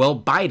like, well,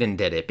 Biden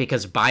did it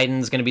because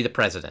Biden's going to be the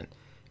president.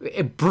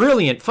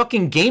 Brilliant.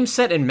 Fucking game,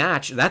 set, and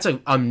match. That's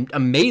an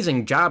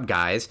amazing job,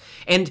 guys.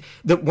 And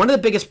one of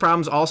the biggest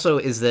problems also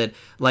is that,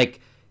 like,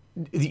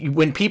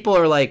 when people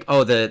are like,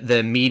 oh,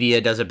 the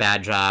media does a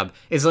bad job,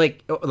 is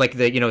like the,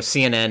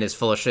 CNN is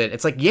full of shit.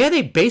 It's like, yeah,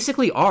 they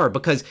basically are,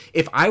 because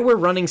if I were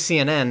running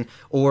CNN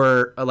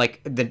or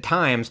like the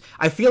Times,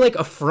 I feel like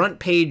a front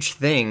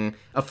page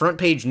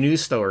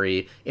news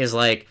story is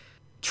like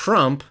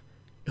Trump,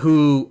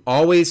 who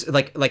always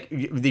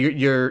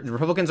the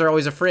Republicans are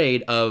always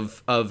afraid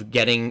of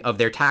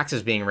their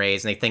taxes being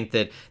raised, and they think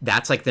that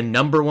that's like the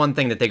number one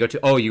thing that they go to.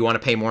 Oh, you want to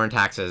pay more in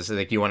taxes,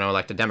 like you want to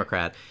elect a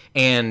Democrat,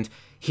 and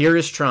here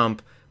is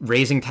Trump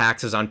raising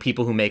taxes on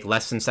people who make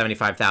less than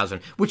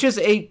 75,000, which is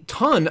a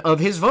ton of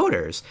his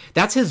voters.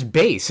 That's his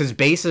base. His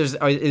base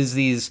is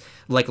these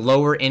like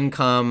lower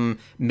income,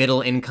 middle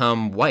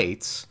income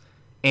whites,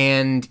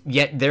 and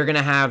yet they're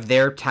gonna have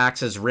their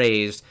taxes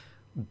raised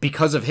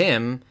because of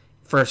him,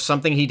 for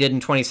something he did in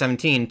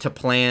 2017 to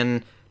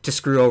plan to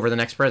screw over the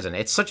next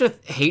president. It's such a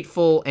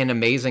hateful and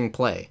amazing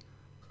play.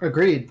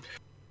 Agreed.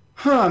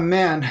 Huh,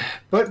 man.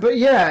 But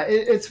yeah,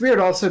 it's weird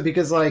also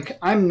because, like,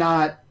 I'm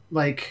not,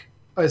 like,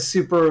 a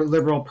super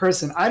liberal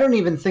person. I don't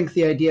even think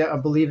the idea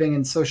of believing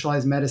in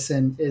socialized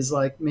medicine is,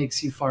 like,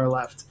 makes you far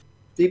left.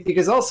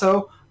 Because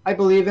also, I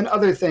believe in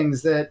other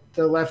things that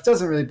the left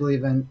doesn't really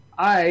believe in.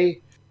 I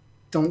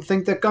don't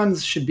think that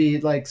guns should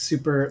be, like,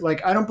 super...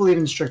 Like, I don't believe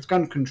in strict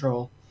gun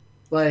control.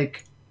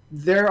 Like,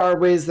 there are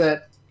ways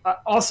that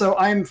also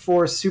I'm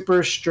for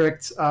super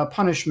strict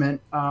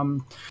punishment.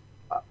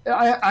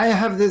 I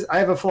have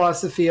a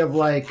philosophy of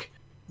like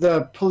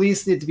the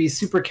police need to be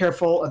super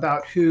careful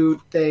about who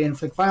they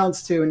inflict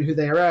violence to and who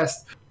they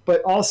arrest,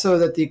 but also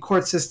that the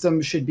court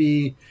system should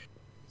be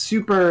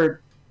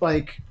super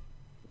hard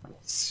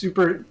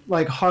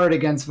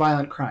against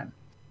violent crime,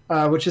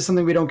 which is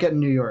something we don't get in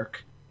New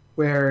York,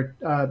 where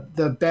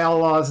the bail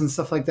laws and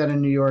stuff like that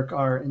in New York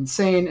are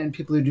insane, and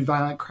people who do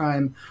violent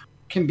crime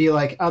can be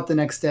like out the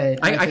next day.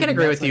 I can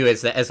agree with you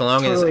as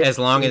long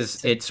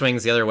as it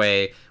swings the other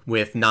way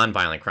with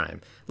nonviolent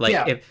crime,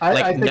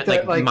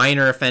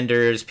 minor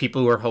offenders,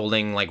 people who are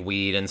holding like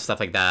weed and stuff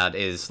like that,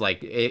 is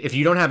like if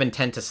you don't have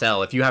intent to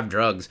sell, if you have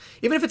drugs,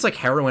 even if it's like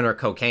heroin or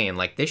cocaine,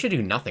 like they should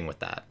do nothing with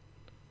that.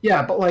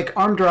 Yeah, but like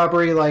armed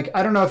robbery, like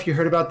I don't know if you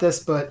heard about this,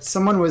 but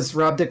someone was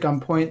robbed at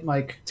gunpoint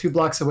like 2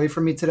 blocks away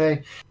from me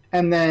today.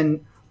 And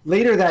then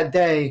later that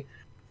day,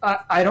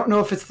 I don't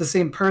know if it's the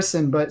same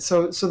person, but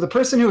so the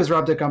person who was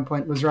robbed at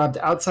gunpoint was robbed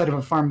outside of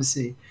a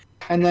pharmacy.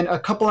 And then a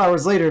couple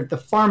hours later, the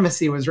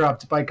pharmacy was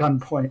robbed by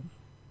gunpoint.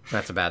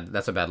 That's a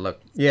bad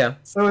look. Yeah.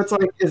 So it's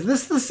like, is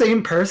this the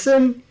same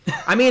person?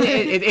 I mean,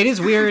 it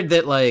is weird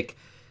that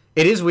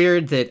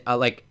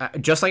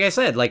just like I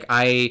said, like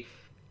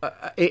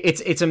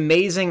it's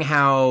amazing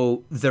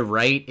how the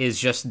right is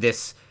just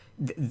this,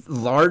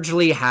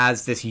 largely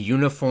has this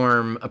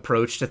uniform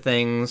approach to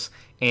things,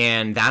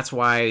 and that's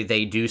why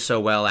they do so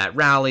well at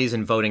rallies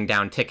and voting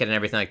down ticket and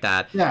everything like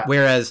that. Yeah.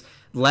 Whereas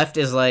left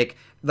is like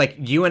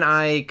you and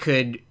I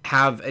could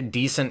have a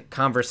decent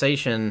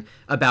conversation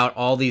about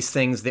all these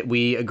things that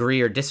we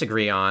agree or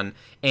disagree on,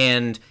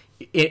 and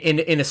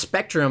in a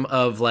spectrum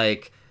of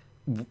like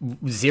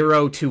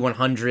 0 to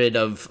 100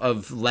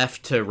 of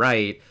left to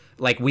right,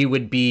 like we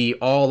would be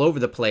all over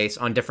the place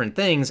on different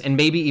things, and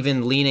maybe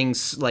even leaning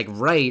like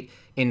right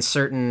on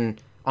certain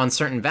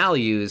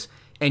values,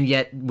 and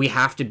yet we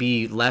have to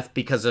be left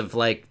because of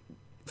like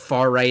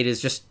far right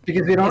is just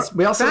because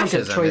we also don't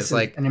get choices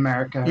like, in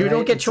America. You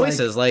don't get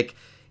choices. Like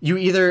you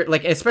either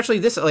like, especially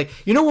this, like,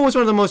 you know what was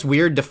one of the most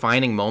weird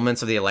defining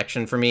moments of the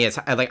election for me? It's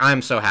like,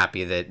 I'm so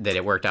happy that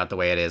it worked out the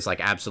way it is,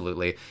 like,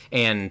 absolutely.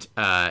 And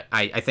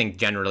I think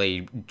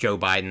generally Joe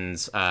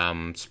Biden's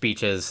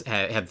speeches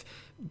have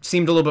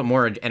seemed a little bit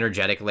more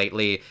energetic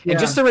lately, and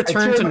just to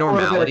return to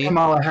normality.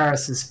 Kamala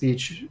Harris's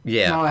speech.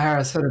 Yeah, Kamala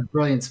Harris had a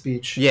brilliant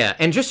speech. Yeah,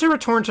 and just to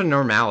return to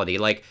normality,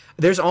 like,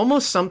 there's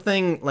almost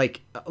something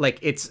like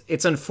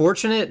it's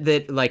unfortunate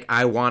that, like,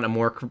 I want a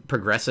more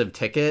progressive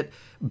ticket,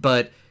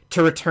 but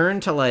to return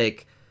to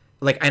like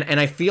and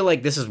I feel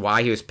like this is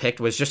why he was picked,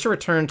 was just to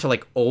return to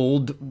like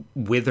old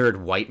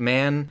withered white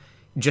man,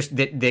 just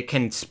that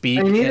can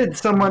speak. They needed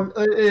someone.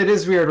 It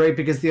is weird, right?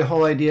 Because the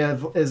whole idea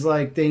is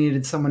like they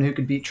needed someone who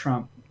could beat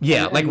Trump.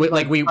 Yeah,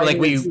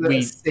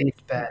 we safe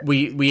bet.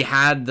 We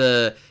had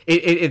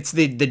it's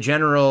the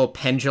general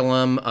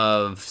pendulum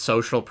of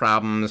social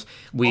problems.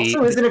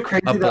 Also, isn't it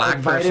crazy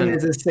that Biden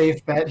is a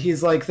safe bet?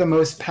 He's like the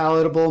most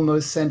palatable,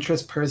 most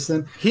centrist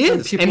person. He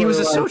is, and he was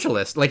a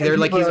socialist. Like, they're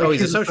like,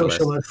 he's a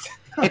socialist.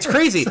 It's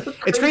crazy.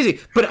 It's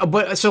crazy.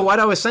 But so what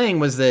I was saying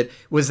was that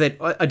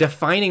a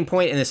defining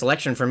point in this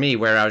election for me,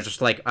 where I was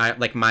just like,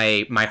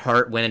 my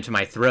heart went into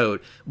my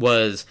throat,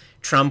 was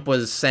Trump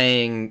was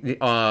saying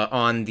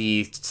on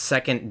the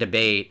second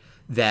debate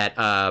that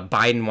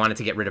Biden wanted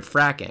to get rid of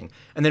fracking.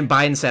 And then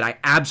Biden said, I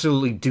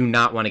absolutely do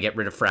not want to get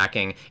rid of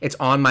fracking. It's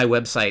on my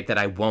website that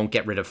I won't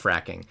get rid of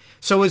fracking.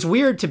 So it was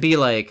weird to be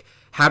like,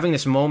 having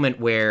this moment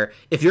where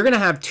if you're going to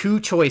have two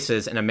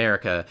choices in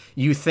America,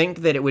 you think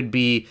that it would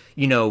be,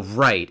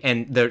 right,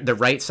 and the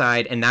right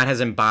side, and that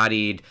has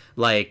embodied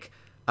like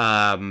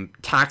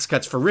tax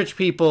cuts for rich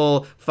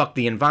people, fuck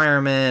the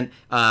environment,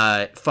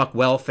 fuck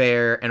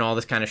welfare, and all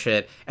this kind of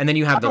shit. And then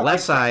you have the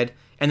left side,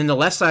 and then the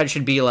left side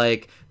should be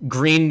like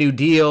Green New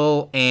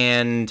Deal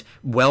and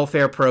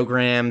welfare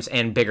programs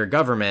and bigger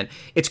government.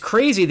 It's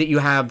crazy that you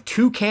have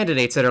two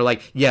candidates that are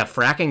like, yeah,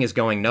 fracking is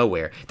going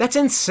nowhere. That's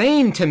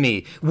insane to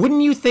me.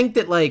 Wouldn't you think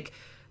that like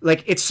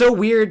it's so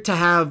weird to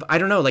have, I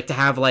don't know, like to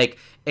have like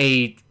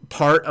a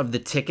part of the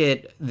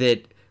ticket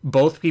that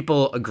both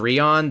people agree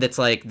on that's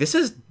like, this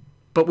is,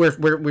 but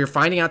we're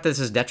finding out this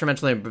is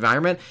detrimental to the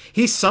environment.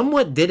 He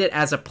somewhat did it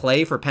as a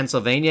play for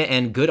Pennsylvania,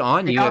 and good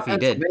on you if he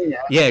did.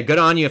 Yeah, good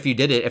on you if you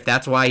did it. If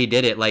that's why he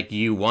did it, like,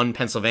 you won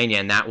Pennsylvania,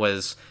 and that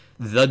was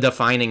the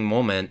defining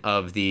moment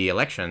of the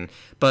election.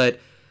 But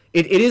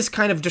it is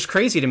kind of just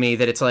crazy to me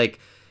that it's like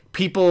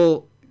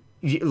people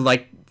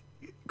like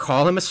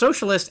call him a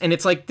socialist, and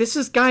it's like,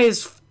 this guy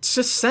is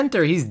just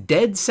center. He's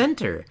dead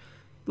center.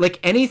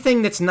 Like,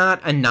 anything that's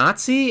not a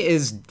Nazi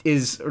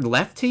is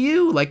left to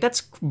you. Like,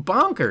 that's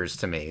bonkers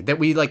to me that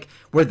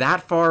we're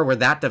that far, we're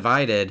that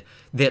divided,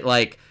 that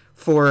like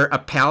for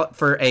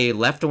a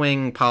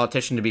left-wing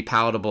politician to be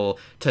palatable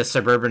to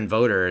suburban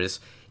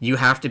voters, you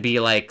have to be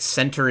like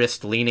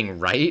centrist leaning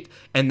right,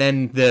 and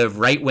then the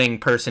right-wing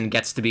person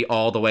gets to be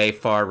all the way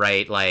far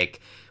right, like,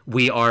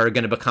 we are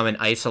going to become an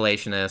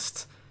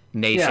isolationist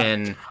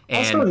nation,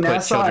 and also, put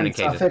Nassau children in and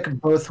cages. Suffolk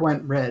both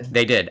went red.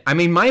 They did. I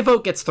mean, my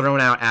vote gets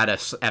thrown out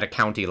at a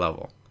county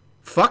level.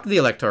 Fuck the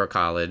Electoral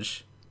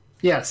College.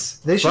 Yes,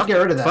 they should get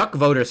rid of that. Fuck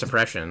voter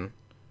suppression.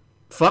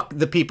 Fuck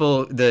the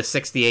people, the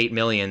 68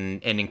 million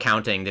and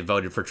counting that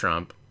voted for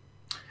Trump.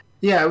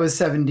 Yeah, it was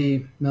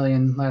 70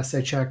 million last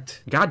I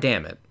checked. God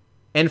damn it.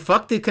 And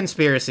fuck the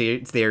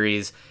conspiracy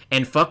theories,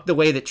 and fuck the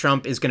way that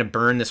Trump is going to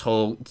burn this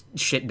whole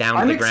shit down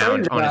to the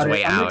ground on his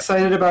way out. I'm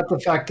excited about the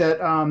fact that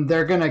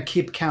they're going to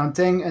keep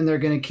counting and they're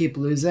going to keep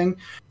losing.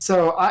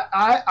 So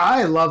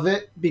I love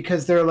it,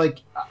 because they're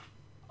like,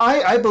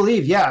 I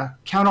believe,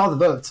 count all the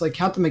votes. Like,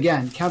 count them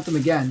again, count them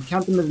again,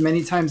 count them as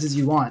many times as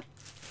you want,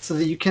 so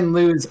that you can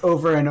lose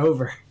over and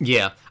over.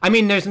 Yeah. I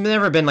mean, there's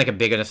never been like a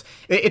big...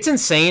 It's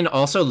insane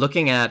also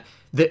looking at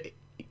the...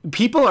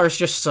 People are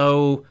just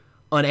so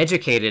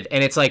uneducated,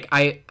 and it's like,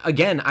 I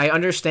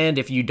understand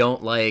if you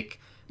don't like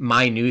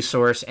my news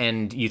source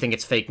and you think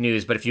it's fake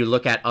news, but if you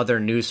look at other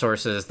news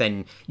sources,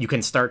 then you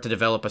can start to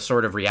develop a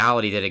sort of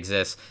reality that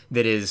exists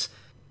that is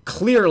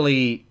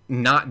clearly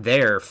not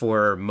there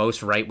for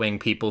most right-wing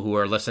people who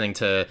are listening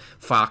to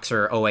Fox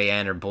or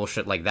OAN or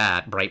bullshit like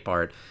that,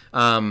 Breitbart.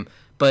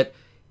 But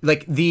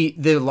like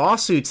the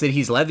lawsuits that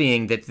he's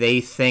levying that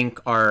they think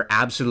are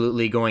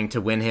absolutely going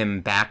to win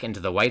him back into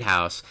the White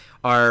House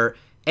are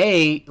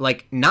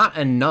like not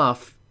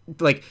enough.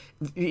 Like,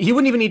 he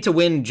wouldn't even need to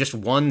win just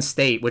one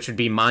state, which would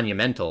be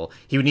monumental.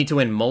 He would need to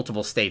win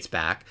multiple states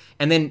back.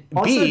 And then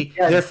also, B,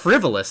 they're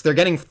frivolous. They're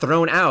getting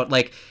thrown out.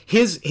 Like,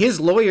 his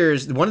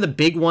lawyers, one of the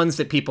big ones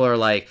that people are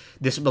like,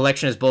 this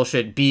election is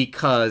bullshit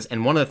because,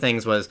 and one of the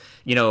things was,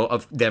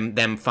 of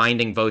them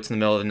finding votes in the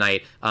middle of the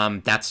night,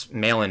 that's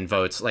mail-in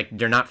votes. Like,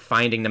 they're not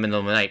finding them in the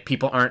middle of the night.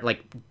 People aren't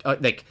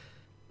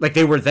like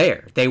they were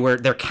there.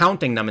 They're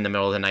counting them in the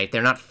middle of the night.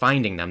 They're not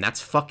finding them. That's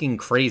fucking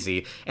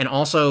crazy. And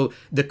also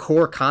the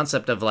core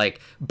concept of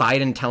like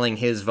Biden telling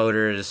his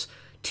voters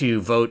to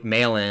vote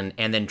mail-in,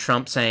 and then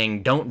Trump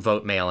saying don't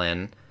vote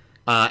mail-in.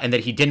 and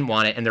that he didn't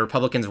want it, and the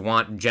Republicans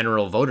want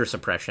general voter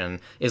suppression,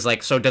 is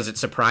like, so does it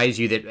surprise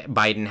you that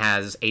Biden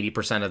has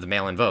 80% of the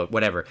mail-in vote?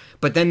 Whatever.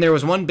 But then there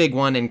was one big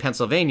one in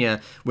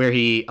Pennsylvania where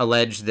he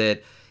alleged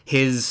that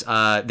there's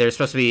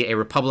supposed to be a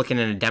Republican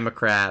and a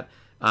Democrat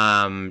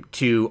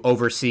to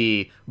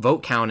oversee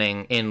vote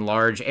counting in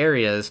large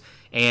areas,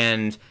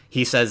 and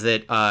he says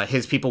that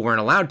his people weren't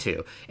allowed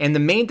to. And the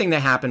main thing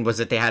that happened was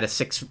that they had a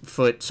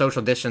 6-foot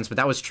social distance, but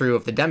that was true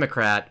of the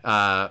Democrat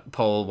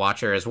poll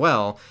watcher as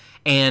well.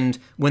 And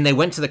when they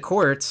went to the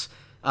courts,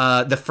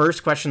 the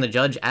first question the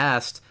judge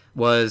asked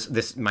was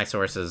this. My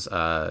source is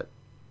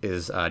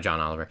John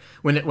Oliver.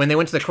 When they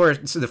went to the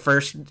courts, the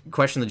first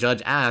question the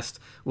judge asked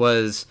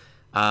was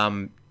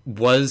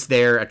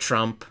there a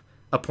Trump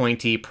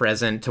appointee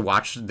present to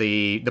watch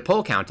the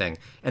poll counting?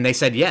 And they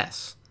said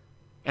yes.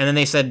 And then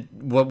they said,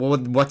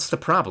 what's the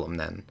problem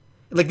then?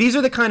 Like, these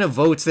are the kind of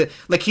votes that,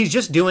 like, he's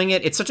just doing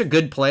it. It's such a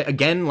good play.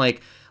 Again,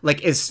 like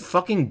as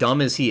fucking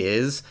dumb as he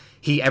is,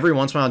 he every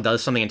once in a while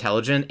does something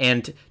intelligent.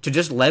 And to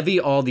just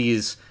levy all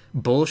these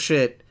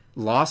bullshit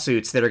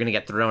lawsuits that are going to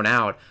get thrown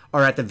out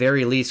are at the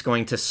very least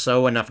going to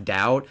sow enough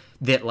doubt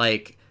that,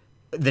 like,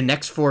 the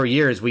next 4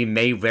 years we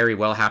may very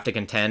well have to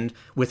contend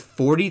with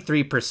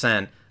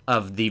 43%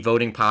 of the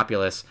voting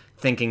populace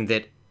thinking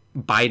that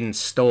Biden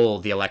stole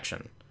the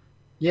election.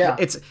 Yeah,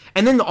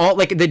 and then all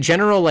like the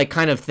general like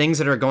kind of things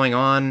that are going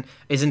on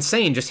is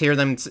insane. Just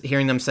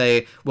hearing them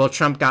say, "Well,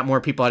 Trump got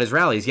more people at his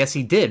rallies." Yes,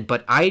 he did,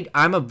 but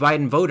I'm a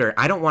Biden voter.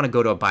 I don't want to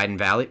go to a Biden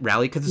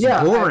rally because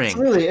it's boring.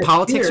 It's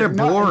Politics weird. are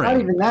boring. Not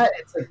even that.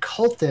 It's like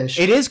cultish.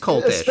 It is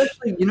cultish.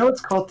 Especially, you know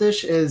what's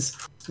cultish is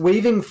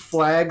waving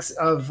flags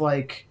of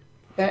like.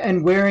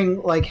 And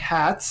wearing like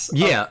hats.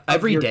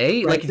 Every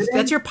day. Like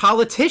that's your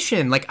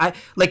politician. Like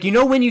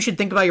when you should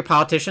think about your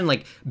politician,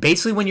 like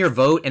basically when you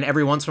vote and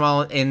every once in a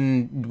while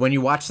when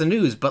you watch the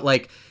news. But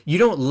like you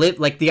don't live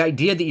like the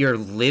idea that you're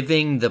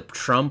living the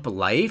Trump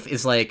life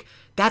is like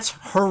that's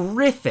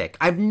horrific.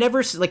 I've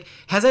never like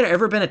has there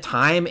ever been a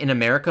time in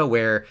America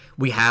where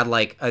we had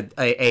like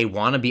a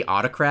wannabe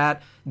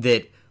autocrat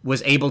that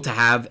was able to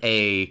have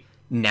a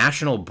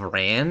national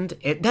brand?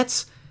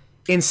 That's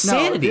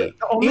insanity. No, the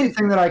only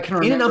thing that I can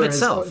remember in and of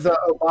itself is the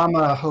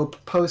Obama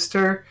Hope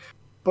poster,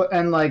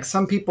 and like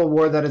some people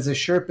wore that as a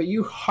shirt, but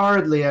you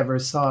hardly ever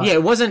saw it. Yeah,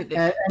 it wasn't.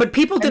 But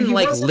people didn't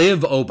like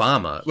live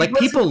Obama. Like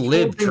people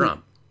lived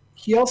Trump.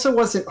 He also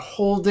wasn't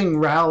holding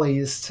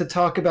rallies to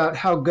talk about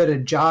how good a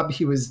job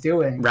he was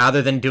doing,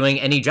 rather than doing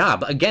any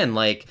job. Again,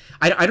 like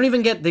I don't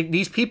even get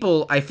these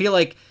people. I feel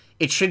like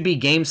it should be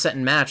game, set,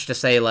 and match to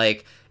say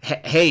like,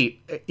 hey,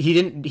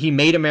 he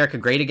made America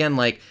great again.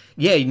 Like,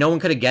 yeah, no one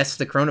could have guessed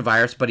the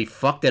coronavirus, but he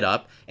fucked it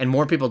up, and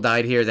more people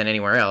died here than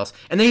anywhere else.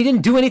 And then he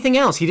didn't do anything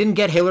else. He didn't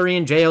get Hillary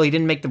in jail. He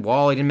didn't make the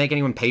wall. He didn't make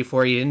anyone pay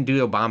for it. He didn't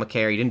do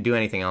Obamacare. He didn't do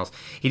anything else.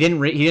 He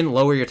didn't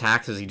lower your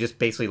taxes. He just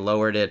basically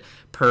lowered it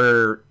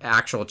per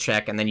actual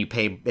check, and then you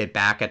pay it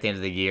back at the end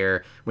of the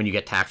year when you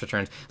get tax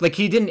returns. Like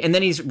he didn't, and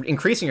then he's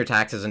increasing your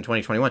taxes in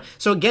 2021.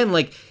 So again,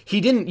 like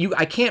he didn't.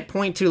 I can't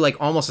point to like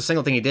almost a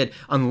single thing he did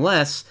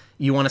unless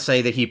you want to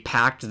say that he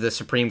packed the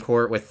Supreme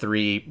Court with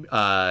 3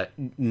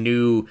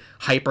 new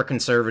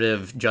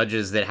hyper-conservative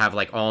judges that have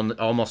like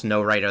almost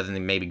no right other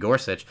than maybe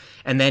Gorsuch.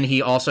 And then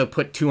he also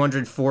put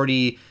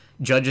 240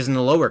 judges in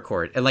the lower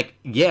court. And like,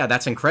 yeah,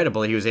 that's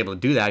incredible. He was able to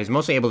do that. He's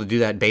mostly able to do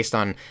that based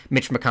on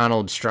Mitch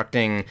McConnell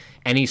obstructing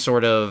any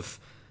sort of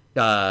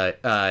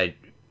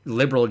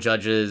liberal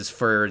judges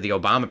for the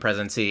Obama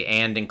presidency,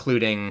 and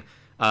including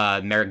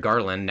Merrick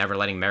Garland, never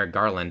letting Merrick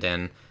Garland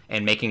in,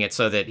 and making it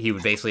so that he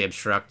would basically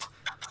obstruct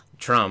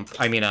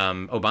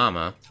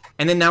Obama.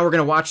 And then now we're going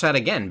to watch that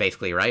again,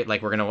 basically, right?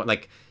 Like we're going to,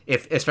 like,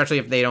 especially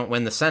if they don't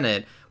win the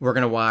Senate, we're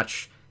going to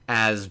watch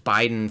as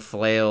Biden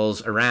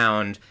flails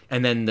around,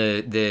 and then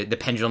the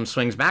pendulum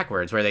swings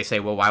backwards, where they say,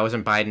 well, why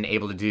wasn't Biden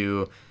able to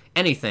do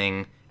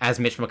anything, as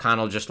Mitch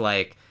McConnell, just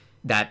like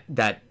that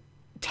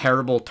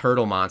terrible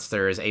turtle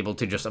monster, is able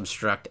to just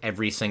obstruct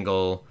every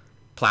single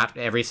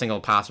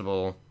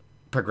possible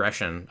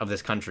progression of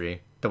this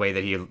country, the way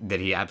that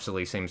he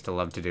absolutely seems to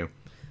love to do.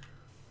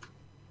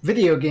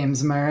 Video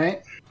games, am I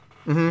right?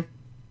 Mm-hmm.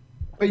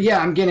 But yeah,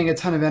 I'm getting a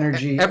ton of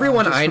energy.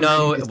 Everyone I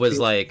know was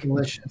like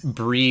delicious.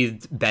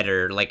 Breathed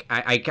better. Like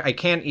I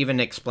can't even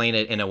explain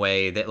it in a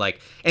way that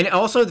like, and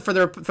also for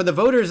the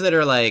voters that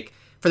are like,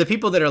 for the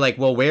people that are like,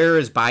 well, where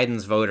is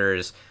Biden's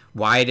voters?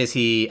 Why does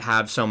he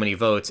have so many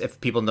votes if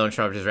people don't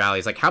show up to his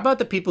rallies? Like, how about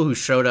the people who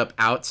showed up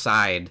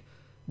outside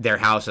their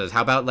houses?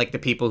 How about like the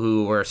people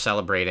who were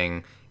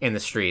celebrating in the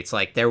streets?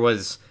 Like it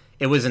was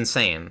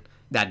insane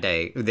that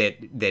day that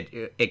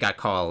it got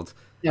called.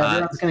 Yeah,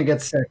 everyone's gonna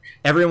get sick.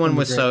 Everyone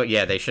was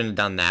they shouldn't have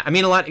done that. I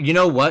mean, a lot. You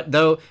know what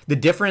though? The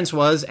difference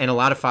was, and a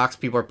lot of Fox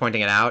people are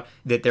pointing it out,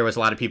 that there was a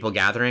lot of people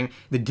gathering.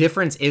 The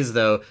difference is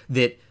though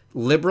that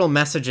liberal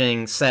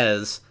messaging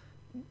says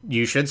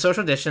you should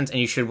social distance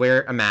and you should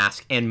wear a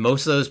mask, and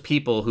most of those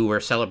people who were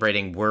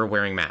celebrating were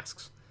wearing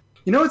masks.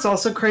 You know what's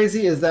also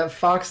crazy is that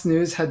Fox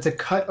News had to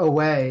cut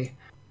away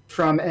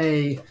from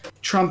a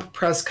Trump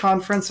press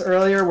conference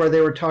earlier where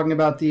they were talking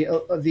about the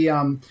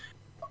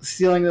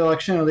stealing the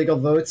election, illegal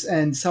votes,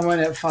 and someone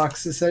at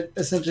Fox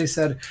essentially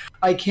said,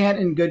 "I can't,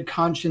 in good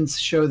conscience,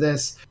 show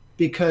this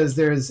because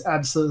there's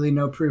absolutely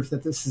no proof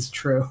that this is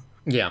true."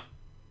 Yeah.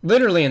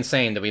 Literally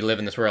insane that we live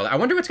in this world. I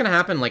wonder what's going to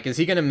happen. Like, is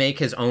he going to make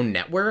his own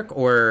network,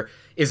 or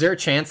is there a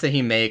chance that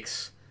he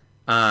makes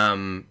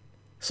some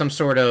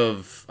sort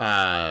of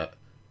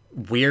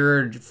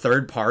weird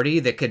third party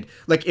that could,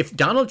 like, if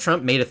Donald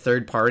Trump made a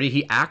third party,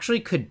 he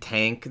actually could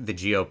tank the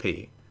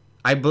GOP.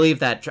 I believe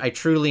that. I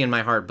truly, in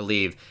my heart,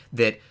 believe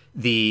that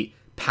the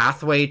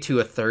pathway to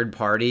a third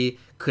party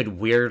could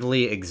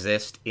weirdly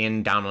exist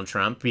in Donald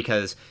Trump,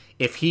 because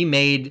if he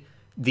made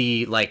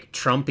the, like,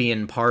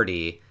 Trumpian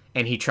party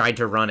and he tried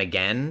to run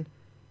again,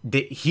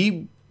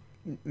 he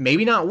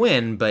maybe not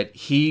win, but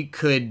he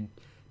could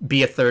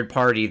be a third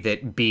party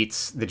that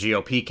beats the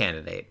GOP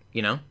candidate,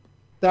 you know?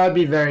 That would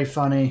be very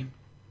funny.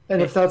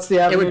 And if that's the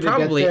avenue it would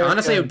probably, to get there,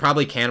 honestly, it would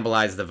probably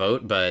cannibalize the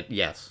vote, but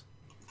yes.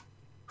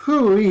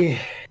 Hooey.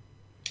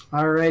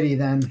 Alrighty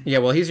then. Yeah,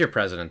 well, he's your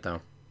president, though.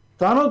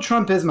 Donald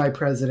Trump is my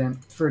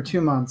president for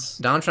 2 months.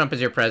 Donald Trump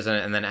is your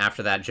president, and then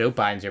after that, Joe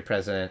Biden's your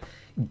president.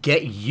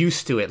 Get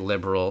used to it,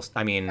 liberals.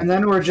 I mean, and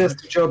then we're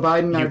just Joe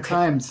Biden our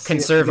times.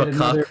 Conserve a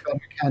cuck.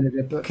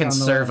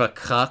 Conserve a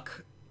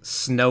cuck.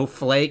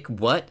 Snowflake.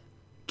 What?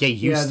 Get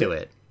used to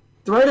it.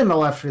 The right and the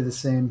left are the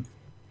same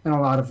in a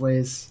lot of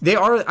ways. They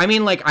are. I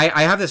mean, like,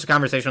 I have this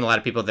conversation with a lot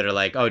of people that are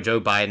like, oh, Joe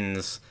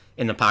Biden's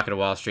in the pocket of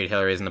Wall Street,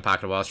 Hillary's in the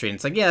pocket of Wall Street. And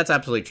it's like, yeah, that's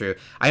absolutely true.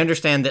 I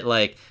understand that,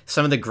 like,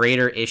 some of the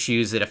greater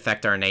issues that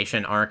affect our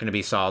nation aren't going to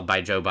be solved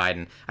by Joe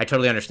Biden. I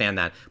totally understand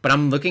that. But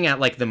I'm looking at,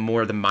 like, the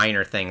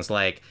minor things,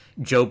 like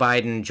Joe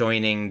Biden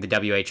joining the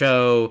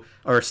WHO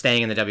or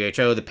staying in the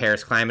WHO, the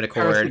Paris Climate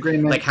Accord,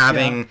 like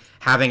having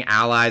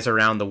allies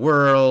around the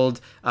world,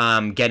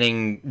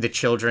 getting the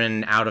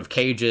children out of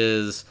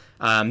cages.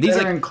 These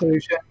like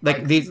inclusion,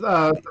 like these,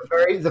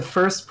 the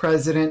first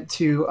president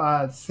to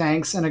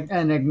thanks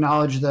and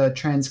acknowledge the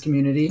trans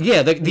community.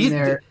 Yeah,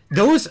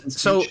 those.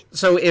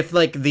 So if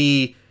like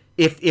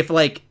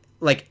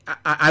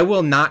I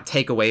will not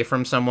take away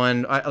from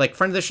someone like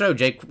friend of the show,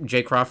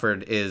 Jay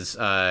Crawford is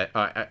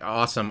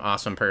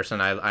awesome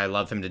person. I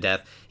love him to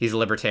death. He's a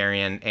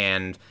libertarian,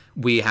 and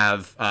we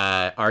have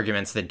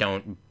arguments that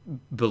don't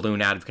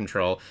balloon out of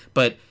control.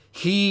 But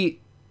he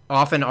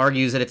often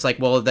argues that it's like,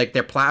 well, like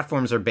their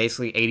platforms are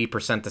basically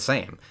 80% the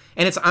same,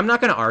 and I'm not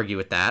going to argue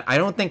with that. I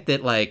don't think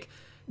that like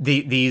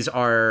these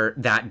are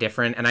that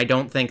different, and I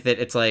don't think that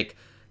it's like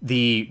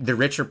the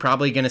rich are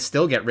probably going to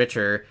still get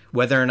richer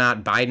whether or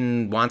not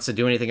Biden wants to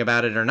do anything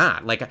about it or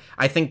not. Like,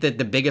 I think that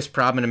the biggest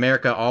problem in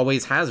America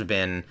always has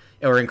been,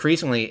 or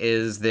increasingly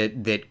is,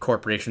 that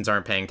corporations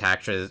aren't paying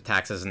taxes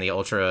and the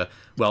ultra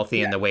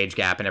wealthy and the wage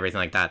gap and everything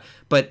like that.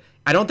 But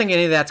I don't think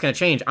any of that's going to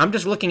change. I'm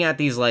just looking at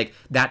these, like,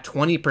 that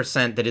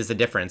 20% that is the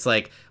difference.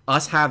 Like,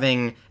 us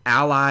having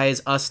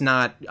allies, us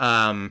not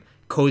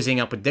cozying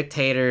up with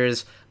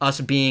dictators,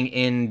 us being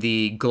in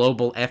the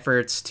global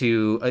efforts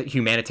to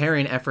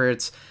humanitarian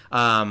efforts,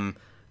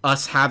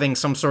 us having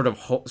some sort of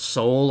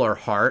soul or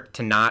heart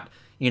to not,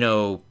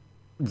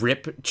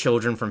 rip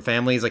children from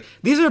families. Like,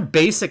 these are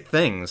basic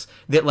things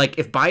that, like,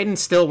 if Biden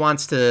still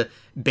wants to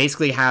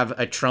basically have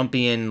a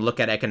Trumpian look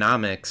at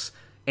economics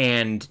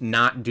and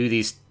not do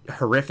these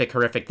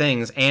horrific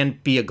things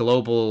and be a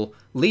global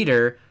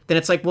leader, then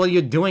it's like, well,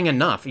 you're doing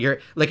enough. You're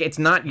like,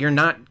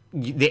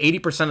 the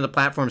 80% of the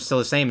platform is still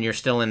the same, and you're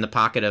still in the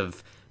pocket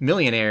of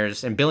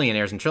millionaires and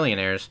billionaires and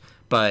trillionaires.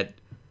 But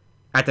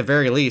at the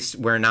very least,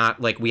 we're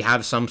not, like, we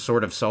have some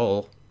sort of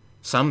soul.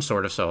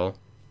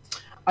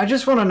 I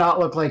just want to not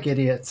look like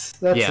idiots.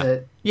 That's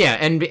it. Yeah,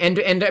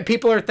 and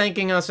people are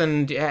thanking us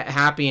and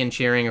happy and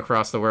cheering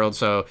across the world,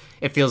 so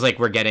it feels like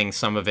we're getting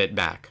some of it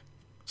back.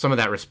 Some of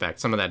that respect,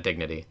 some of that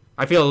dignity.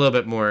 I feel a little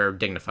bit more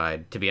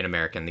dignified to be an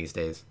American these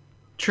days.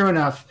 True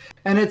enough.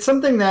 And it's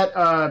something that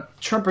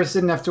Trumpers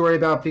didn't have to worry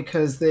about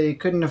because they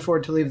couldn't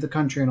afford to leave the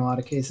country in a lot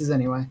of cases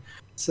anyway.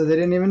 So they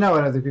didn't even know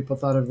what other people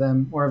thought of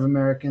them or of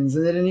Americans.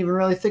 And they didn't even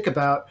really think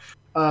about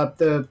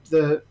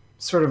the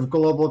sort of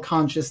global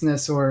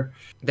consciousness, or...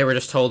 They were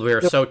just told we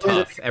were so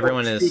tough.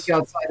 Everyone is... Speak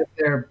outside of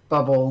their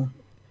bubble.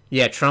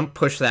 Yeah, Trump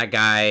pushed that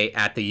guy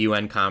at the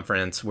UN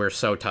conference. We're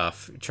so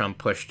tough. Trump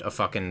pushed a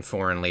fucking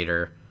foreign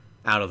leader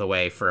out of the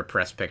way for a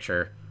press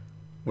picture.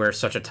 We're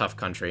such a tough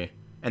country.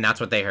 And that's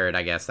what they heard,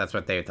 I guess. That's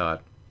what they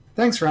thought.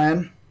 Thanks,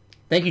 Ryan.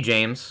 Thank you,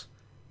 James.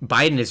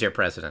 Biden is your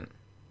president.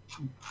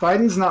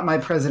 Biden's not my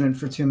president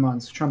for 2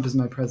 months. Trump is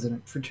my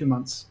president for 2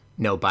 months.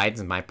 No,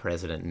 Biden's my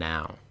president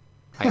now.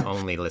 I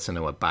only listen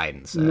to what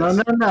Biden says.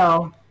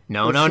 No.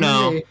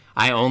 No.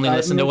 I only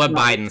listen to what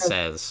Biden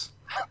says.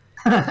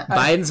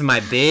 Biden's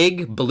my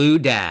big blue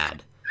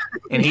dad.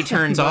 And he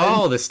turns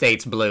all the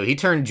states blue. He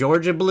turned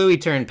Georgia blue. He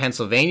turned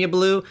Pennsylvania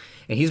blue.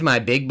 And he's my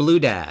big blue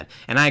dad.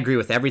 And I agree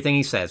with everything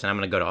he says. And I'm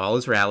going to go to all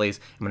his rallies.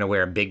 I'm going to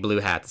wear a big blue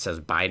hat that says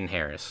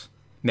Biden-Harris.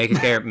 Make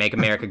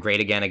America great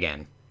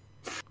again.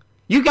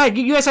 You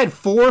guys had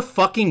 4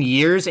 fucking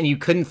years and you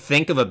couldn't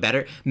think of a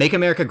better... Make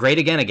America great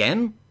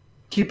again?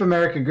 Keep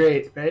America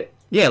great, right?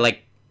 Yeah,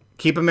 like,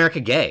 keep America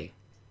gay.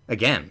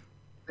 Again.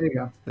 There you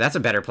go. That's a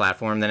better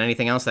platform than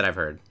anything else that I've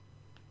heard.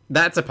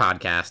 That's a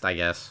podcast, I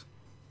guess.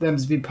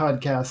 Them's be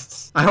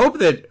podcasts. I hope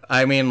that,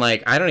 I mean,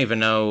 like, I don't even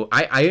know.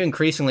 I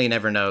increasingly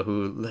never know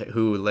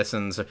who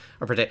listens or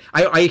partake.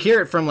 I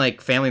hear it from,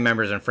 like, family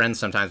members and friends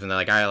sometimes when they're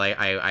like,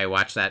 I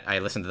watched that, I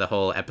listened to the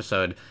whole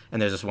episode,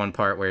 and there's this one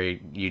part where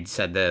you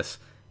said this,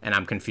 and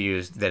I'm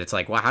confused that it's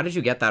like, well, how did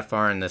you get that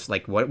far in this?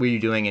 Like, what were you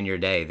doing in your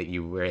day that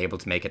you were able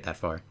to make it that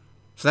far?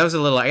 So that was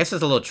I guess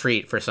it's a little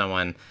treat for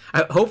someone.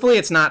 Hopefully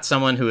it's not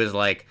someone who is,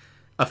 like,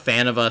 a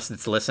fan of us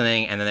that's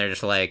listening, and then they're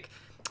just like,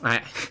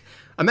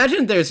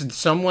 imagine there's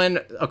someone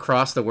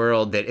across the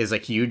world that is a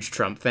huge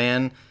Trump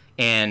fan,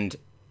 and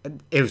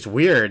it was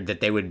weird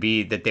that they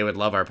would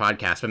love our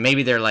podcast, but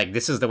maybe they're like,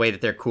 this is the way that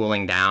they're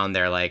cooling down.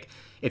 They're like,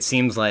 it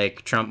seems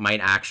like Trump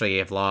might actually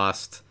have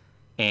lost,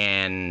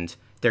 and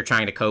they're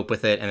trying to cope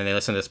with it, and then they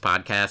listen to this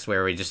podcast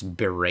where we just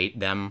berate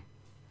them.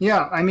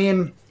 Yeah, I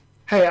mean,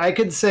 hey, I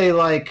could say,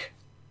 like,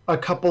 a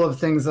couple of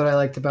things that I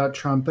liked about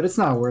Trump, but it's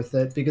not worth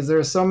it because there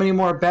are so many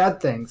more bad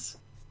things.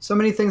 So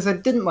many things I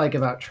didn't like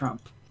about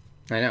Trump.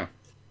 I know.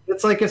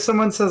 It's like if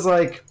someone says,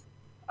 like,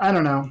 I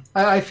don't know.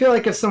 I feel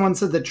like if someone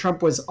said that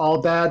Trump was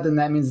all bad, then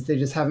that means that they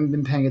just haven't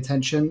been paying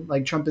attention.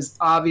 Like, Trump is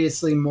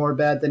obviously more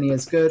bad than he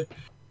is good.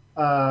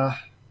 But,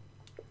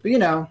 you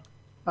know,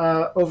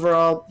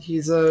 overall,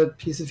 he's a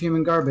piece of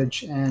human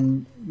garbage,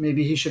 and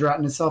maybe he should rot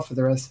in himself for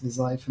the rest of his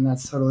life, and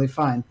that's totally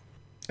fine.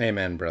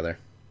 Amen, brother.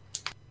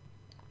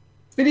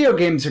 Video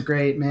games are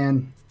great,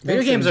 man.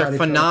 Video games are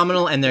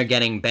phenomenal, and they're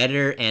getting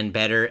better and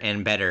better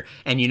and better.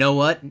 And you know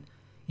what?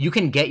 You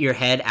can get your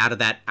head out of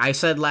that. I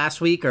said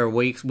last week or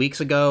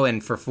weeks ago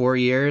and for 4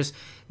 years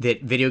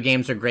that video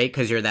games are great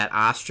because you're that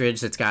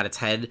ostrich that's got its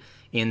head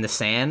in the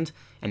sand,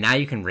 and now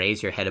you can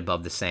raise your head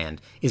above the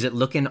sand. Is it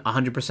looking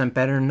 100%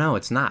 better? No,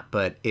 it's not,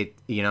 but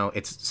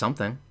it's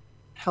something.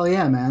 Hell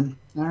yeah, man.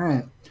 All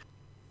right.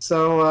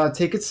 So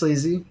take it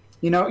sleazy.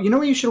 You know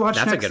what you should watch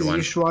That's next? a good one.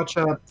 You should watch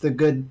The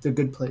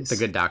Good Place. The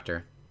Good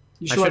Doctor.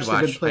 You should watch The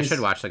Good Place. I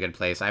should watch The Good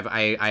Place.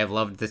 I have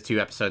loved the 2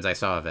 episodes I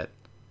saw of it.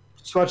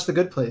 Just watch The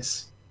Good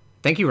Place.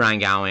 Thank you, Ryan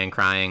Gowing,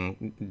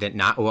 crying that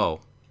not whoa.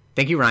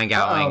 Thank you, Ryan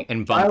Gowing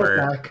and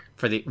Bumper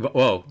for the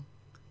whoa.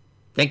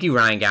 Thank you,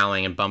 Ryan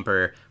Gowing and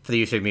Bumper for the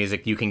use of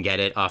music. You can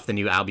get it off the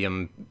new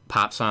album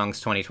Pop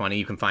Songs 2020.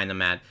 You can find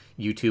them at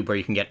YouTube, where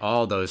you can get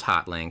all those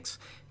hot links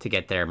to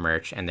get their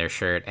merch and their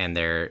shirt and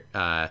their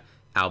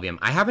album.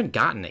 I haven't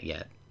gotten it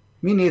yet.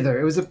 Me neither.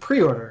 It was a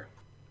pre-order.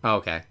 Oh,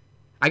 okay.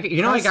 I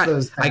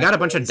got a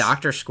bunch of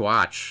Dr.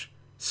 Squatch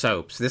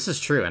soaps. This is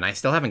true, and I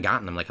still haven't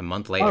gotten them like a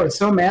month later. Oh, it's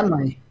so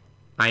manly.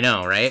 I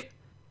know, right?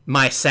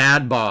 My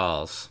sad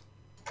balls.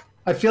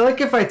 I feel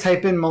like if I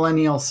type in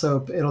millennial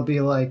soap, it'll be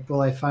like,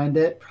 will I find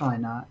it? Probably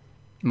not.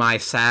 My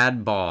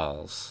sad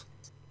balls.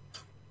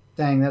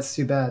 Dang, that's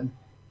too bad.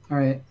 All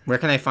right. Where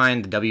can I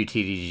find the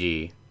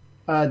WTDG?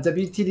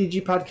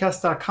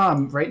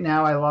 WTDGpodcast.com. Right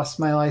now, I lost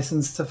my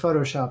license to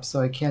Photoshop, so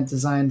I can't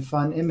design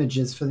fun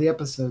images for the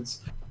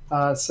episodes.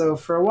 So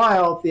for a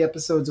while, the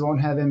episodes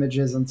won't have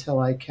images until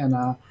I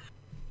can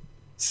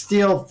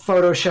steal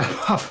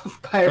Photoshop off of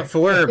Pirate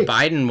Before Bay.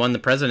 Biden won the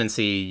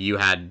presidency, you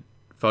had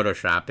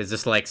Photoshop. Is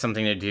this like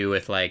something to do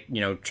with, like,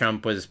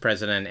 Trump was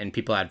president and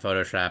people had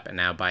Photoshop, and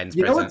now Biden's president?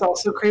 You know what's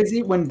also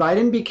crazy? When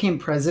Biden became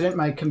president,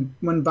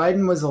 when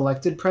Biden was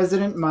elected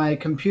president, my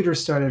computer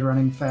started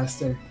running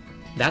faster.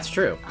 That's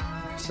true.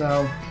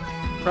 So,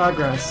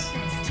 progress.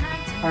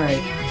 All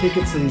right, take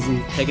it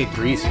sleazy. Take it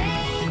greasy.